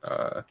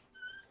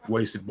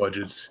 wasted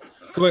budgets.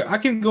 Like I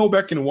can go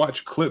back and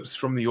watch clips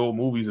from the old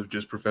movies of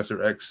just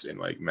Professor X and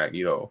like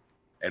Magneto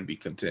and be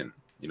content,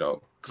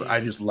 because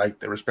I just like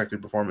their respective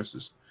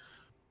performances.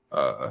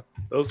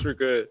 Those were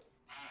good.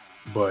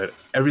 But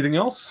everything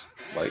else,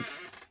 like,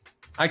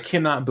 I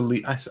cannot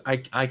believe,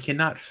 I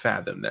cannot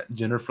fathom that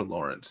Jennifer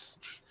Lawrence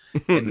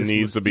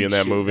needs to be in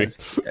that movie.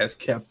 Has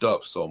kept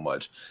up so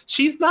much.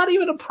 She's not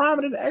even a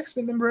prominent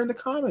X-Men member in the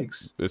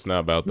comics. It's not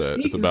about that.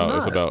 It's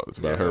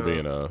about her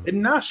being a.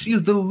 And now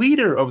she's the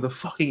leader of the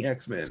fucking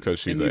X-Men. It's because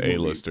she's an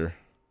A-lister.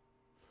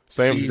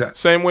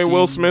 Same way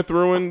Will Smith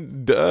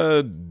ruined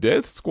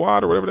Death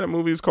Squad or whatever that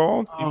movie is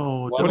called.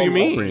 Oh, what do you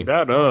mean? Bring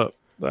that up.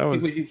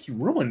 He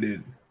ruined it.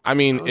 I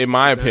mean, in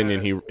my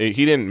opinion,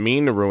 he didn't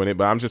mean to ruin it,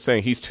 but I'm just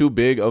saying he's too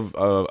big of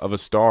a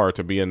star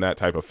to be in that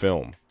type of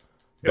film.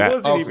 It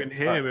wasn't even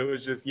him. It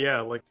was just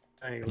you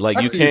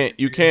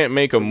can't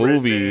make a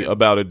movie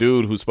about a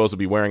dude who's supposed to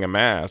be wearing a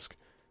mask,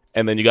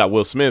 and then you got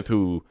Will Smith,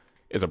 who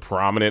is a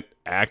prominent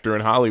actor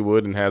in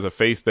Hollywood and has a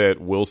face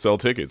that will sell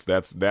tickets.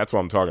 That's what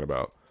I'm talking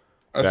about.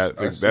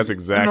 That's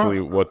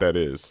exactly what that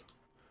is.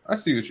 I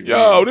see what you mean.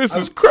 Yo, this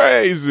is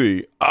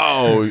crazy.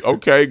 Oh,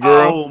 okay,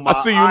 girl. I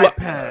see you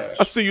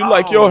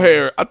like your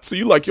hair. I see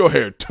you like your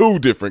hair 2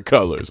 different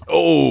colors.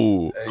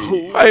 Oh,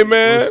 hey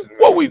man,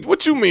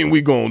 what you mean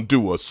we gonna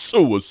do a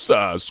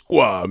Suicide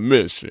Squad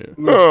mission?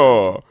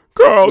 Oh,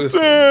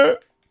 Carlton.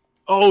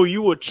 Oh,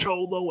 you a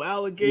cholo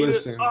alligator?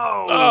 Listen.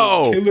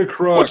 Oh, Killer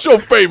Croc. What's your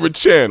favorite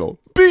channel?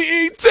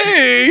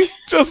 BET.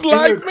 Just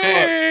like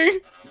me.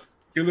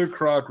 Killer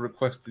Croc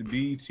requested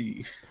BET.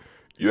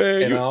 Yeah,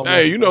 they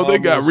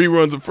got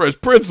reruns of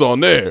Fresh Prince on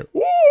there.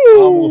 Woo!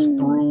 Almost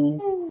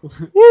through.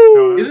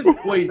 Woo!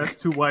 Wait,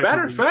 that's too white.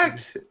 Matter of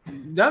fact,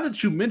 now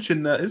that you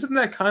mentioned that, isn't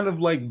that kind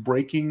of like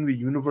breaking the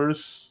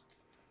universe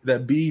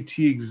that BET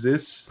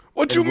exists.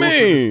 What you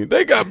mean?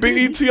 They got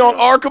BET on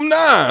Arkham 9.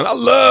 I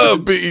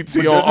love BET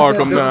on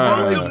Arkham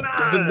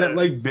 9. Isn't that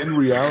like been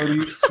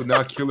reality? So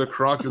now Killer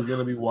Croc is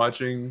gonna be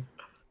watching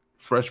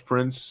Fresh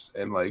Prince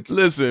and like.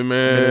 Listen,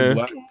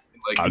 man.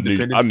 I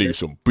need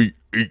some BET.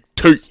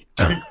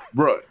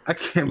 Bro, I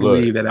can't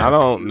believe that. I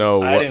don't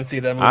know. I didn't see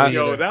that movie.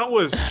 Yo, that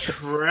was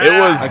trash. It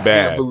was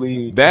bad.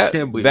 That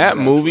That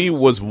movie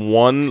was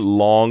one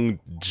long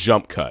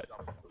jump cut.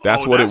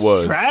 That's what it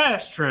was.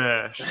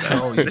 Trash.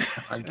 Oh, yeah.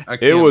 I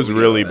It was can't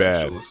really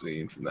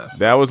believe bad.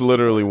 That was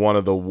literally one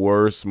of the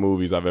worst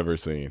movies I've ever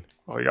seen.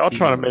 Oh, y'all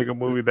trying to make a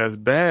movie that's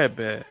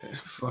bad.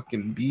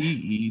 Fucking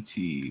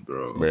BET,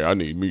 bro. Man, I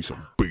need me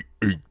some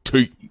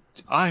BET.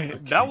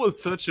 That was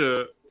such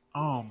a.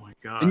 Oh my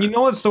god! And you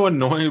know what's so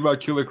annoying about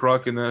Killer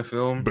Croc in that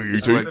film?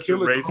 BET.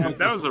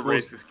 That was a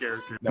racist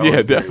character.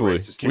 Yeah,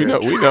 definitely. We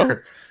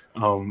know.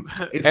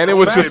 And it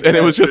was just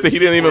that he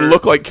didn't even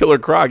look like Killer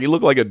Croc. He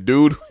looked like a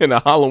dude in a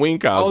Halloween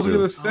costume. I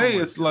was gonna say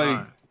it's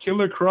like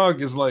Killer Croc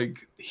is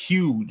like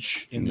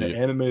huge in the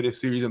animated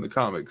series and the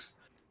comics,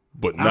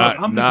 but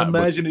I'm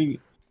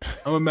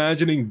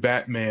imagining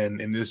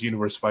Batman in this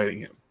universe fighting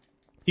him.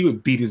 He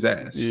would beat his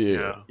ass.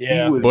 Yeah.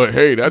 But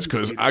hey, that's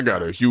because I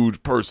got a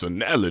huge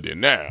personality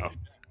now,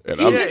 and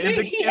in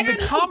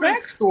the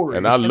comics,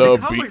 and I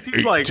love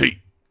BET.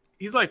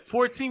 He's like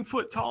 14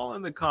 foot tall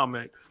in the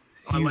comics.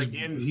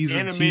 He's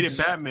animated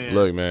Batman.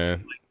 Look,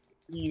 man.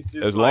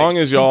 As long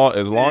as y'all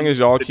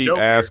keep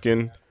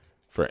asking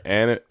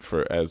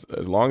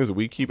as long as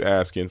we keep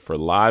asking for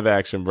live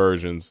action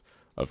versions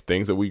of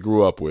things that we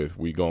grew up with,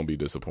 we gonna be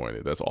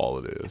disappointed. That's all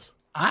it is.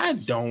 I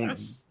don't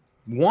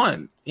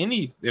want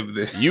any of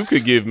this. You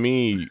could give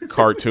me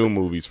cartoon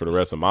movies for the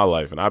rest of my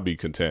life, and I'd be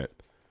content.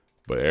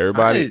 But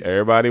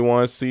everybody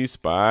wants to see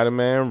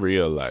Spider-Man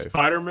real life.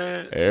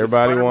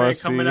 Everybody wants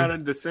to see coming out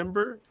in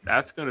December.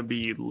 That's gonna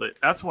be lit.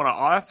 That's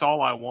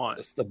all I want.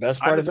 That's the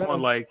best part of it. I just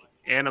want like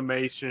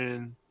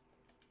animation,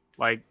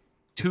 like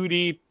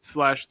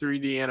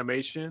 2D/3D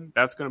animation.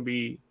 That's gonna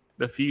be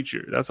the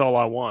future. That's all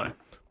I want.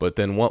 But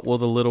then, what will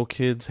the little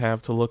kids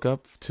have to look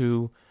up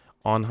to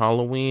on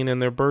Halloween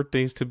and their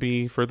birthdays to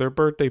be for their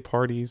birthday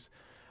parties?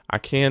 I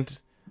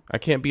can't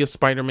be a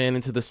Spider-Man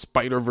into the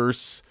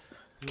Spider-Verse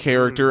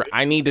character.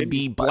 I need to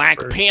be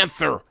Black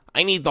Panther.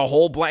 I need the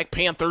whole Black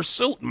Panther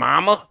suit,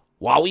 mama,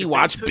 while we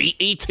watch BET.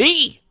 If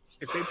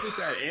they took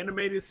that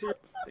animated series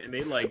and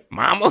they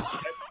mama,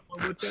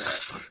 with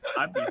that,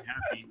 I'd be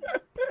happy.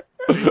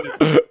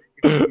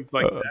 It's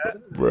like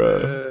that,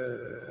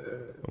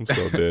 bruh. I'm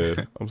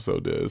so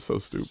dead. It's so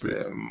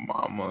stupid.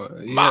 Mama.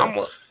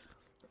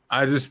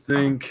 I just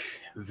think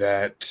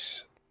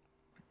that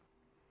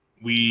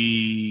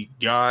we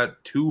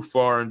got too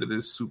far into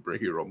this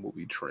superhero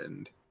movie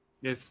trend.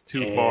 It's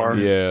too far.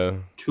 Yeah.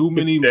 Too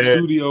many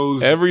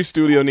studios. Every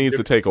studio needs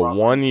to take a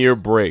 1-year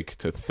break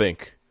to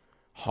think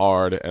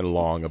hard and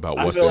long about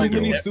what they're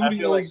doing. I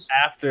feel like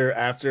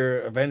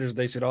after Avengers,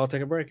 they should all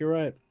take a break. You're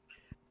right.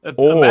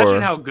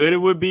 Imagine how good it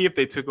would be if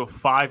they took a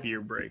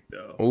 5-year break,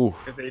 though. Ooh.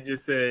 If they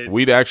just said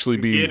we'd actually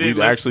be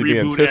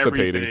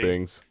anticipating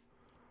things.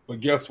 But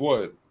guess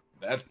what?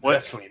 That's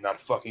definitely not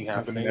fucking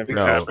happening.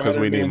 No, because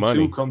we need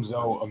money. 2 comes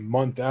out a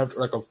month after,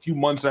 like a few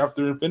months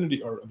after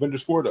Infinity or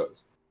Avengers 4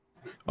 does.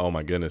 Oh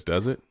my goodness,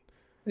 does it?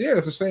 Yeah,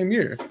 it's the same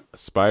year.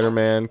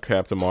 Spider-Man,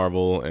 Captain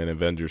Marvel, and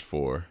Avengers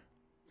 4.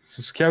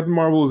 So Captain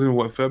Marvel is in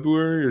what,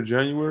 February or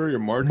January or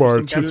March?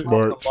 It's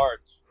March.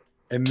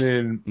 And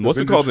then what's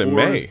it called in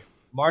May?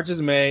 March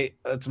is May.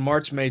 It's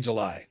March, May,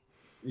 July.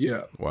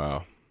 Yeah.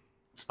 Wow.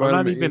 I'm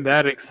not even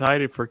that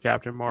excited for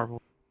Captain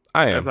Marvel.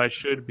 I am. As I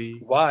should be.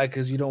 Why?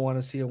 Because you don't want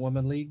to see a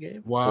women league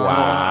game?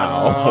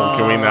 Wow.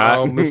 Can we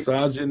not?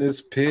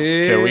 Misogynist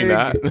pig. Can we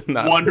not?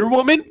 Wonder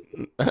Woman?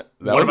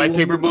 One of my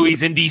favorite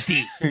movies in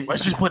DC.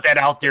 Let's just put that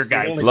out there,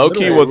 guys.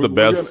 Loki was the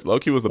best.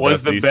 Loki was the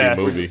best DC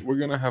movie. We're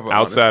gonna have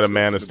outside of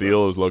Man of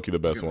Steel. Was Loki the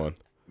best one?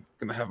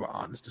 Gonna have an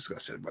honest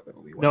discussion about that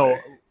movie. No,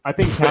 I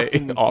think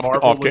Captain Marvel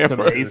off was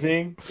camera.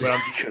 Amazing, but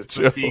I'm just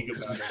fatigued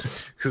about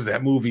it because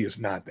that movie is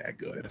not that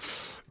good.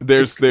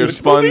 There's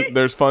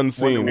fun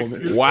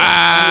scenes.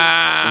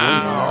 Wow,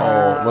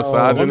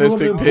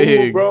 misogynistic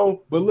pig,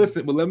 bro. But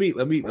listen, let me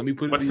put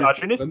it.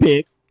 Misogynist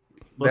pig.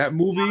 That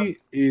movie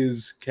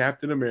is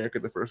Captain America: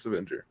 The First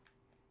Avenger.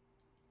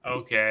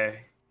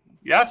 Okay.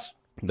 Yes.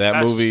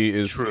 That movie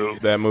is true.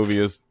 That movie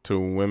is to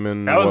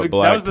women what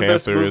Black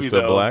Panther is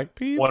to black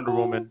people. Wonder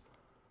Woman.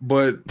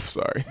 But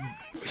sorry.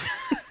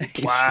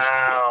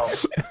 Wow.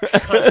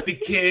 Cut the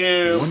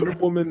kill. Wonder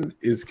Woman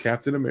is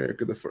Captain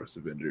America: The First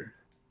Avenger.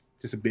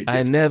 Just a bit different.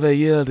 I never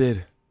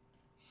yielded.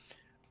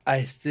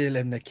 I still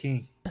am the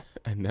king.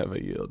 I never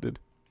yielded.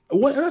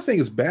 What I'm not saying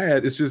is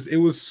bad. It's just it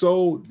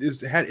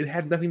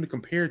had nothing to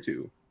compare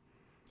to.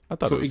 I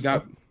thought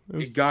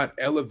it got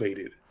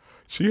elevated.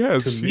 She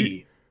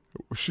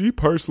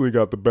personally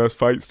got the best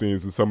fight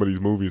scenes in some of these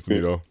movies to me,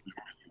 though.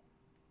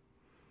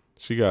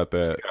 She got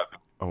that.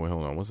 Oh wait,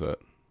 hold on. What's that?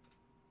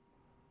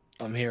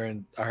 I heard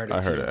it. I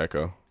heard an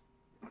echo.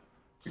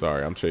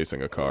 Sorry, I'm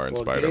chasing a car in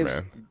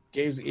Spider-Man.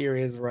 Gabe's ear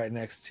is right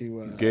next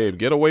to. Gabe,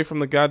 get away from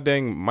the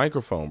goddamn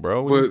microphone,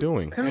 bro. What are you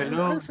doing? I have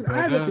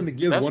nothing to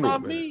give That's Wonder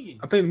not Woman. me.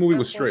 I think the movie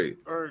was That's straight.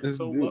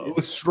 low. It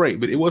was straight,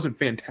 but it wasn't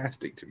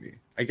fantastic to me.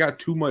 I got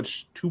too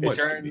much.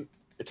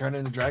 It turned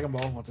into Dragon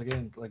Ball once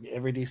again. Like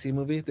every DC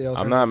movie, they all.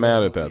 I'm not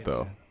mad at that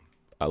though.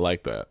 I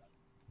like that.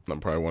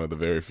 I'm probably one of the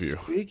very few.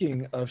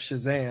 Speaking of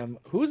Shazam,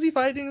 who's he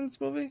fighting in this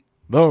movie?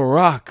 The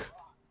Rock.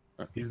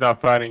 He's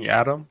not fighting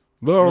Adam.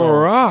 The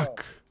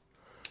Rock.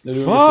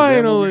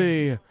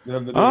 Finally,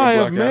 I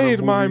have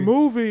made my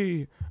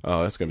movie.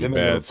 Oh, that's gonna be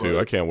bad too.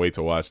 I can't wait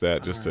to watch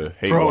that just to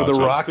hate. Bro, watch The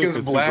it. Rock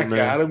is Black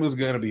Adam is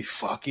gonna be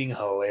fucking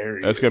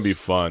hilarious. That's gonna be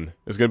fun.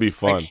 It's gonna be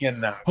fun. I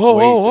cannot.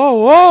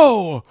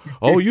 Oh!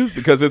 You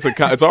because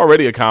it's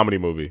already a comedy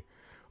movie.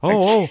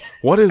 What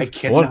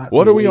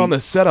are we on the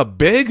set of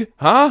Big?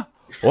 Huh?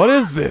 What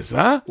is this?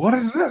 Huh? What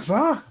is this?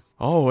 Huh?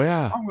 Oh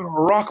yeah. I'm gonna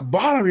rock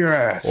bottom your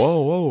ass.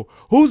 Whoa!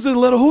 Who's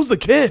the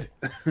kid?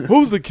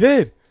 Who's the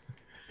kid?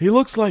 He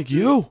looks like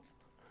you,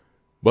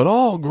 but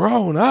all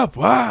grown up.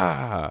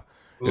 Ah.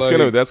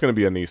 That's gonna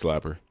be a knee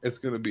slapper. It's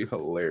gonna be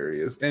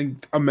hilarious.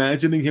 And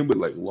imagining him with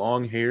like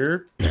long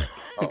hair.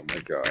 Oh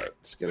my god.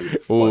 It's gonna be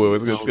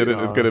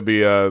it's gonna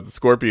be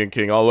Scorpion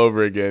King all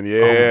over again.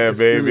 Yeah,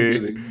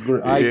 baby.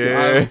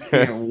 I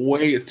can't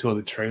wait until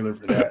the trailer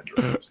for that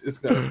drops. It's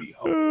gonna be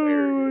hilarious.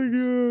 Oh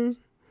my god.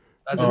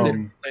 That's a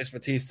different place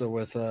Batista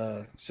with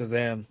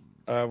Shazam.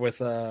 With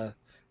The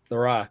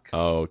Rock.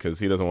 Oh, because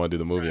he doesn't want to do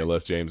the movie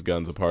unless James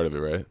Gunn's a part of it,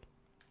 right?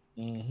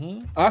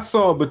 Mm-hmm. I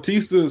saw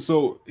Batista,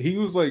 so he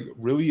was like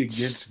really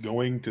against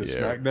going to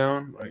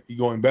SmackDown, like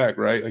going back,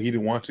 right? Like he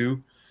didn't want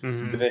to,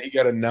 but then he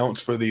got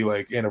announced for the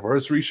like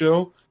anniversary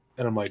show,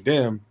 and I'm like,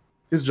 damn,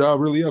 his job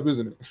really up,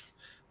 isn't it?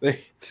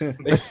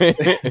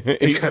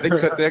 They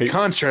cut that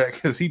contract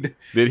because he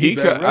did he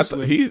cut.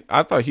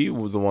 I thought he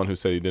was the one who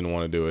said he didn't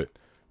want to do it,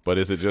 but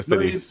is it just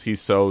that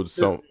he's so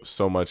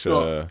much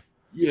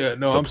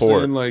I'm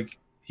saying like.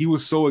 He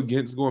was so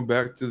against going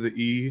back to the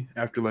E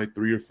after like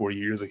 3 or 4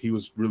 years. Like he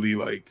was really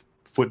like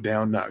foot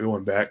down, not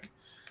going back.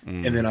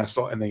 And then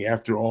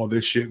after all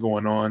this shit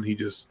going on, he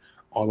just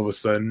all of a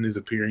sudden is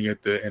appearing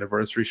at the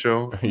anniversary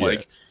show.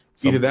 Like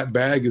either that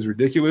bag is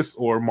ridiculous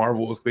or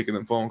Marvel is making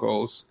them phone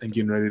calls and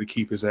getting ready to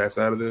keep his ass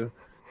out of the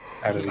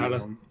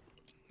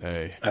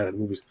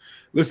movies.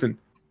 Listen,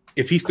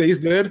 if he stays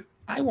dead,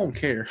 I won't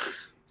care.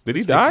 Did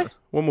he die?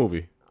 What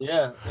movie?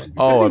 Yeah.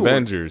 Oh,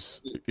 Avengers.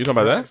 You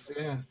talking about that?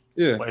 Yeah.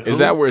 Yeah. Wait, is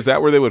that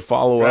where they would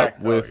follow up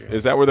with?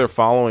 Is that where they're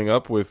following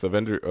up with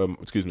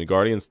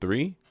Guardians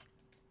 3?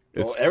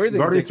 Well, everything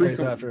Guardians takes 3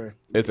 place after.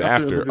 It's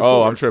after. Avengers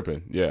Oh, 4. I'm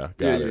tripping. Yeah,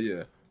 got it.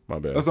 Yeah. My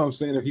bad. That's what I'm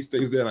saying. If he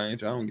stays dead, I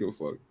don't give a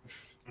fuck.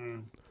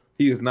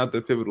 He is not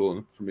the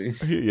pivotal for me.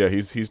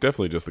 He's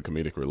definitely just the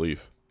comedic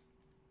relief.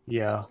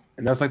 Yeah,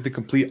 and that's like the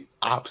complete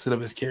opposite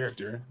of his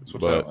character.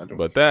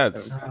 But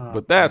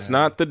that's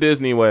not the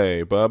Disney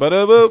way.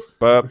 Ba-ba-da-boop.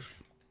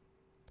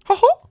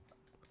 Ha-ha.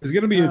 It's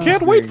gonna be.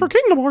 Can't wait for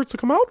Kingdom Hearts to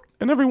come out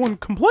and everyone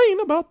complain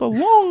about the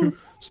long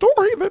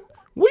story that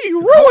we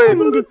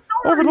ruined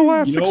over the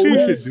last 6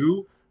 years.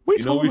 You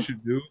know what we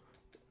should do?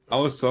 I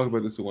was talking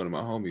about this with one of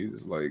my homies.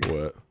 It's like,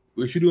 what?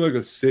 We should do like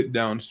a sit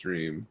down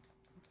stream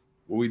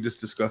where we just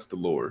discuss the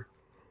lore.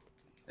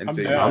 I'm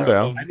down.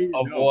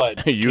 Of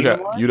what? You'd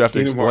have to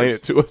explain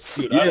it to us.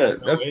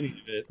 Dude,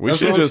 we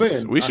should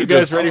you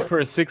guys ready for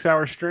a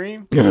 6-hour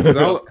stream?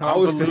 I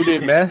was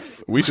thinking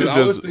mess. We should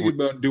I was thinking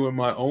about doing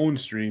my own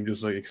stream,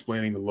 just like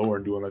explaining the lore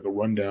and doing like a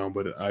rundown.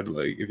 But I'd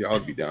like if y'all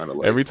would be down to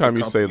like every time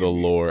you say the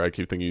lore, I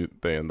keep thinking you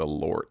saying the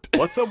Lort.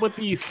 What's up with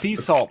these sea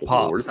salt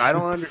pops? I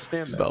don't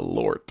understand that. The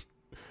Lort.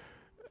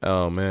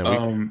 Oh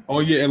man. Oh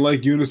yeah, and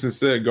like Unison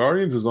said,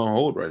 Guardians is on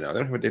hold right now.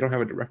 They don't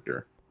have a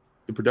director.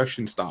 The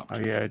production stopped. Oh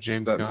yeah,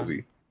 James that Gunn.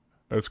 movie.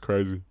 That's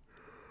crazy.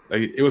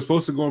 Like it was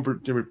supposed to go in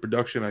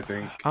production, I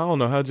think. I don't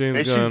know how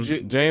James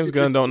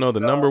Gunn don't know the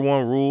number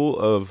one rule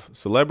of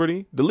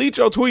celebrity: delete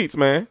your tweets,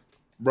 man.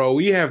 Bro,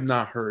 we have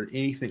not heard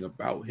anything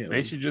about him.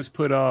 They should just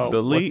put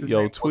delete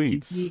your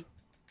tweets.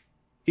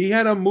 He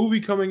had a movie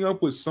coming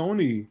up with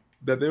Sony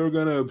that they were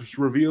gonna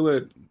reveal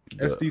at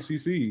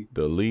SDCC.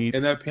 Delete,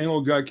 and that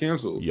panel got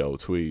canceled. Yo,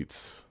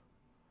 tweets.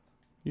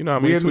 You know how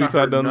many tweets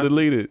I done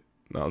deleted?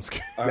 No, I'm just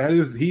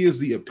kidding. He is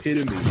the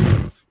epitome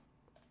of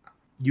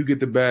you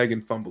get the bag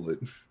and fumble it.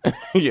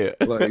 Yeah.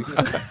 Like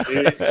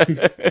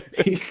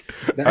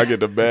I get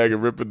the bag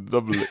and rip it and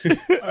double it.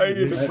 I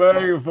get the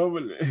bag and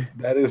fumble it.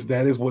 That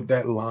is what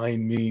that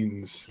line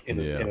means in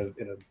a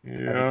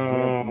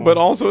But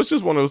also it's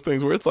just one of those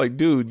things where it's like,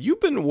 dude, you've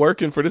been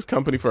working for this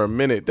company for a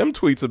minute. Them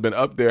tweets have been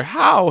up there.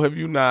 How have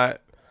you not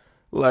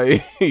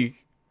like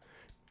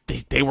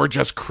they were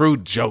just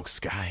crude jokes,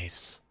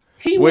 guys.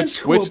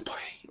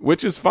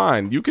 Which is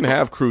fine. You can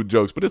have crude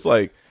jokes, but it's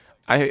like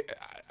I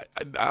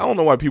don't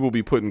know why people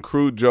be putting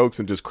crude jokes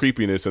and just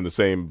creepiness in the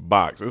same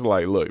box. It's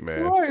like, look,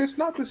 man. Right, it's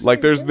not the same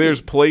like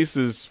there's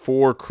places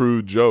for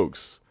crude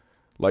jokes.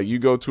 Like you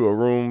go to a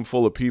room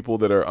full of people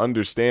that are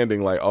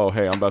understanding like, oh,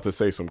 hey, I'm about to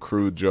say some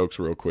crude jokes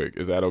real quick.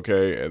 Is that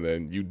okay? And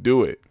then you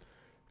do it.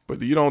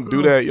 But you don't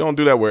do that. You don't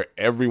do that where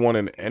everyone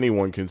and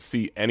anyone can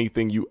see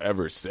anything you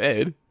ever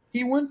said.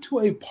 He went to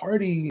a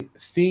party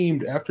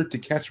themed after To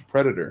Catch a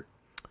Predator.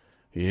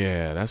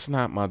 Yeah, that's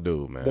not my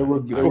dude, man. There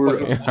were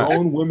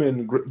grown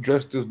women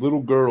dressed as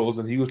little girls,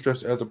 and he was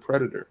dressed as a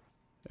predator.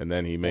 And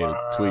then he made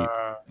a tweet.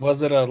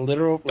 Was it a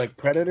literal like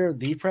Predator,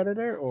 the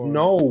Predator, or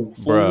No,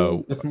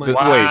 Bro. Like, Wait,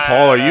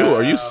 Paul, are you?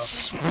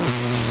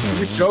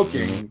 you're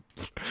joking?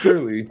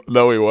 Surely.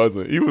 No, he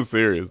wasn't. He was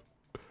serious.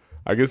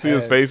 I can see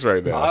his face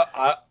right now.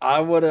 I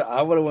would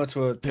have went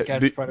to a To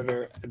Catch a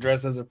Predator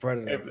dressed as a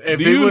predator.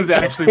 If it was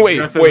actually wait,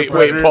 dressed as a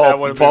predator, that Paul.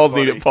 would've Paul's been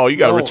needed. funny. Paul, you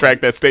gotta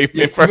retract that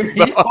statement first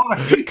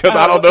off, because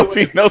I don't know if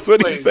he knows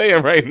what he's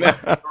saying right now.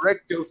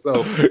 Correct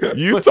yourself.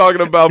 You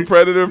talking about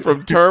Predator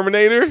from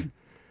Terminator?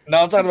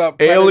 No, I'm talking about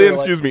Predator, Alien, like,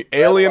 excuse me,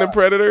 Alien and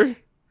Predator.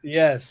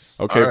 Yes.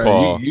 Okay, All right,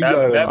 Paul. you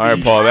gotta- All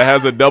right, Paul. That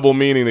has a double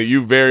meaning that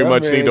you very That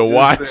much man need to just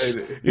watch.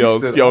 said- he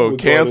said, I would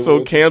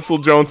Cancel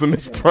Jones and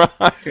Miss Prime.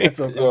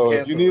 Cancel, Yo,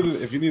 if cancel.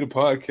 you need a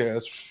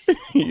podcast,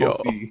 Yo.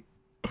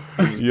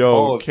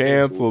 Paul is Cancel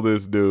canceled.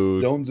 this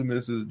dude. Jones and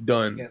Miss is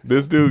done.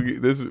 This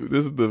dude. This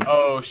is the.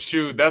 Oh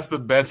shoot, that's the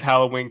best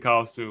Halloween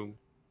costume.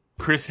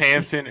 Chris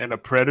Hansen and a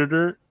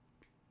predator.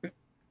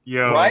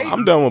 Yo, Right?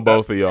 I'm done with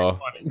both of y'all.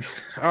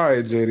 All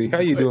right, JD, how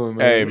you doing,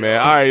 man? Hey man,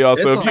 all right, y'all.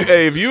 So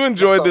if you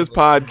enjoyed this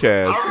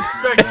podcast,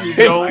 I respect you,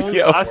 Jones.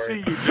 Yo, I see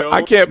you, Jones.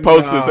 I can't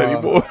post this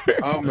anymore.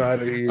 I'm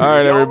out of here. All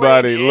right,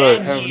 everybody, You're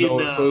look. I have no,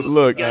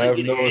 Look. I have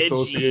no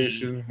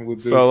association with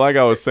this. So like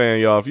I was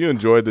saying, y'all, if you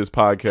enjoyed this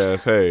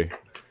podcast, hey,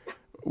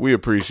 we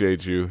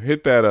appreciate you.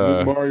 Hit that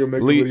Mario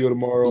Maker video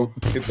tomorrow.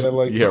 Hit that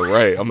like. Yeah,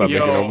 right. I'm not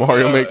Yo, making no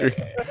Mario Maker.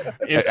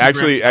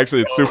 Instagram.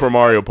 Actually, it's Super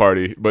Mario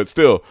Party. But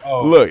still,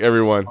 look,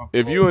 everyone,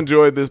 if you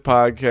enjoyed this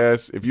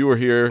podcast, if you were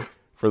here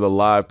for the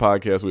live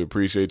podcast, we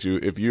appreciate you.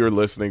 If you're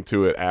listening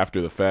to it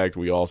after the fact,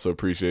 we also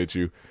appreciate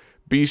you.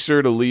 Be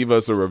sure to leave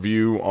us a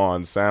review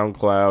on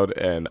SoundCloud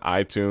and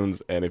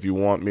iTunes. And if you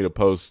want me to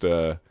post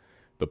the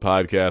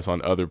podcast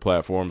on other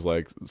platforms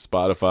like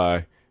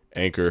Spotify,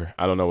 Anchor,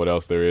 I don't know what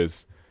else there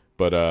is,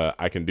 but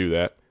I can do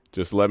that.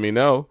 Just let me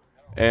know.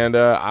 And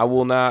I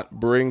will not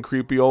bring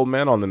creepy old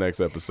men on the next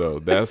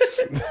episode.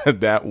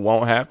 That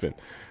won't happen.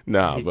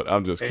 Nah, but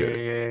I'm just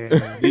kidding.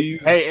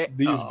 These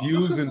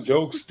views and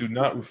jokes do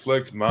not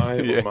reflect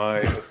mine or my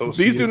associates.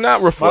 These do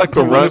not reflect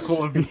the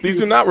run. These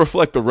do not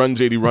reflect the Run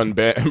JD Run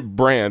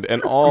brand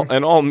and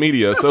all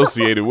media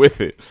associated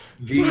with it.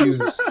 These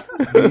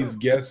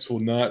guests will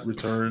not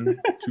return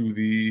to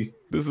the.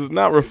 This does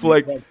not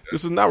reflect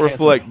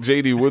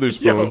JD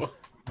Witherspoon.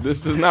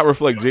 This does not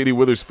reflect JD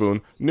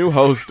Witherspoon, new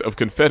host of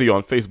Confetti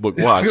on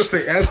Facebook Watch. I was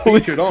gonna say, as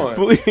featured on,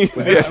 Please,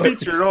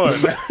 Featured on.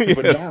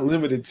 but not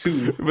limited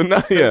to. but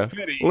not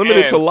Confetti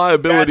limited to and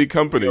liability Fast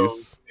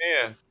companies.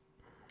 Yeah.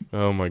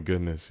 Oh my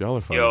goodness, y'all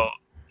are funny. Yo,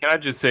 can I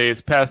just say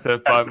it's past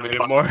that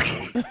 5-minute mark,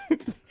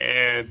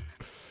 and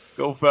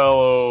go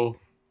follow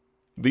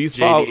These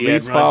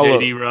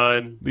JD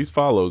Run. these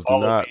follows do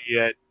Follow not. me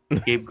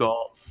at Gabe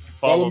Gall.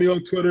 Follow me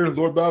on Twitter,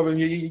 Lord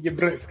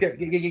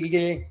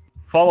Balvin.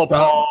 Follow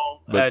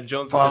Paul But- at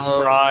Jones Miss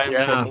Prime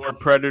for more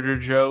Predator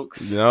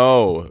jokes.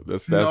 No,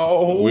 that's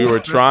No. we were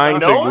trying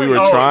to No,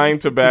 no. trying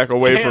to back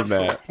away from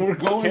Cancel. that. We're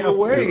going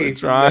Cancel. away.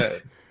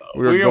 Trying.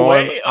 We were We're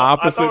going way- I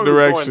opposite thought we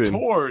were going direction.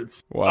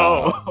 towards.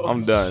 Wow, Oh.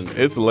 I'm done.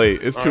 It's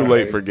late. It's too All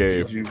late right. for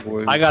Gabe.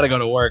 I gotta go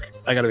to work.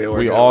 I gotta be at work.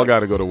 We all got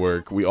to go to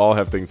work. We all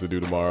have things to do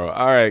tomorrow.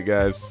 All right,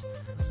 guys.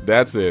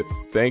 That's it.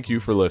 Thank you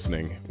for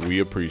listening. We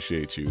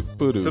appreciate you.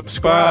 Boo-doo.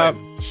 Subscribe.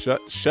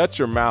 Shut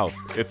your mouth.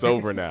 It's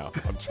over now.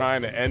 I'm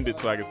trying to end it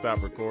so I can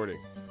stop recording.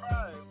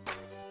 Right.